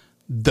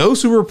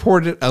 Those who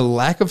reported a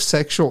lack of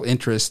sexual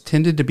interest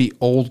tended to be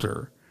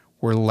older,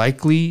 were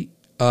likely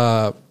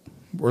to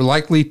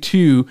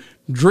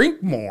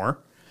drink more,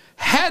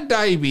 had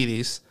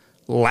diabetes,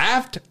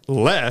 laughed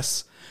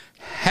less,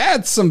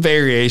 had some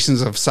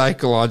variations of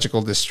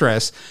psychological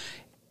distress,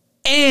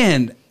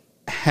 and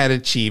had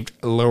achieved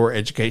lower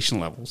education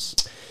levels.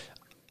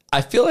 I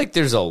feel like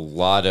there's a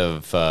lot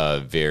of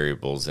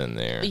variables in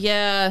there.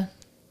 Yeah.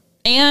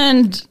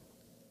 And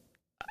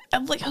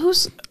I'm like,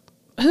 who's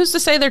to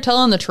say they're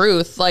telling the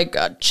truth? Like,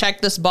 check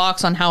this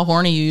box on how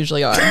horny you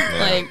usually are.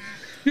 Like,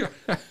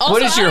 also,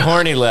 What is your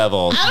horny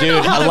level? I don't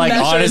Dude, know how to like,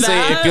 measure honestly,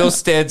 that. if you'll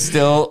stand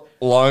still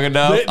long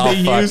enough, I'll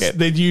fuck it.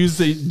 They'd use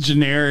the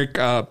generic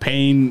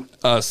pain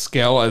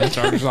scale at the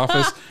doctor's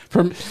office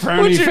from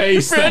frowny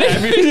face.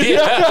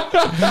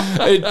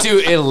 Yeah.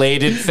 To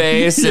elated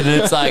face, and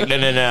it's like, no.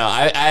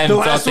 I The haven't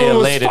felt last the one was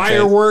elated face.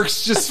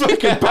 fireworks just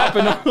fucking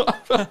popping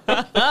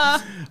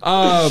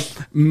up.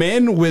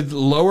 Men with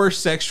lower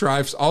sex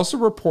drives also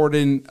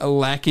reported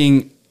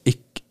lacking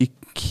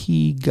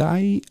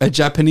ikigai, a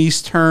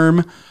Japanese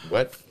term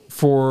What?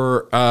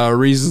 for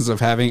reasons of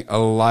having a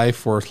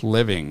life worth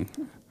living.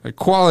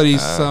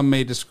 Qualities some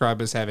may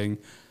describe as having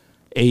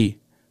a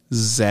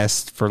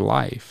zest for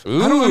life.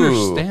 I don't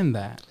Ooh. understand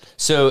that.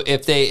 So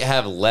if they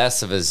have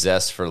less of a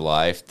zest for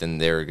life, then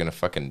they're gonna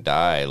fucking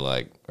die.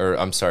 Like, or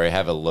I'm sorry,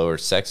 have a lower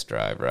sex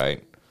drive,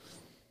 right?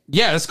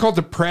 Yeah, it's called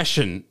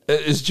depression.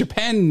 Is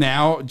Japan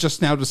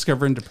just now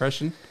discovering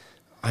depression?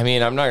 I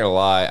mean, I'm not going to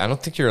lie. I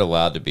don't think you're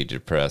allowed to be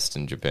depressed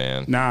in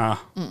Japan. Nah.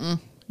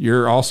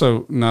 You're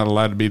also not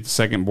allowed to be the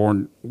second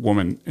born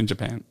woman in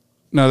Japan.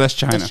 No, that's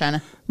China. That's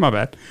China. My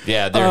bad.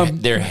 Yeah,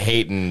 they're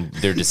hating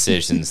their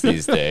decisions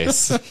these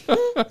days.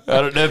 I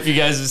don't know if you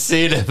guys have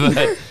seen it,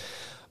 but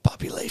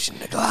population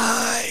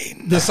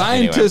decline. The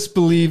scientists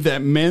believe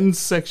that men's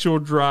sexual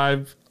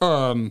drives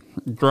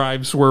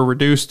were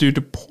reduced due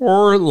to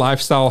poor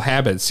lifestyle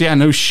habits. Yeah,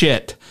 no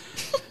shit.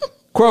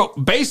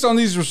 Quote, based on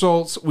these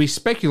results, we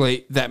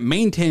speculate that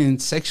maintaining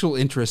sexual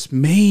interest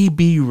may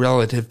be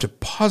relative to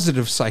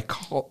positive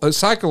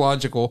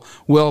psychological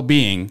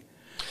well-being.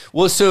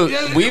 Well, so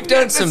we've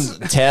done some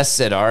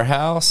tests at our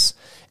house,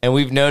 and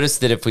we've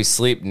noticed that if we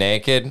sleep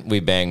naked, we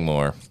bang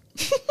more.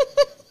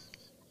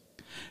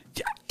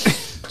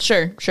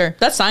 Sure.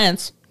 That's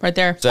science right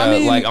there. So,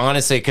 like,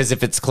 honestly, because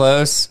if it's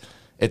close,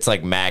 it's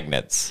like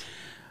magnets.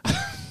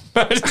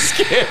 I'm just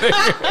kidding.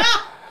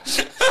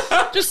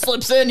 Just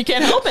slips in. You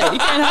can't help it.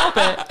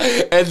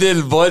 And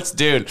then once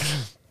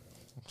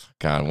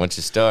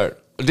you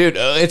start, dude,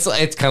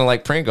 it's kind of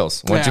like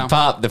Pringles. Once you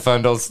pop, the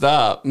fun don't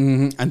stop.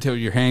 Until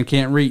your hand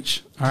can't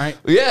reach. All right.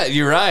 Yeah,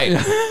 you're right.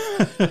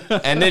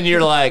 And then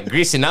you're like,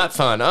 greasy, not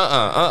fun.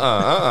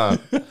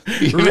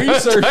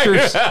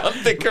 Researchers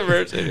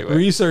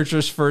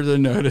further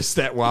noticed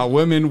that while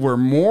women were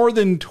more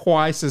than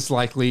twice as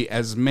likely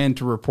as men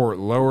to report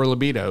lower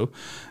libido,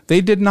 they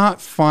did not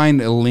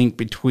find a link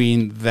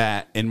between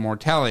that and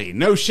mortality.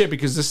 No shit,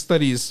 because this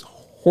study is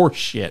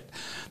horseshit.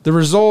 The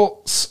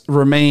results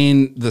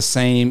remain the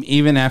same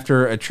even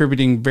after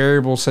attributing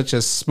variables such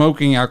as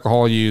smoking,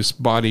 alcohol use,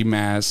 body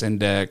mass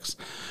index,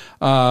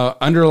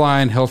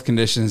 underlying health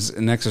conditions,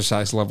 and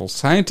exercise levels.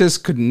 Scientists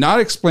could not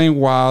explain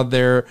why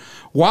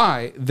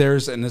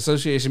there's an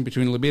association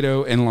between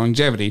libido and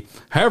longevity.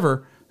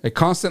 However, a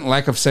constant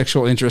lack of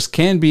sexual interest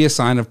can be a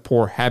sign of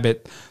poor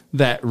habits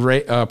that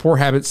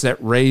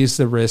raise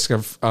the risk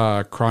of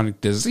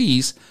chronic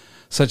disease,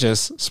 such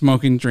as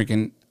smoking,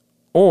 drinking,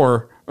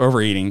 or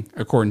overeating,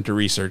 according to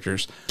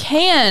researchers.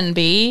 Can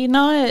be,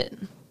 not.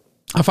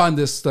 I find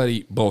this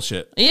study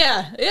bullshit.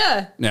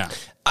 Yeah.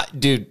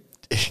 Dude,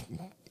 let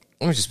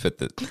me just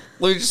put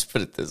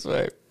it this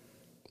way.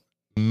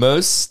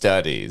 Most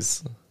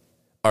studies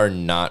are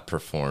not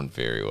performed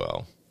very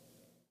well.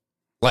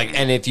 Like,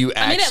 and if you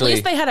actually, at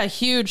least they had a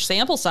huge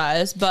sample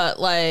size, but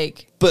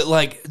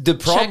the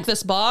problem, check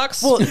this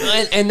box. Well,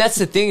 and that's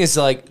the thing is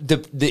like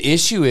the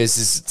issue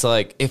is it's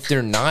like if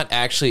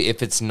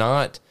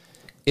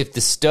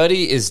the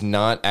study is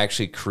not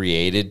actually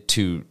created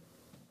to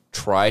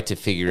try to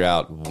figure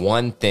out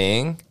one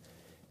thing,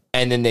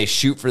 and then they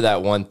shoot for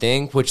that one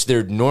thing, which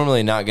they're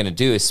normally not going to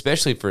do,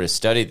 especially for a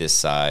study this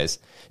size,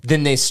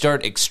 then they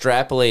start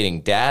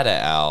extrapolating data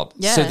out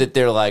so that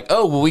they're like,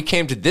 oh, well, we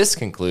came to this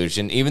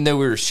conclusion, even though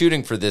we were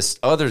shooting for this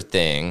other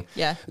thing.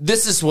 Yeah.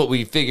 This is what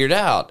we figured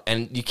out.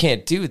 And you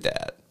can't do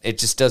that. It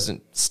just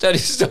doesn't,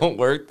 studies don't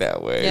work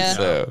that way.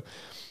 Yeah.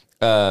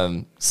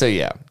 So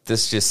yeah,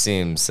 this just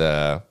seems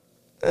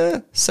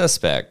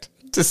suspect,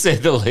 to say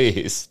the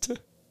least.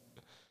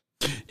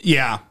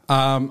 Yeah.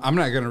 I'm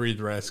not going to read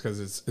the rest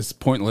because it's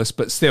pointless,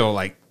 but still,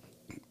 like,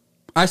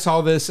 I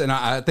saw this and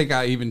I think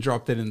I even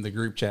dropped it in the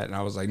group chat and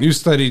I was like, new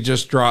study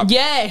just dropped.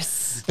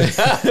 Yes.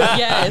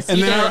 Yes.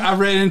 And then I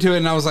read into it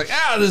and I was like,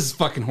 this is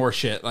fucking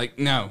horseshit. Like,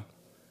 no.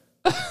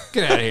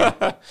 Get out of here. Get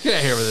out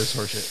of here with this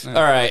horseshit. No.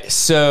 All right.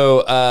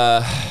 So,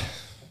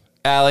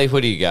 Allie,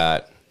 what do you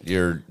got?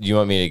 You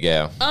want me to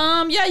go?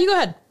 Yeah, you go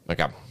ahead.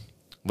 Okay.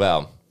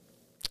 Well,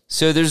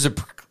 so there's a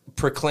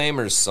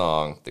Proclaimers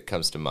song that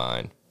comes to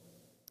mind.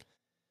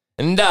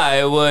 And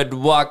I would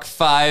walk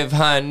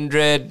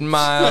 500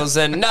 miles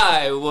and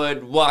I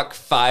would walk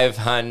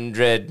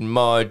 500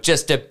 more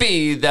just to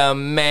be the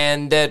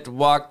man that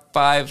walked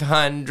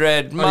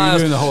 500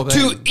 miles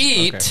to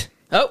eat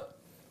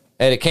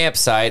at a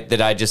campsite that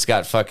I just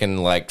got fucking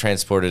like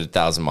transported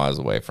 1,000 miles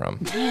away from.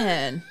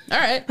 Man. All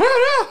right.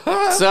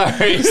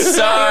 Sorry.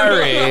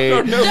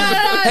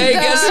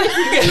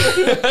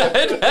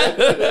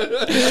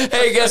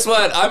 Hey, guess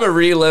what? I'm a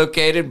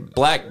relocated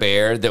black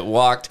bear that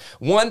walked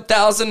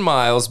 1,000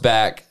 miles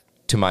back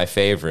to my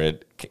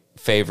favorite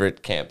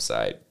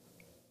campsite.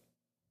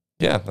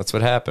 Yeah, that's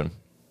what happened.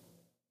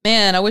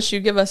 Man, I wish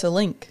you'd give us a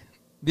link.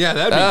 Yeah,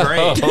 that'd be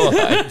great.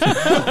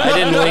 I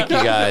didn't link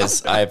you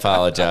guys. I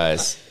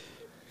apologize.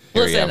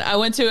 Listen, I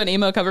went to an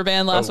emo cover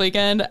band last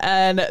weekend,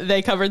 and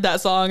they covered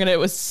that song, and it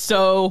was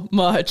so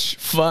much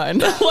fun.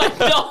 Like,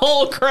 the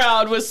whole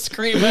crowd was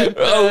screaming.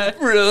 Oh,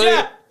 really?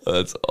 Yeah.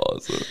 That's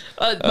awesome.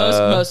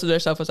 Most of their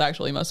stuff was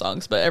actually emo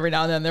songs, but every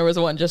now and then there was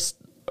one just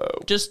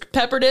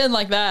peppered in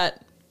like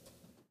that.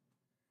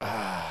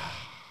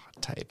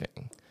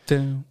 Typing.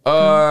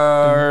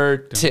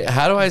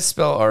 How do I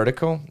spell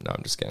article? No,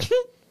 I'm just kidding.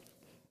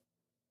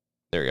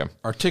 There we go.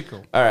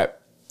 Article. All right.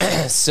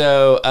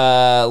 So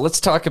let's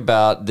talk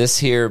about this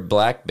here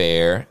black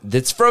bear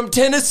that's from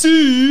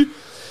Tennessee.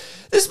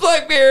 This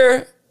black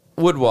bear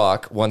would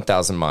walk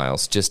 1,000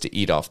 miles just to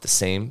eat off the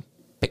same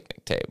picnic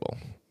picnic table.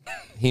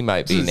 He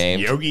might be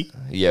named Yogi.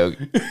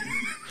 Yogi.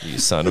 You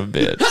son of a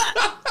bitch.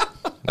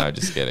 No,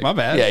 just kidding. My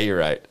bad. Yeah, you're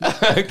right.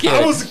 Okay.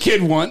 I was a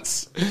kid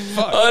once.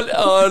 Fuck.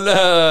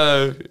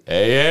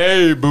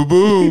 Hey, boo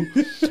boo.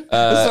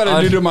 That's what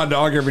I do to my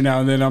dog every now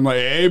and then. I'm like,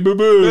 hey, boo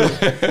boo.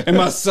 And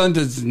my son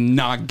does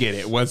not get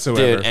it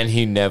whatsoever. Dude, and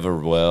he never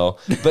will.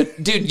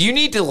 But dude, you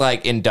need to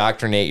like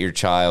indoctrinate your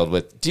child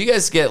with. Do you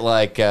guys get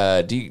like?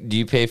 Do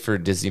you pay for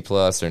Disney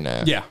Plus or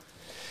no? Yeah.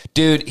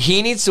 Dude,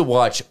 he needs to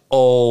watch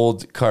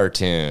old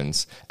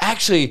cartoons.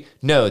 Actually,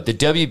 no, the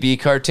WB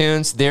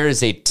cartoons, there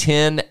is a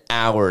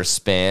 10-hour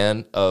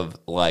span of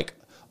like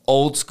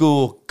old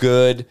school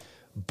good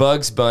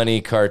Bugs Bunny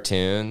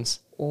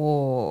cartoons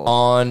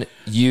on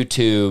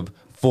YouTube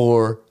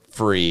for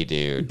free,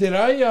 dude. Did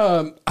I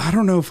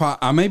don't know if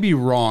I may be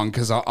wrong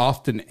because I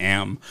often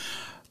am,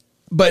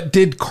 but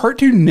did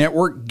Cartoon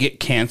Network get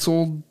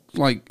canceled?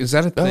 Like, is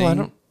that a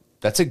thing?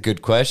 That's a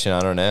good question.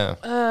 I don't know.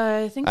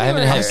 I think I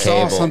haven't had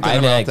saw cable. something I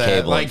haven't about had that.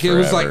 cable. Like, in it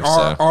was like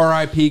forever, so.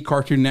 R.I.P.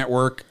 Cartoon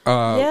Network.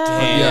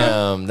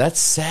 Damn, that's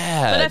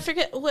sad. But I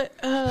forget what.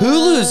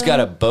 Hulu's got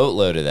a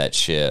boatload of that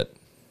shit.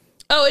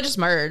 Oh, it just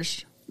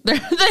merged. They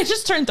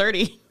just turned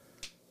 30.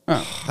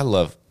 I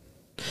love.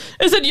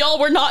 I said, y'all,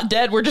 we're not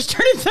dead. We're just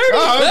turning 30.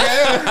 Oh,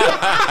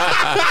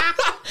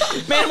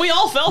 okay. Man, we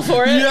all fell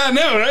for it. Yeah, I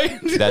know, right?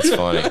 That's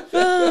funny.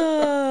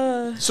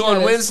 So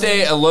on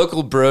Wednesday, a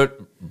local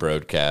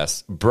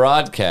broadcast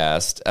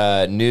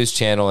news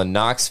channel in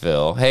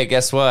Knoxville. Hey,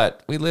 guess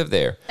what? We live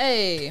there.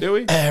 Hey. Do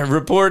we?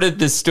 Reported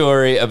the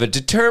story of a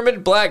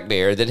determined black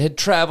bear that had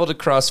traveled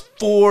across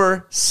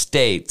 4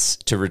 states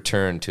to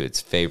return to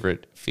its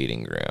favorite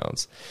feeding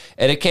grounds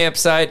at a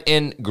campsite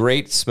in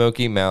Great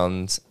Smoky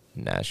Mountains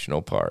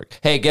National Park.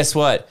 Hey, guess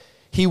what?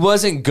 He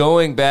wasn't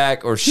going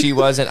back, or she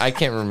wasn't. I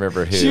can't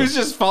remember who. She was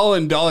just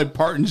following Dolly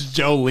Parton's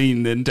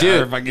Jolene the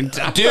entire fucking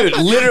time. Dude,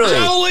 literally.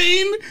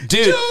 Jolene!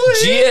 Dude,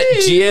 Jolene!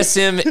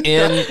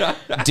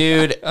 GSMN,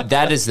 dude,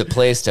 that is the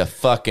place to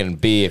fucking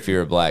be if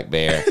you're a black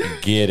bear.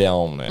 Get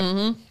on it.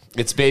 Mm-hmm.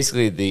 It's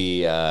basically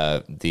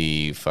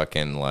the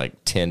fucking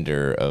like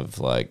Tinder of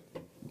like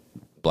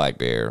black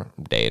bear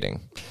dating.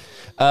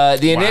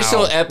 The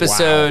initial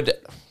episode,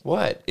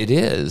 what? It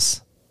is.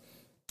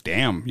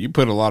 Damn, you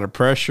put a lot of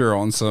pressure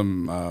on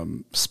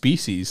some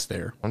species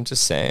there. I'm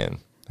just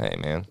saying. Hey,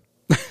 man.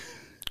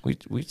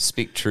 We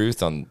speak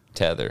truth on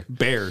Tether.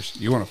 Bears,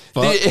 you want to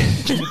fuck?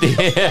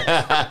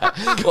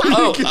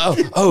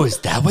 Well, is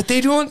that what they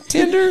do on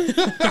Tinder? No,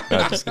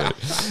 just kidding.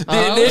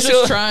 I was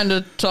just trying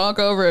to talk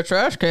over a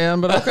trash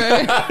can, but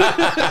okay.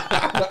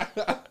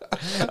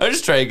 I'm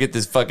just trying to get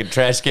this fucking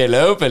trash can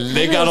open.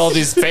 They got all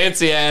these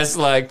fancy ass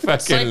like fucking.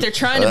 It's like they're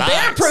trying to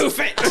bear-proof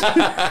it.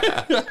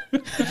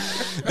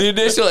 The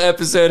initial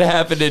episode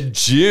happened in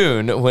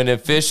June when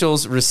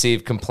officials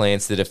received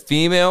complaints that a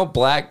female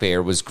black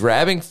bear was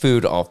grabbing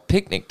food off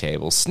picnic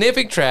tables,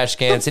 sniffing trash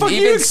cans, and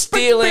even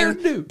stealing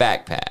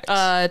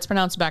backpacks. It's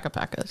pronounced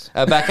backpackas.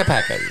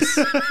 Backpackas.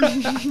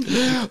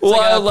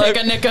 Like a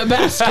picnic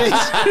basket.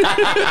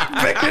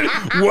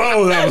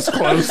 Whoa, that was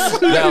close.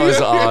 That was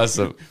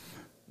awesome.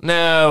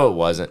 No, it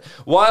wasn't.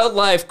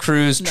 Wildlife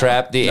crews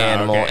trapped the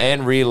animal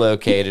and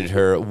relocated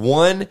her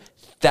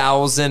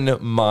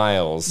 1,000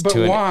 miles. But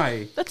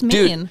why? That's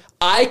mean. Dude,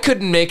 I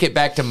couldn't make it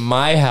back to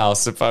my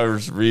house if I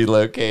was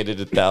relocated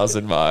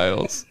 1,000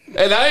 miles.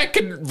 And I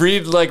could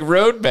read like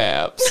road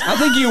maps. I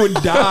think you would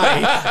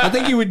die. I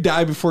think you would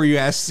die before you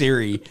asked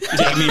Siri to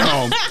take me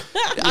home.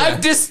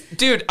 I've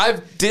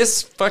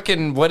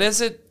fucking, what is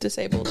it?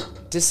 Disabled.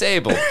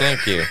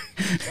 Thank you.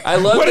 I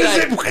love What that.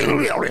 is it?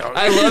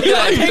 I love that.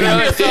 I Pick throw up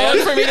your it phone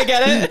in. for me to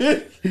get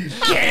it.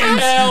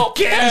 Help,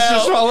 Cans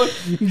just fall over.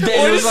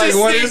 Dan was like, this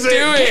what thing is it?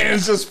 doing?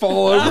 Cans just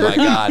fall Oh over. my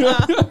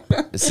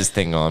God. Is this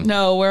thing on?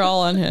 No, we're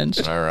all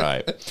unhinged. All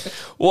right.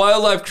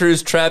 Wildlife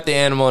crews trapped the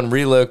animal and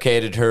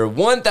relocated her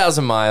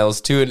 1,000 miles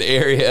to an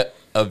area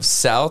of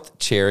South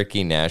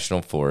Cherokee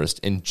National Forest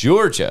in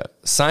Georgia.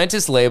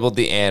 Scientists labeled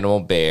the animal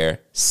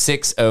bear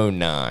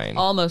 609.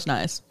 Almost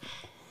nice.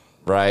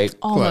 Right?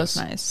 Almost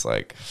Close. nice. It's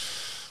like,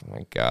 oh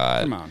my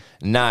God. Come on.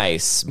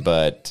 Nice,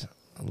 but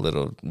a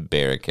little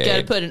barricade. Got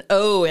to put an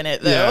O in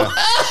it, though.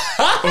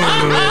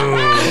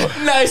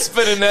 Nice,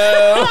 but a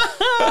no.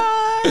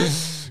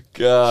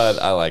 God,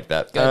 I like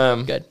that.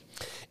 Good.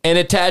 And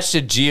attached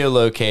a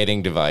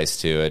geolocating device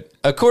to it.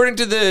 According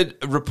to the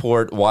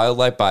report,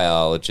 wildlife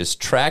biologists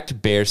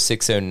tracked Bear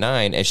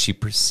 609 as she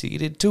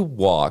proceeded to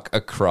walk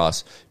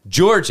across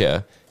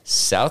Georgia,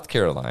 South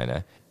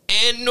Carolina,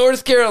 and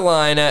North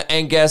Carolina.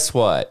 And guess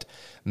what?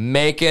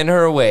 Making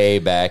her way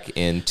back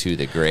into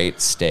the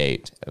great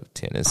state of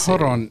Tennessee.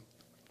 Hold on.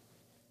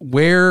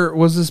 Where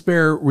was this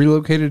bear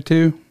relocated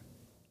to?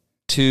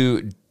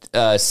 To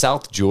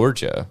South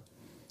Georgia.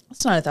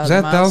 That's not 1,000 Is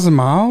that miles. 1,000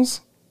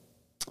 miles?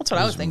 That's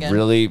what I was thinking.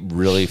 Really,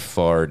 really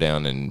far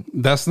down in...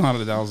 That's not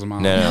 1,000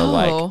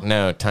 miles.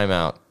 No, time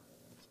out.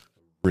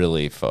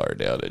 Really far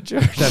down in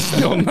Georgia. That's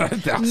still not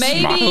 1,000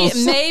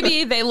 miles.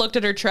 Maybe they looked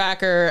at her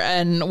tracker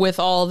and with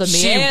all the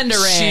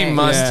meandering. She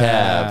must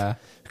have.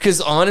 Because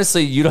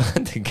honestly, you don't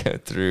have to go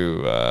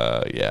through.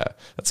 Yeah,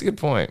 that's a good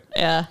point.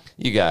 Yeah.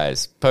 You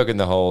guys poking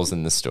the holes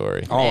in the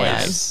story.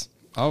 Always.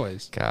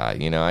 Always.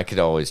 God, I can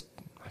always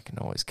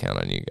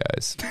count on you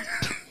guys.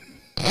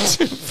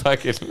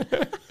 Fucking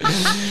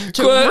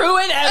To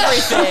ruin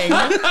everything.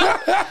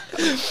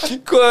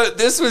 quote.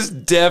 This was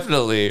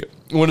definitely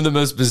one of the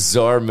most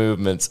bizarre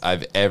movements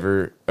I've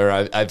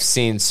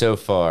seen so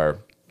far.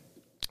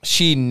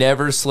 She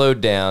never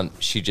slowed down.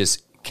 She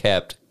just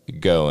kept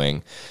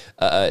going.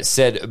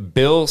 Said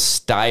Bill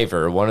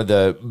Stiver, one of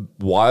the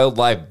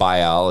wildlife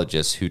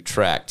biologists who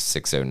tracked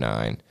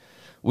 609.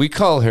 We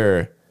call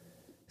her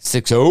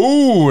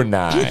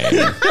 609.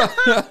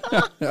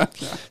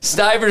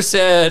 Stiver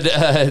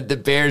said the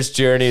bear's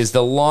journey is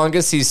the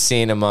longest he's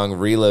seen among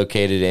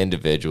relocated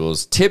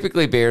individuals.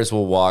 Typically, bears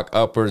will walk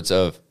upwards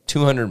of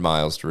 200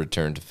 miles to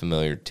return to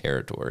familiar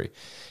territory.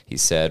 He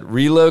said,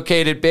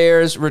 relocated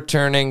bears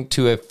returning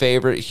to a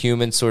favorite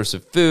human source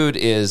of food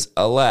is,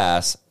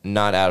 alas,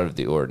 not out of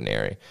the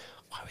ordinary.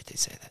 Why would they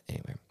say that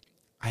anyway?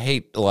 I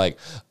hate, like,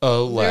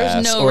 alas.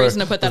 There's no reason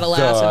to put that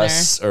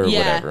alas in there. Or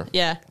whatever.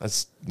 Yeah.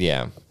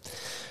 Yeah.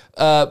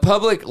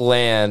 Public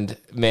land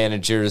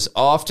managers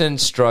often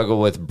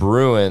struggle with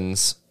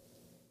Bruins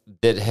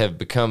that have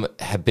become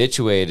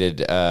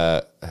habituated,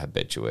 Yeah.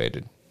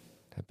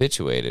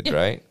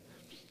 right?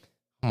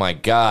 Oh my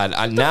God!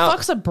 What the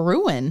fuck's a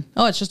Bruin?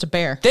 Oh, it's just a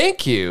bear.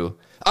 Thank you.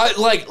 I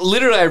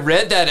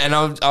read that and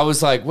I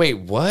was like, wait,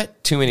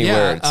 what? Too many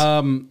words.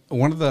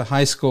 One of the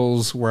high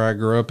schools where I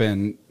grew up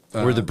in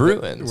Were the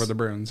Bruins. Were the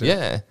Bruins.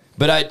 Yeah.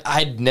 But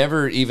I'd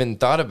never even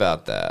thought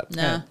about that.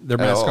 No. Their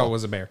mascot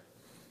was a bear.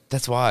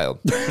 That's wild.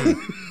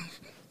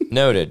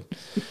 Noted.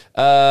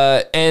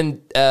 And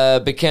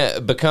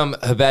become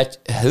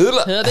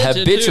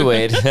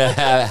habituated.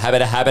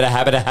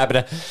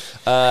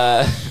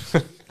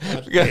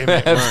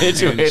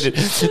 Habituated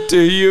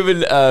to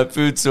human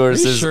food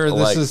sources. Are you sure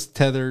this is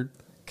tethered?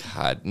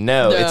 God,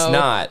 no, it's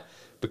not.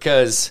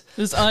 Because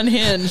It's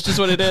unhinged is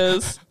what it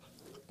is.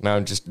 now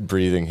I'm just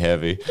breathing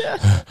heavy.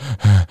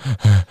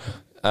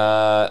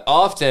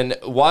 Often,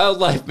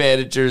 wildlife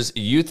managers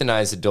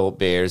euthanize adult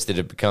bears that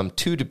have become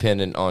too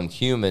dependent on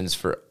humans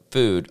for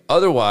food.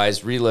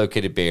 Otherwise,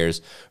 relocated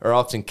bears are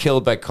often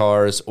killed by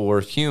cars or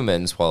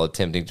humans while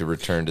attempting to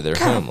return to their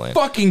homeland.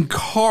 Fucking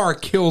car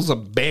kills a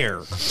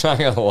bear. Not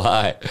gonna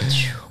lie.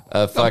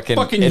 Fucking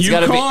Yukon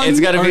it's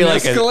gotta be or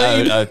like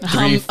Escalade? a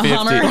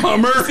 350.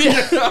 Hummer.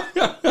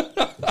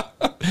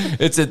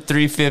 It's a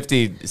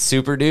 350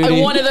 Super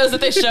Duty. One of those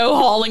that they show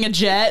hauling a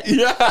jet.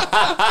 Yeah.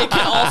 It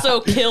can also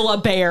kill a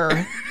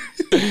bear.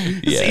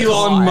 Yeah.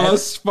 Elon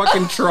Musk's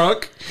fucking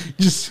truck.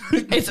 Just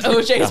It's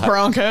OJ's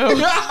Bronco.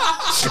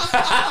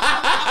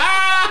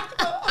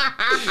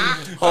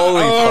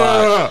 Holy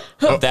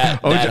fuck.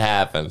 That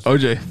happened.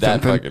 OJ.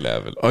 That Simpson. fucking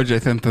happened.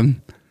 OJ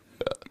Simpson.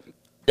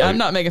 I'm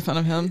not making fun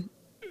of him.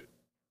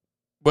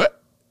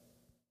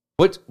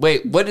 What?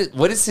 Wait, what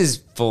is his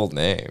full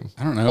name?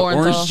 I don't know. Orenthal.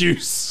 Orange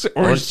juice.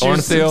 Orange juice.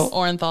 Orenthal?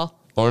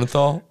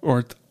 Orenthal.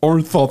 Orenthal?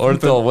 Orenthal.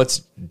 Orenthal,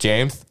 what's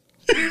James?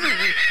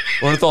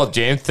 Orenthal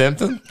James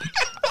Simpson?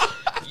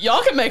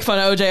 Y'all can make fun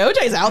of OJ.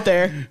 OJ's out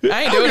there.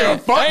 I ain't doing give a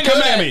it. fuck. I ain't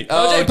Come doing at it. me.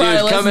 Oh, OJ dude,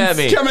 probably come at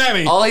listens. me. Come at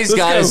me. All he's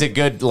Let's got go. is a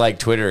good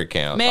Twitter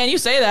account. Man, you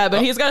say that,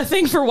 but he's got a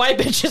thing for white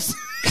bitches.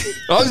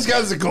 All these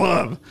guys are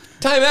glove.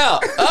 Time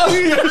out. Oh,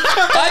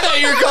 I thought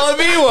you were calling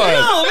me one.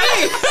 Oh,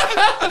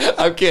 me.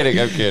 I'm kidding.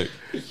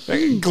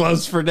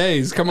 Gloves for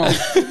days. Come on.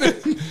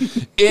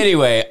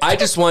 Anyway, I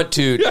just want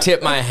to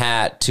tip my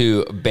hat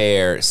to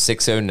Bear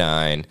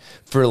 609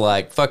 for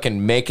like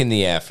fucking making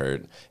the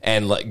effort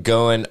and like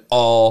going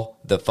all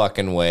the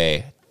fucking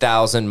way.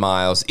 1,000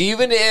 miles,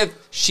 even if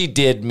she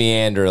did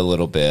meander a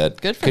little bit.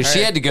 Good for Because she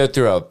her. had to go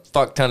through a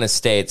fuck ton of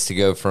states to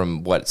go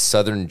from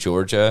southern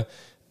Georgia,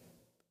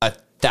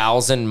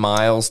 1,000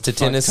 miles to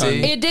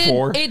Tennessee. ton. It did.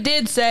 Four. It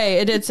did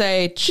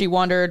say she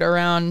wandered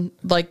around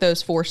like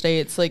those 4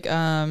 states, like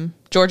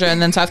Georgia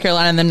and then South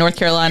Carolina and then North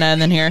Carolina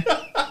and then here.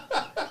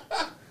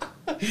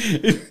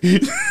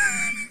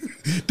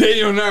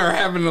 Daniel and I are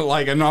having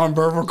like a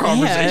non-verbal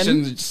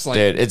conversation. Man. It's just like,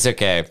 Dude, it's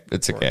okay.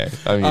 It's okay.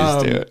 I'm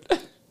used to it.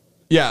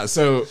 yeah.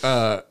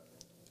 So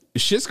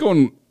shit's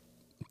going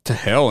to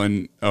hell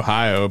in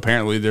Ohio.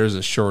 Apparently, there's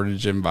a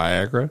shortage in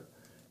Viagra.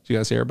 Did you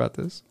guys hear about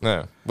this?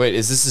 No. Wait,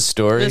 is this a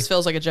story? This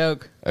feels like a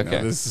joke. Okay.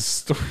 No, this is a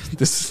story.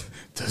 This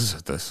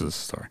is a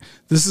story.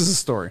 This is a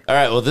story. All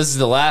right. Well, this is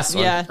the last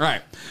one. Yeah. All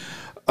right.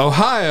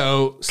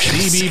 Ohio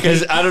CBP.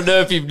 Because I don't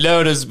know if you've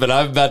noticed, but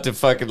I'm about to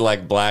fucking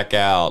like black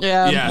out.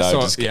 Yeah. Yeah. No,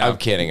 So, just, yeah. I'm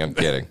kidding.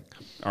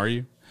 Are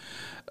you?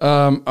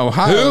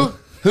 Ohio.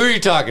 Who are you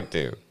talking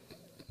to?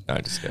 No,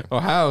 I'm just kidding.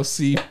 Ohio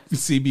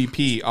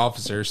CBP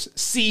officers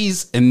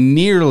seize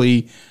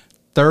nearly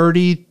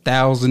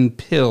 30,000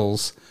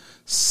 pills,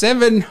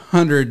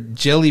 700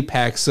 jelly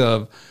packs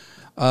of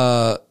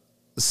Sildenafil.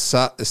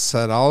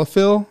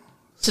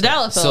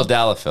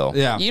 Sildenafil.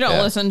 Yeah. You don't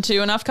Yeah. listen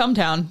to enough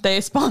Cumtown. They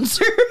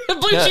sponsor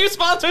Blue Yeah. Chew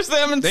sponsors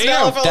them, and Damn,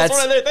 Sildenafil is that's-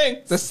 one of their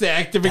things. That's the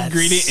active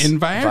ingredient in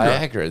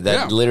Viagra. That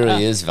Yeah.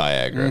 literally is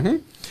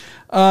Viagra.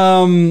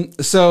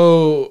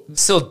 So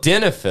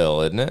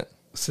Sildenafil, isn't it?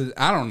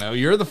 I don't know.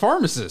 You're the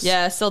pharmacist.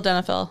 Yeah,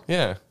 sildenafil.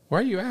 Yeah. Why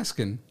are you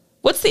asking?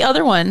 What's the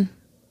other one?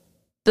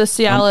 The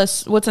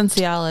Cialis. What's in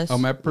Cialis?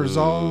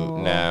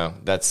 Omeprazole. No,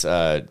 that's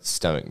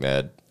stomach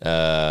med.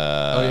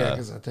 Oh yeah,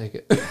 because I take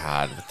it.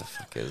 God, what the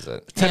fuck is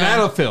it?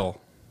 Tadalafil.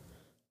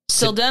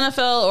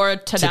 Sildenafil or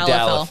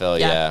tadalafil. Tadalafil,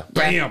 yeah.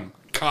 Bam.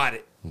 Caught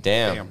it.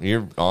 Damn,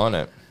 you're on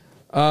it.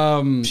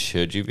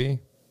 Should you be?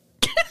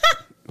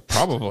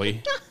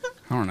 Probably.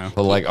 I don't know.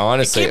 But like,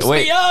 honestly, Keeps me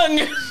wait,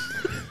 young.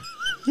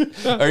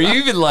 are you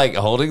even like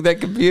holding that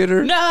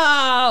computer?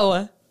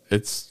 No.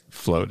 It's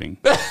floating.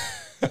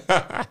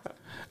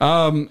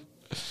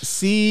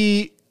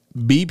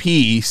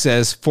 CBP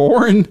says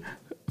foreign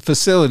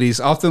facilities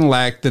often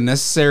lack the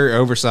necessary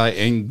oversight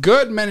and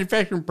good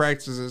manufacturing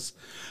practices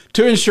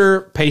to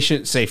ensure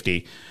patient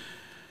safety.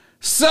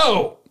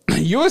 So,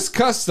 U.S.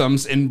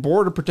 Customs and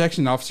Border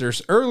Protection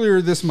officers earlier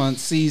this month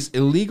seized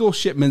illegal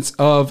shipments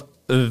of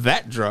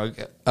that drug,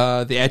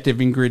 the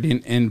active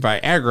ingredient in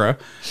Viagra.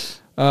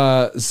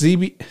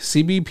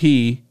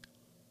 CBP.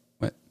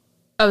 What?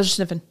 I was just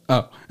sniffing.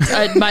 Oh.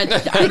 I've had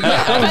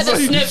the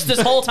sniffs this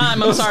whole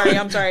time. I'm sorry.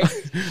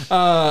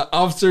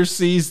 Officers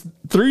seized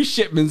 3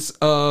 shipments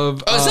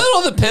of. Oh, is that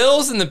all the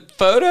pills in the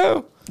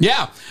photo?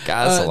 Yeah.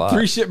 God, that's a lot.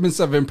 3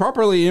 shipments of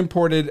improperly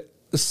imported.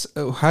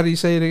 How do you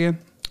say it again?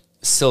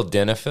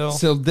 Sildenafil.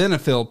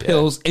 Sildenafil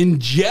pills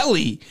and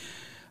jelly,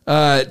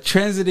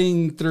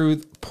 transiting through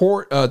the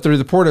port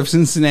of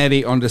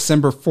Cincinnati on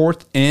December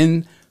 4th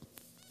and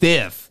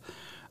 5th.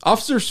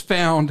 Officers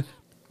found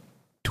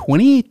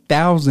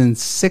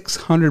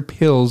 28,600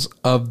 pills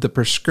of the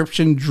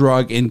prescription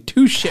drug in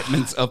 2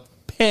 shipments of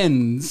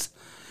pens.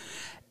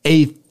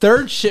 A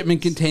 3rd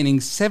shipment containing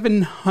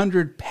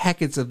 700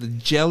 packets of the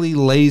jelly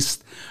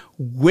laced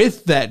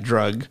with that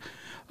drug.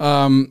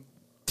 2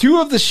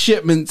 of the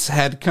shipments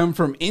had come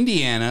from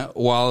Indiana,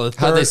 while the 3rd...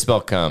 How'd they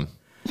spell cum?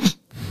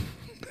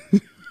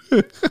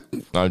 No,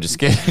 I'm just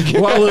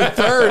kidding. while the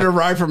 3rd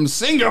arrived from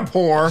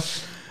Singapore.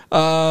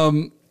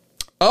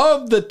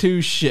 Of the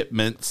 2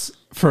 shipments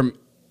from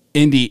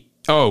Indian.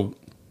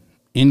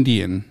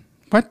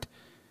 What?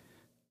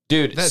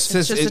 Dude, That It's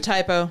says just a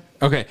typo.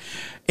 Okay.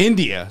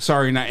 India.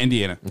 Sorry, not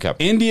Indiana. Okay.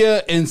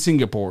 India and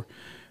Singapore.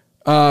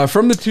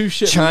 From the 2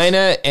 shipments.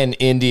 China and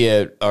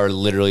India are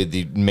literally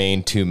the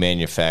main 2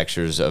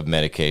 manufacturers of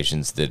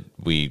medications that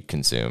we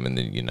consume in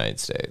the United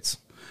States.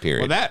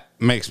 Period. Well, that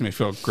makes me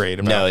feel great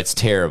about No, it's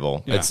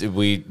terrible. Yeah.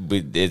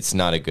 It's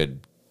not a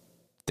good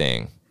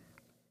thing.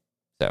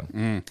 So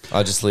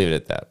I'll just leave it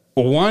at that.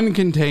 One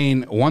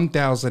contained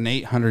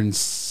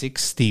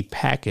 1,860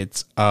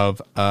 packets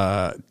of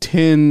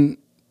 10.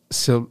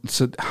 So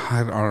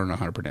I don't know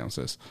how to pronounce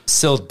this.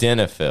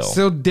 Sildenafil.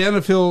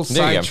 Sildenafil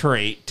There you go.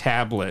 citrate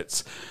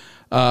tablets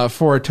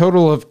for a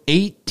total of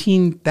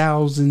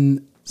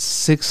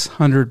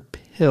 18,600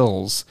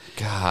 pills.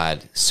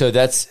 God. So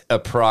that's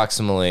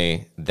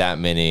approximately that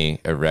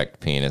many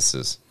erect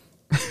penises.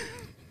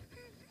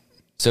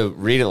 So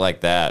read it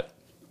like that.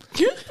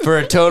 For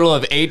a total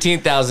of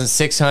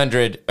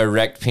 18,600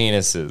 erect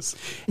penises.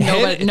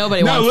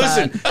 Nobody wants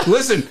that.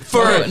 Listen.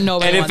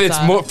 Nobody And if wants it's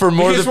that. for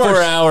more It than gets 4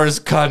 worse. hours,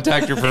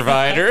 contact your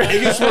provider.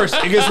 It gets worse.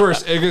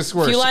 If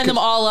you line them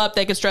all up,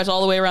 they could stretch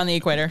all the way around the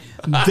equator.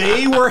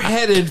 They were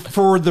headed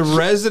for a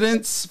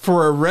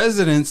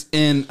residence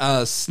in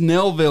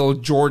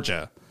Snellville,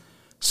 Georgia.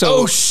 So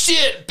Oh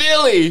shit,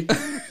 Billy!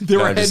 they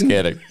were I'm just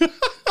heading. kidding.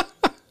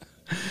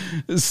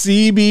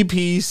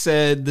 CBP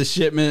said the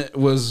shipment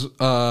was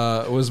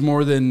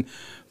more than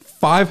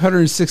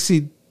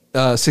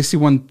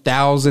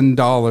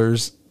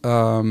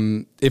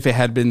 $561,000 if it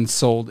had been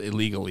sold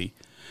illegally.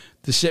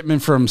 The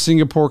shipment from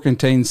Singapore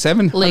contained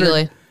 700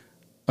 Legally.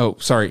 Oh,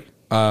 sorry.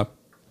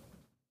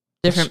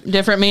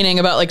 Different meaning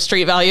about like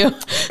street value.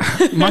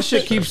 My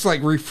shit keeps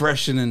like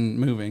refreshing and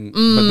moving,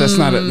 but that's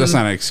not an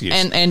excuse.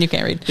 and you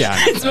can't read. Yeah,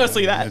 It's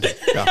mostly that.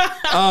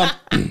 Yeah.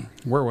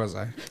 Where was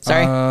I?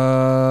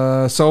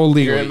 Sorry. Sold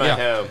legally. You're in my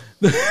yeah. home.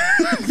 The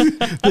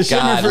shipment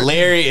God, for-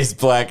 Larry is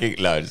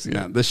blacking. No, just kidding.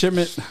 Yeah, the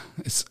shipment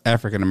is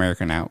African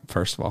American out,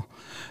 first of all.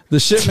 The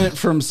shipment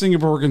from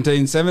Singapore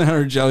contained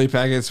 700 jelly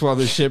packets, while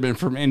the shipment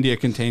from India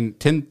contained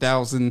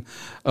 10,000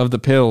 of the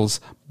pills.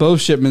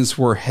 Both shipments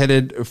were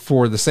headed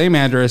for the same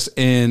address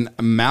in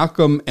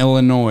Malcolm,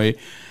 Illinois.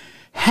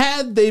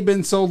 Had they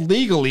been sold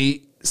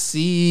legally,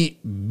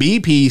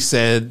 CBP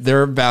said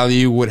their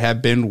value would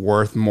have been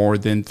worth more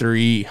than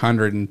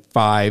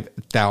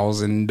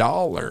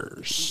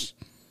 $305,000.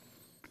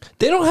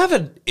 They don't have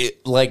a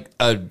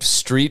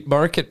street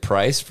market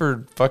price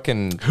for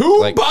fucking Who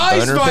like,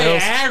 buys boner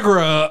pills?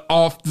 Viagra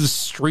off the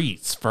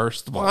streets,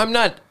 first of all? Well, I'm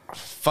not.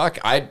 Fuck,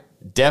 I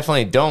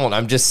definitely don't.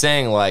 I'm just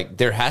saying, like,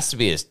 there has to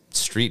be a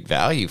street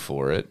value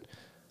for it.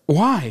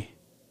 Why?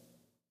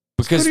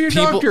 Because Go to your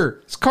people,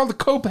 doctor. It's called the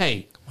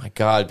copay. my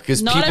God,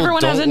 because Not people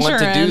everyone has don't want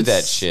to do insurance.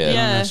 that shit.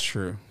 Yeah. That's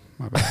true.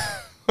 My bad.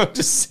 I'm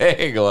just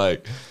saying,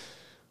 like,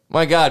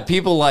 my God,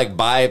 people like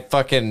buy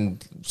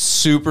fucking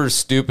super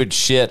stupid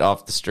shit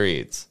off the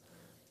streets.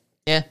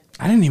 Yeah.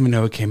 I didn't even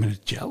know it came in a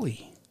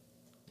jelly.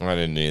 I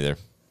didn't either.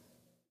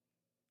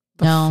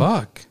 No.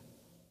 Fuck.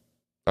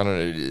 I don't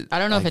know. I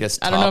don't know if guess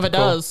I don't know if it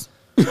topical. does.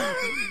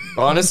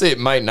 Honestly, it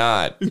might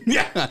not.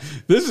 Yeah,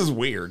 this is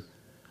weird.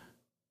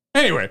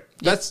 Anyway,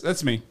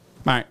 that's me.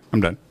 All right, I'm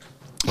done.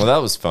 Well, that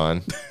was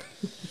fun.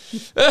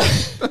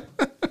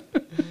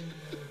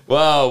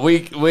 Well,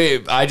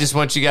 I just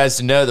want you guys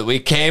to know that we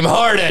came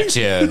hard at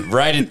you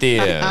right at the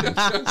end.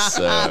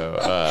 So,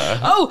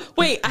 Oh,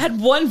 wait. I had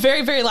one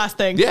very, very last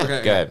thing. yeah,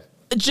 Okay. go ahead.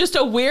 Just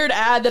a weird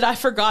ad that I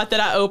forgot that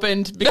I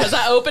opened because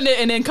I opened it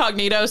in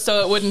incognito so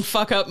it wouldn't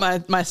fuck up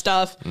my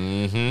stuff.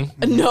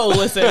 Mm-hmm. No,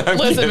 listen,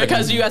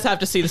 because you guys have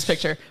to see this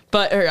picture.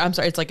 I'm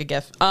sorry, it's like a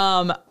GIF.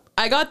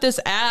 I got this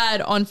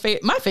ad on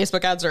my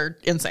Facebook ads are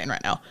insane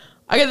right now.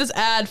 I got this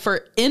ad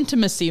for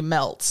intimacy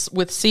melts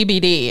with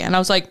CBD, and I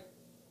was like,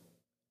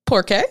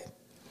 "Por qué?"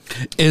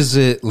 Is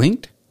it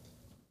linked?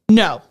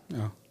 No,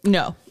 Oh.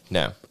 no.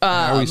 No,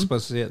 How are we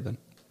supposed to see it then?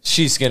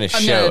 she's gonna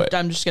show it.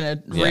 I'm just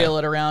gonna reel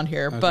it around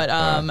here, but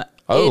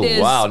Oh, it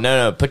is, wow.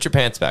 No. Put your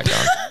pants back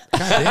on.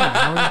 God damn,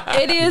 Howard.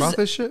 it You is bought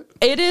this shit?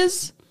 it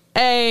is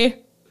a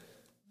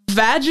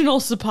vaginal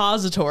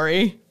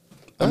suppository.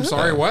 I'm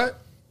sorry, what?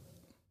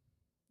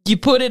 You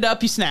put it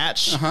up, you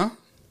snatch. Huh?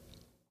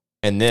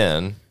 And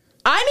then,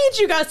 I need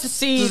you guys to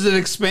see. Does it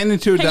expand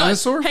into a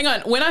dinosaur? Hang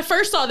on. When I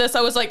first saw this,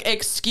 I was like,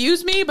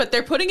 "Excuse me," but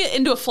they're putting it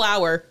into a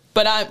flour.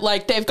 But I'm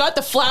like, they've got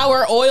the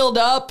flour oiled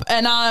up,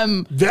 and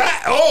I'm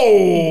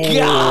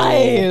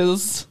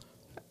guys.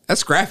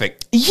 That's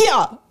graphic.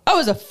 Yeah, I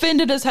was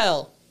offended as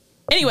hell.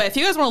 Anyway, if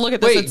you guys want to look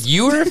at this, wait, it's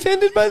you were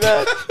offended by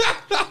that?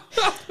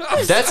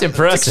 That's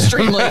impressive.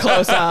 extremely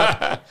close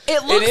up.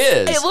 It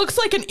is. It looks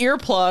like an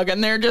earplug,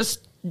 and they're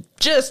just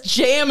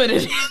jamming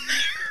it in there.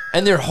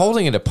 And they're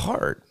holding it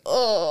apart.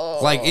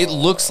 Like, it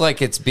looks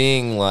like it's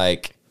being,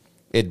 like,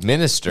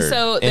 administered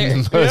So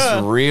in the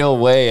most real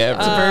way ever.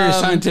 It's a very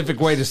scientific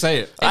way to say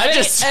it.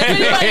 If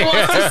anybody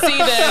wants to see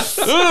this,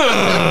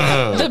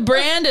 the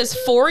brand is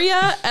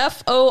Foria,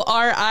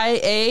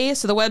 Foria.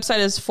 So the website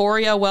is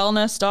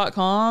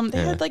ForiaWellness.com. They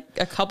had like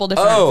a couple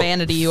different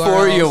vanity URLs.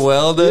 For your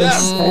wellness.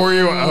 Yes, for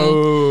you.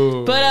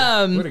 Oh.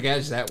 But Would have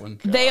gauged that one.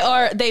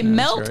 they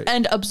melt great.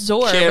 and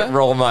absorb. Can't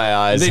roll my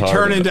eyes. They hard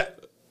turn enough.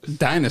 into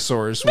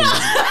dinosaurs. When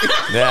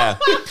Yeah.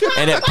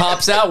 And it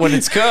pops out when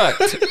it's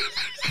cooked.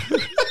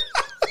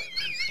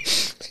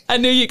 I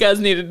knew you guys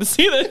needed to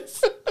see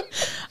this.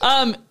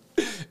 And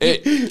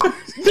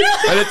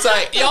it's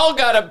like, y'all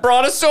got a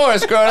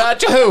brontosaurus growing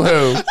out your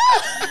hoo-hoo.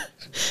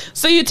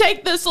 So you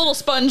take this little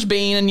sponge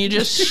bean and you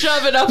just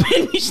shove it up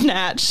in your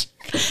snatch.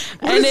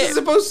 what is it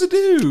supposed to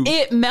do?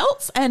 It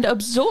melts and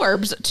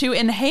absorbs to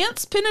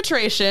enhance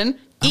penetration,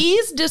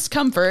 ease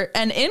discomfort,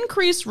 and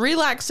increase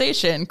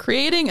relaxation,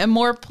 creating a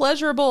more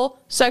pleasurable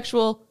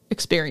sexual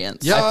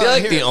experience. Yeah. I feel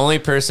like here- the only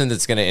person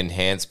that's going to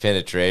enhance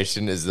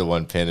penetration is the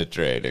one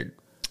penetrating.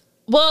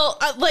 Well,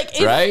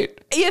 if Right?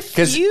 if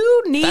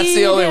you need, That's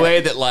the only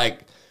way that, like,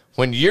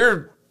 when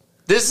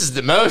this is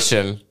the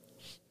motion.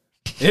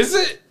 Is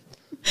it?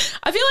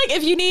 I feel like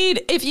if you need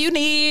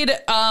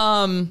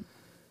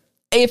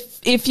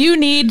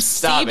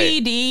Stop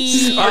it.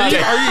 CBD,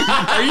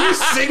 Are you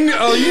sign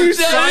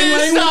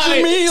Stop language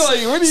it. me?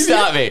 Like, what are you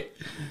Stop me.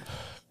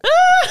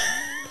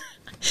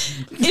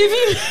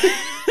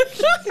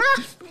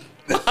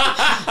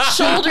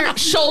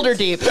 shoulder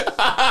deep.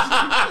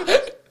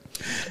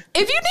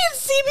 If you need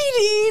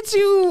CBD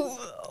to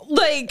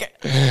like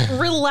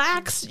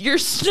relax your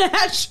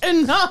snatch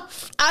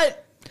enough, I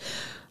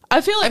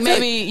feel like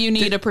maybe you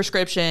need a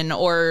prescription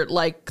or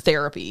like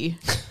therapy.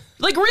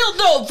 Like real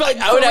like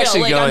I would for real.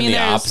 actually Like, go I in mean, the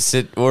there's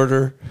opposite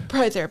order.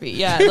 probably therapy.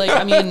 Yeah, like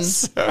I mean,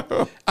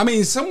 I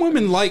mean, some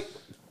women like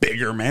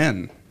bigger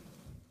men.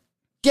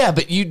 Yeah,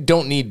 but you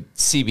don't need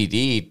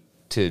CBD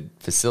to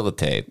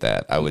facilitate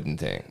that, I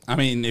wouldn't think. I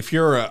mean, if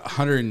you're a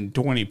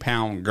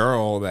 120-pound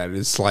girl that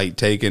is like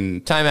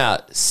taking, Time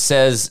out,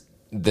 says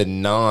the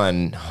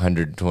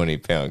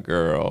non-120-pound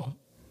girl.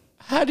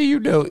 How do you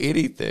know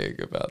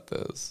anything about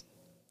this?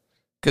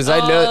 Because I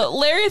know...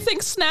 Larry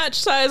thinks snatch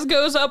size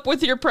goes up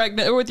with your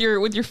with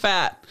your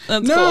fat.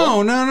 That's no,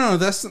 cool. no,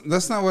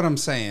 that's not what I'm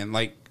saying.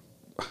 Like,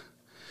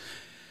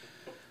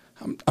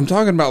 I'm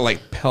talking about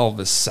like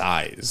pelvis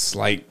size.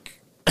 Like,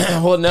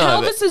 well, no.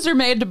 Pelvises are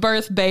made to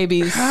birth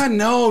babies. God,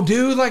 no,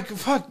 dude. Like,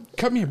 fuck,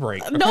 cut me a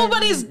break. Okay?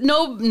 Nobody's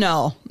no.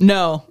 Yeah.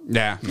 No.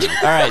 All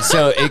right,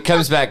 so it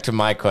comes back to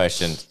my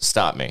question.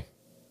 Stop me.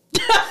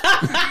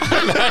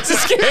 I'm not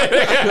just kidding.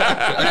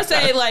 I'm gonna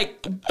say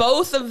like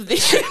both of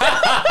these.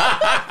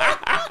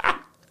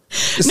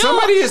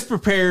 Somebody is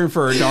preparing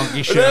for a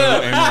donkey show,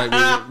 and like, we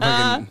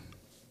fucking,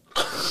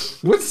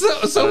 what's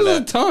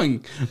the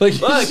tongue? Like,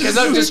 Because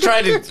I'm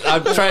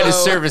trying to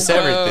service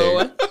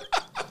everything.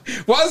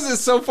 why is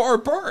this so far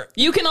apart?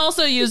 You can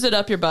also use it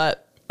up your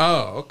butt.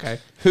 Oh, okay.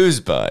 Whose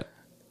butt?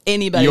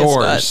 Anybody's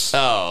Yours. butt.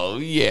 Oh,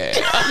 yeah.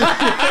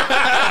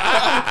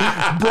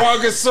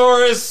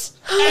 Brontosaurus.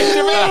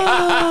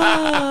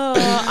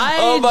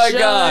 Oh my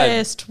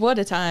God. What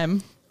a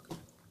time.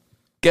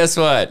 Guess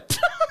what?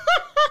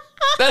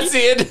 That's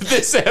the end of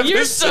this episode.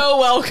 You're so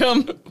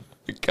welcome.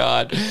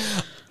 God.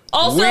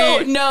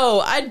 Also,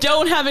 no, I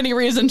don't have any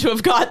reason to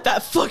have got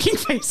that fucking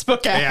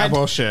Facebook ad. Yeah,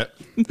 bullshit.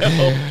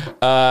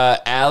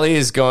 Allie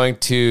is going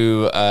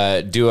to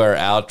do our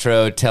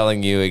outro,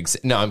 telling you.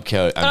 No, I'm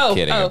kidding. I'm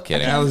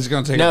kidding. Allie's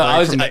going to take a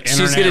break from the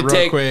internet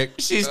real quick.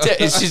 She's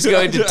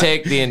going to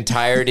take the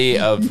entirety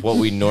of what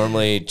we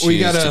normally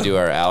choose to do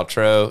our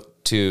outro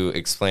to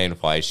explain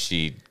why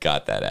she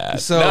got that ad.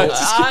 So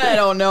I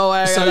don't know.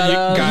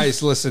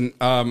 Guys, listen.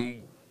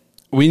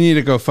 We need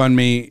a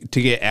GoFundMe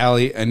to get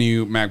Allie a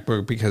new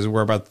MacBook because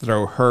we're about to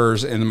throw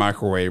hers in the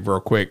microwave real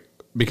quick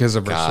because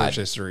of her search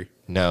history.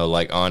 No,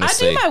 like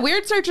honestly, I do my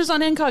weird searches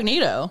on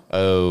incognito.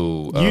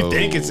 You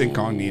think it's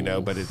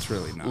incognito, but it's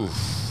really not.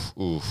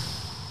 Oof.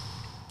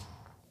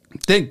 I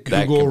think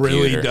Google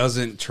really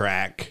doesn't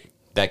track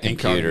that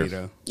computer.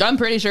 Incognito. I'm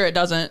pretty sure it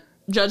doesn't.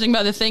 Judging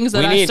by the things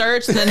that I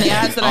searched and the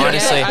ads that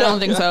honestly, I get, I don't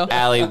think so.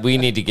 Allie, we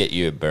need to get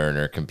you a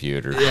burner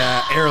computer.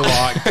 Yeah,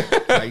 airlock.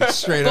 Like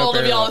straight up. Bold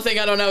of y'all think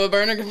I don't have a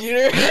burner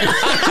computer.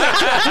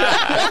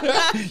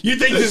 You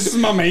think this is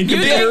my main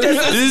computer?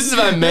 This is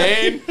my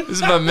main. This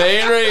is my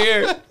main right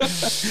here.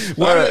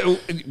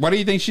 Why do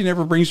you think she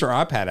never brings her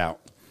iPad out?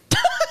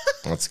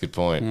 That's a good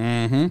point.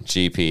 Mm-hmm.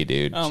 GP,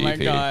 dude. Oh GP. my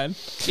god.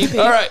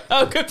 GP. All right.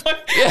 Oh, good point.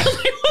 Yeah.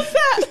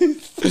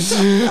 What's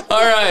that?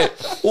 All right.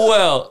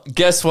 Well,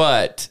 guess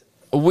what?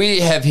 We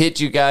have hit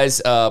you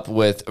guys up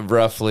with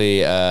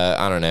roughly,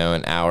 I don't know,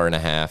 an hour and a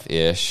half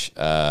ish.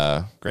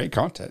 Great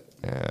content.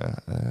 Yeah,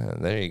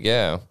 there you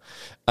go.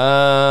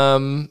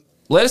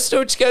 Let us know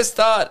what you guys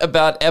thought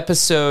about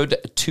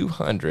episode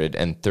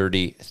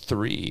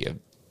 233 of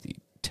the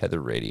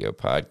Tether Radio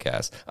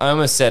podcast. I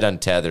almost said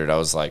untethered. I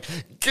was like,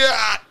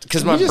 God,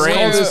 because my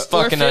brain was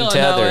fucking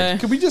untethered.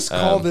 Could we just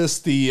call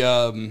this the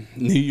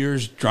New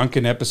Year's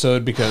drunken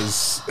episode?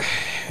 Because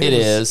it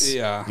is.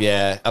 Yeah.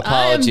 Yeah.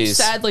 Apologies.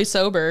 I am sadly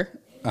sober.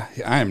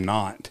 I am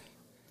not.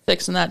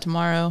 Fixing that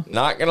tomorrow.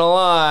 Not going to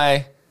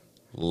lie.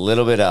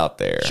 Little bit out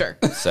there. Sure.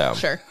 So,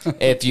 Sure.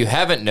 If you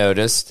haven't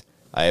noticed,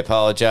 I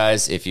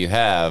apologize. If you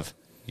have,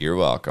 you're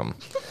welcome.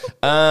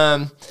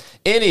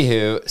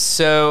 Anywho,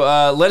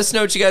 so let us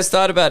know what you guys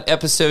thought about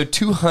episode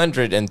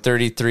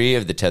 233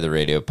 of the Tether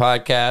Radio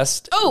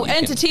podcast. Oh,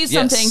 and to tease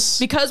something,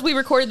 because we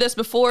recorded this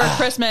before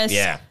Christmas.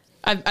 Yeah.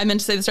 I meant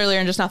to say this earlier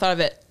and just now thought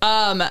of it.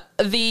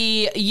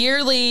 The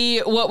yearly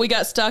What We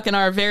Got Stuck in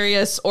Our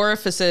Various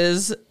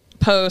Orifices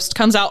post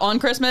comes out on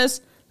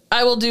Christmas.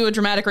 I will do a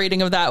dramatic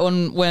reading of that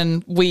one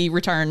when we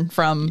return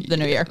from the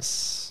new year. And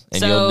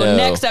so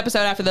next episode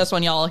after this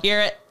one, y'all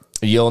hear it.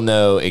 You'll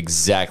know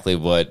exactly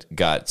what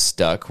got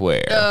stuck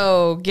where.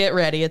 Oh, get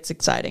ready. It's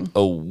exciting.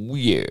 Oh,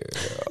 yeah.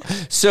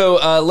 So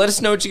let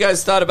us know what you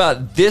guys thought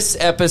about this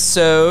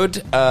episode.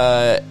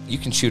 You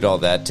can shoot all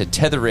that to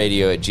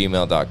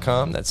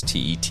tetherradio@gmail.com. That's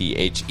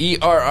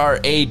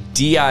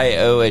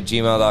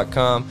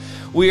TETHERRRADIO@gmail.com.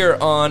 We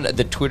are on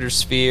the Twitter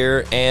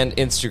sphere and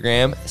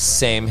Instagram,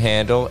 same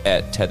handle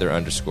at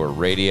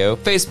tether_radio.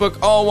 Facebook,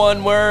 all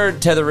one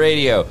word, Tether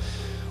Radio.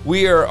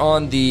 We are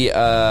on the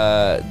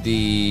other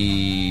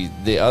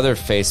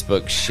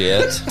Facebook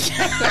shit.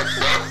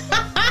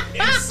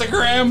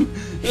 Instagram.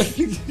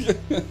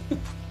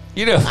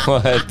 You know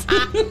what?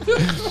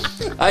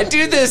 I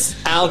do this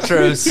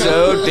outro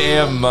so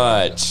damn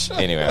much.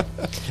 Anyway,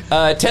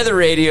 Tether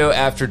Radio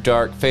After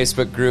Dark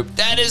Facebook group.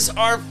 That is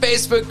our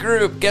Facebook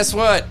group. Guess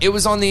what? It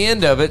was on the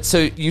end of it,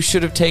 so you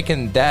should have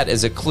taken that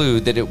as a clue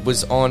that it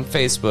was on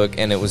Facebook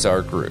and it was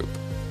our group.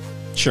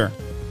 Sure.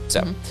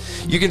 So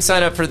you can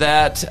sign up for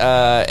that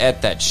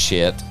at that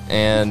shit.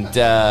 And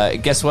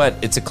guess what?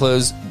 It's a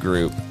closed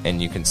group, and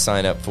you can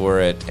sign up for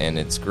it, and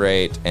it's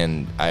great.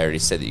 And I already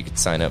said that you could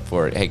sign up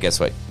for it. Hey, guess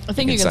what? I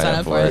think you can sign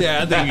up for it.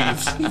 Yeah, I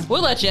think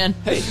we'll let you in.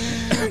 Hey,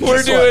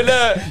 we're doing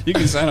you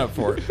can sign up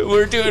for it.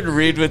 We're doing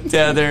Read with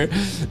Tether.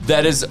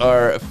 That is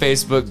our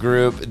Facebook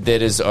group.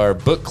 That is our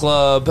book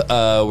club.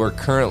 We're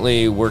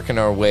currently working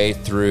our way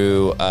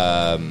through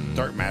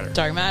Dark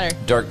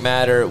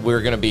Matter.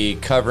 We're going to be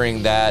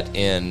covering that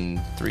in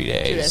 3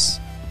 days.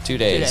 2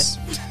 days.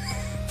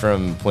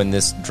 From when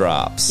this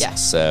drops. Yeah.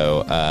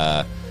 So,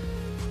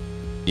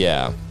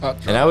 yeah.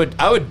 And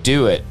I would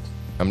do it.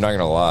 I'm not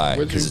gonna lie,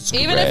 because it's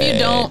even great. if you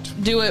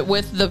don't do it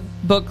with the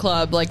book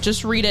club, like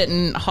just read it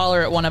and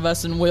holler at one of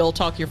us, and we'll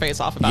talk your face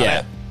off about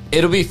it.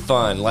 It'll be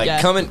fun.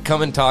 Like come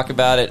and talk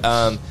about it.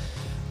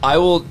 I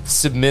will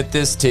submit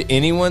this to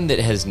anyone that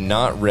has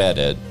not read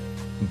it,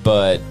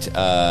 but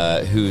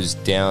who's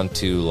down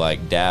to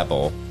like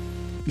dabble.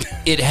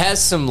 It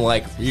has some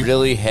like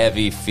really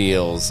heavy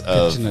feels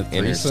of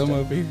threesome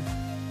over here.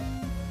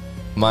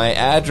 My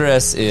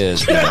address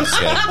is no,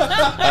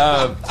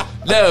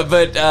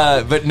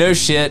 but no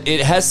shit.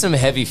 It has some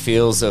heavy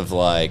feels of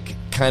like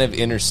kind of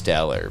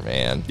Interstellar,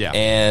 man. Yeah.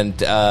 And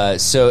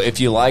so if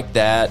you like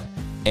that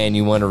and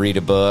you want to read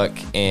a book,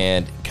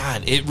 and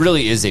God, it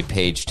really is a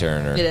page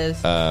turner. It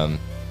is.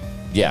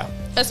 Yeah.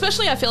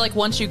 Especially, I feel like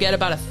once you get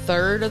about a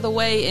third of the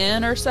way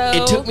in or so.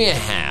 It took me a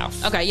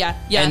half. Okay, yeah.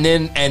 And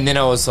then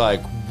I was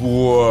like,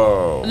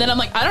 whoa. And then I'm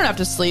like, I don't have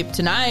to sleep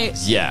tonight.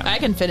 Yeah. I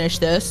can finish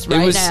this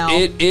now.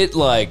 It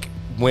like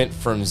went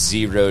from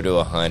 0 to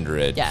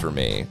 100 Yeah. for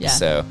me. Yeah.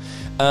 So,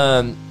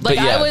 Like but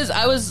yeah.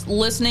 I was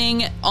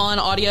listening on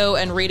audio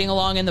and reading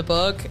along in the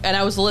book, and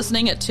I was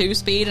listening at 2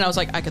 speed, and I was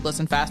like, I could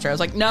listen faster. I was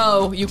like,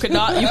 no, you could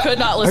not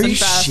Are listen you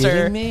faster.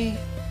 shitting me?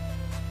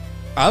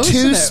 I listen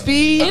 2 to-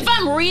 speed? If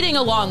I'm reading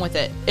along with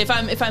it, if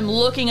I'm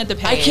looking at the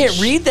I page,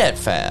 can't read that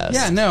fast.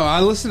 Yeah, no,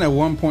 I listen at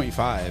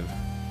 1.5.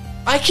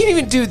 I can't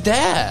even do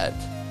that.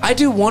 I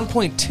do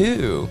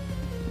 1.2.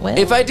 Well,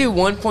 If I do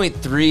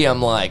 1.3,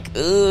 I'm like,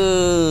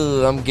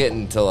 ugh, I'm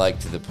getting to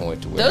the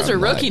point to where those are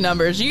I'm rookie like,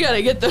 numbers. You got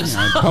to get those.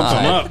 Pump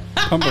them up.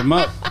 Pump them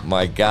up.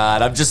 my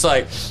God, I'm just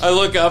like, I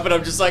look up and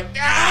I'm just like,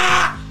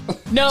 ah!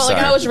 No, like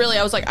Sorry.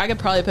 I was like, I could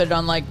probably put it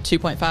on like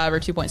 2.5 or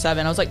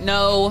 22.7. I was like,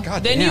 no,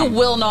 God then damn. you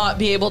will not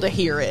be able to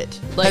hear it.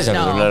 Like,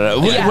 no.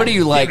 What, Yeah. what do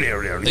you like?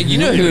 You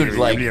know who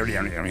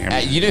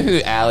you know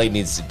who Allie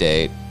needs to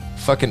date?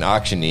 Fucking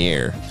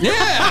auctioneer.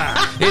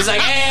 Yeah. He's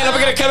like, and I'm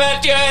gonna come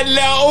at you, and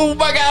oh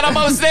my God, I'm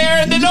almost there,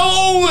 and then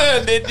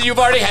and then you've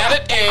already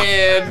had it,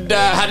 and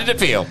how did it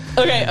feel?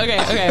 Okay.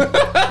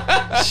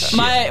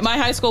 My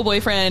high school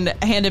boyfriend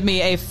handed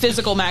me a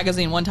physical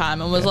magazine one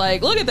time and was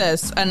like, "Look at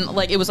this," and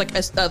like it was like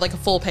a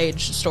full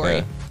page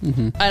story, Yeah.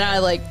 and I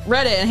like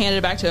read it and handed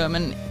it back to him,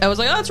 and I was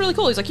like, "Oh, that's really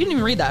cool." He's like, "You didn't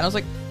even read that," and I was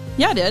like,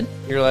 "Yeah, I did."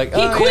 You're like,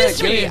 He oh,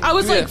 quizzed yeah, me. good. I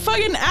was Yeah. like,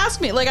 "Fucking ask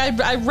me!" Like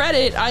I read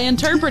it, I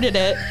interpreted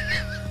it,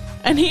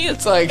 and he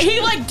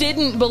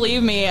didn't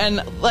believe me,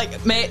 and like,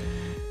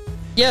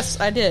 yes,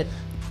 I did.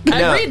 No,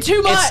 I read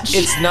too much.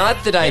 It's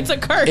not that I. It's a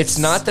curse. It's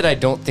not that I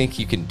don't think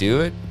you can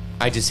do it.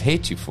 I just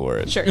hate you for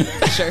it. Sure.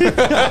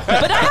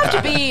 But I have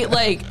to be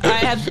like, I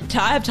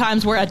have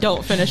times where I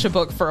don't finish a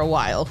book for a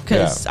while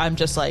because I'm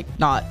just like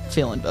not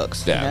feeling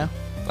books. Yeah. You know?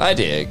 I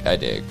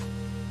dig.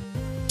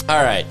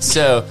 All right,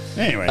 so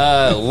Anyway.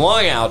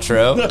 long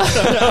outro.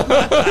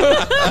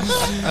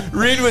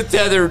 Read with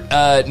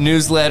Tether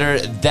newsletter.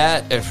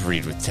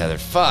 Read with Tether.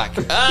 Fuck.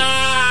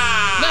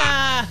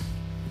 Ah!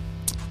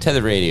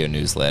 Tether Radio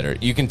newsletter.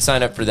 You can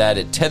sign up for that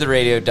at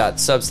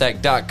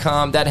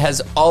tetherradio.substack.com. That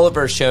has all of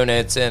our show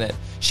notes in it.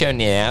 Show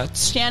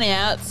notes. Shanny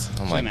outs.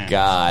 Oh my Show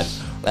God.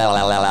 La,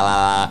 la, la,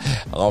 la,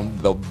 la.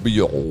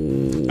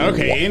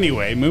 Okay,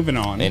 anyway, moving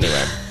on.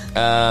 Anyway.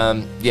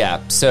 Yeah,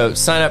 so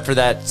sign up for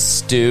that,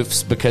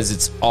 Stoofs, because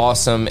it's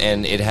awesome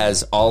and it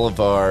has all of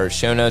our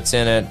show notes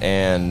in it.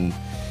 And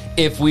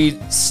if we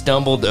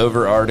stumbled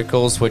over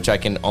articles, which I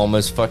can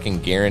almost fucking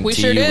guarantee We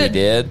sure we did.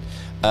 did,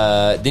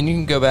 then you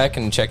can go back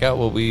and check out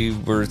what we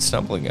were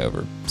stumbling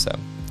over. So,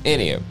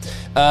 anywho,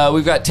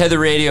 we've got Tether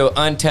Radio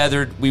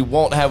Untethered. We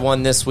won't have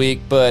one this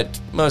week, but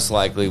most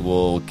likely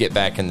we'll get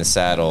back in the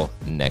saddle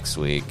next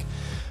week.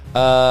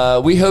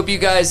 We hope you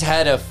guys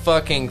had a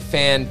fucking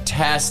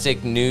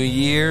fantastic New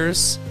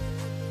Year's.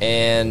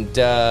 And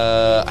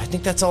I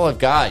think that's all I've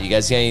got. You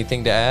guys got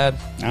anything to add?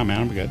 Oh,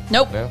 man, I'm good.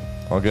 Nope. No?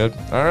 All good?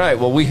 All right.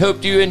 Well, we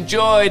hope you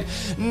enjoyed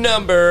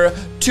number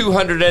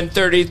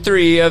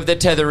 233 of the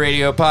Tether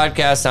Radio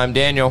podcast. I'm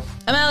Daniel.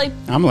 I'm Allie.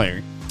 I'm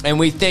Larry. And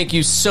we thank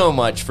you so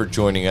much for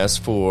joining us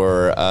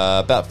for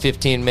about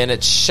 15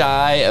 minutes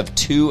shy of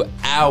 2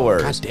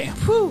 hours. God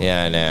damn.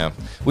 Yeah, I know.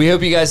 We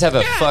hope you guys have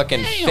a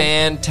fucking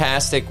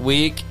fantastic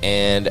week,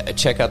 and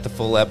check out the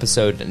full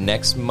episode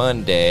next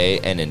Monday.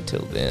 And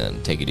until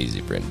then, take it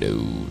easy,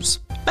 friendos.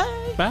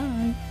 Bye.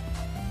 Bye.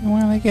 You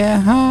want to get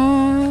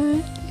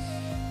high?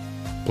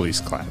 Please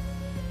clap.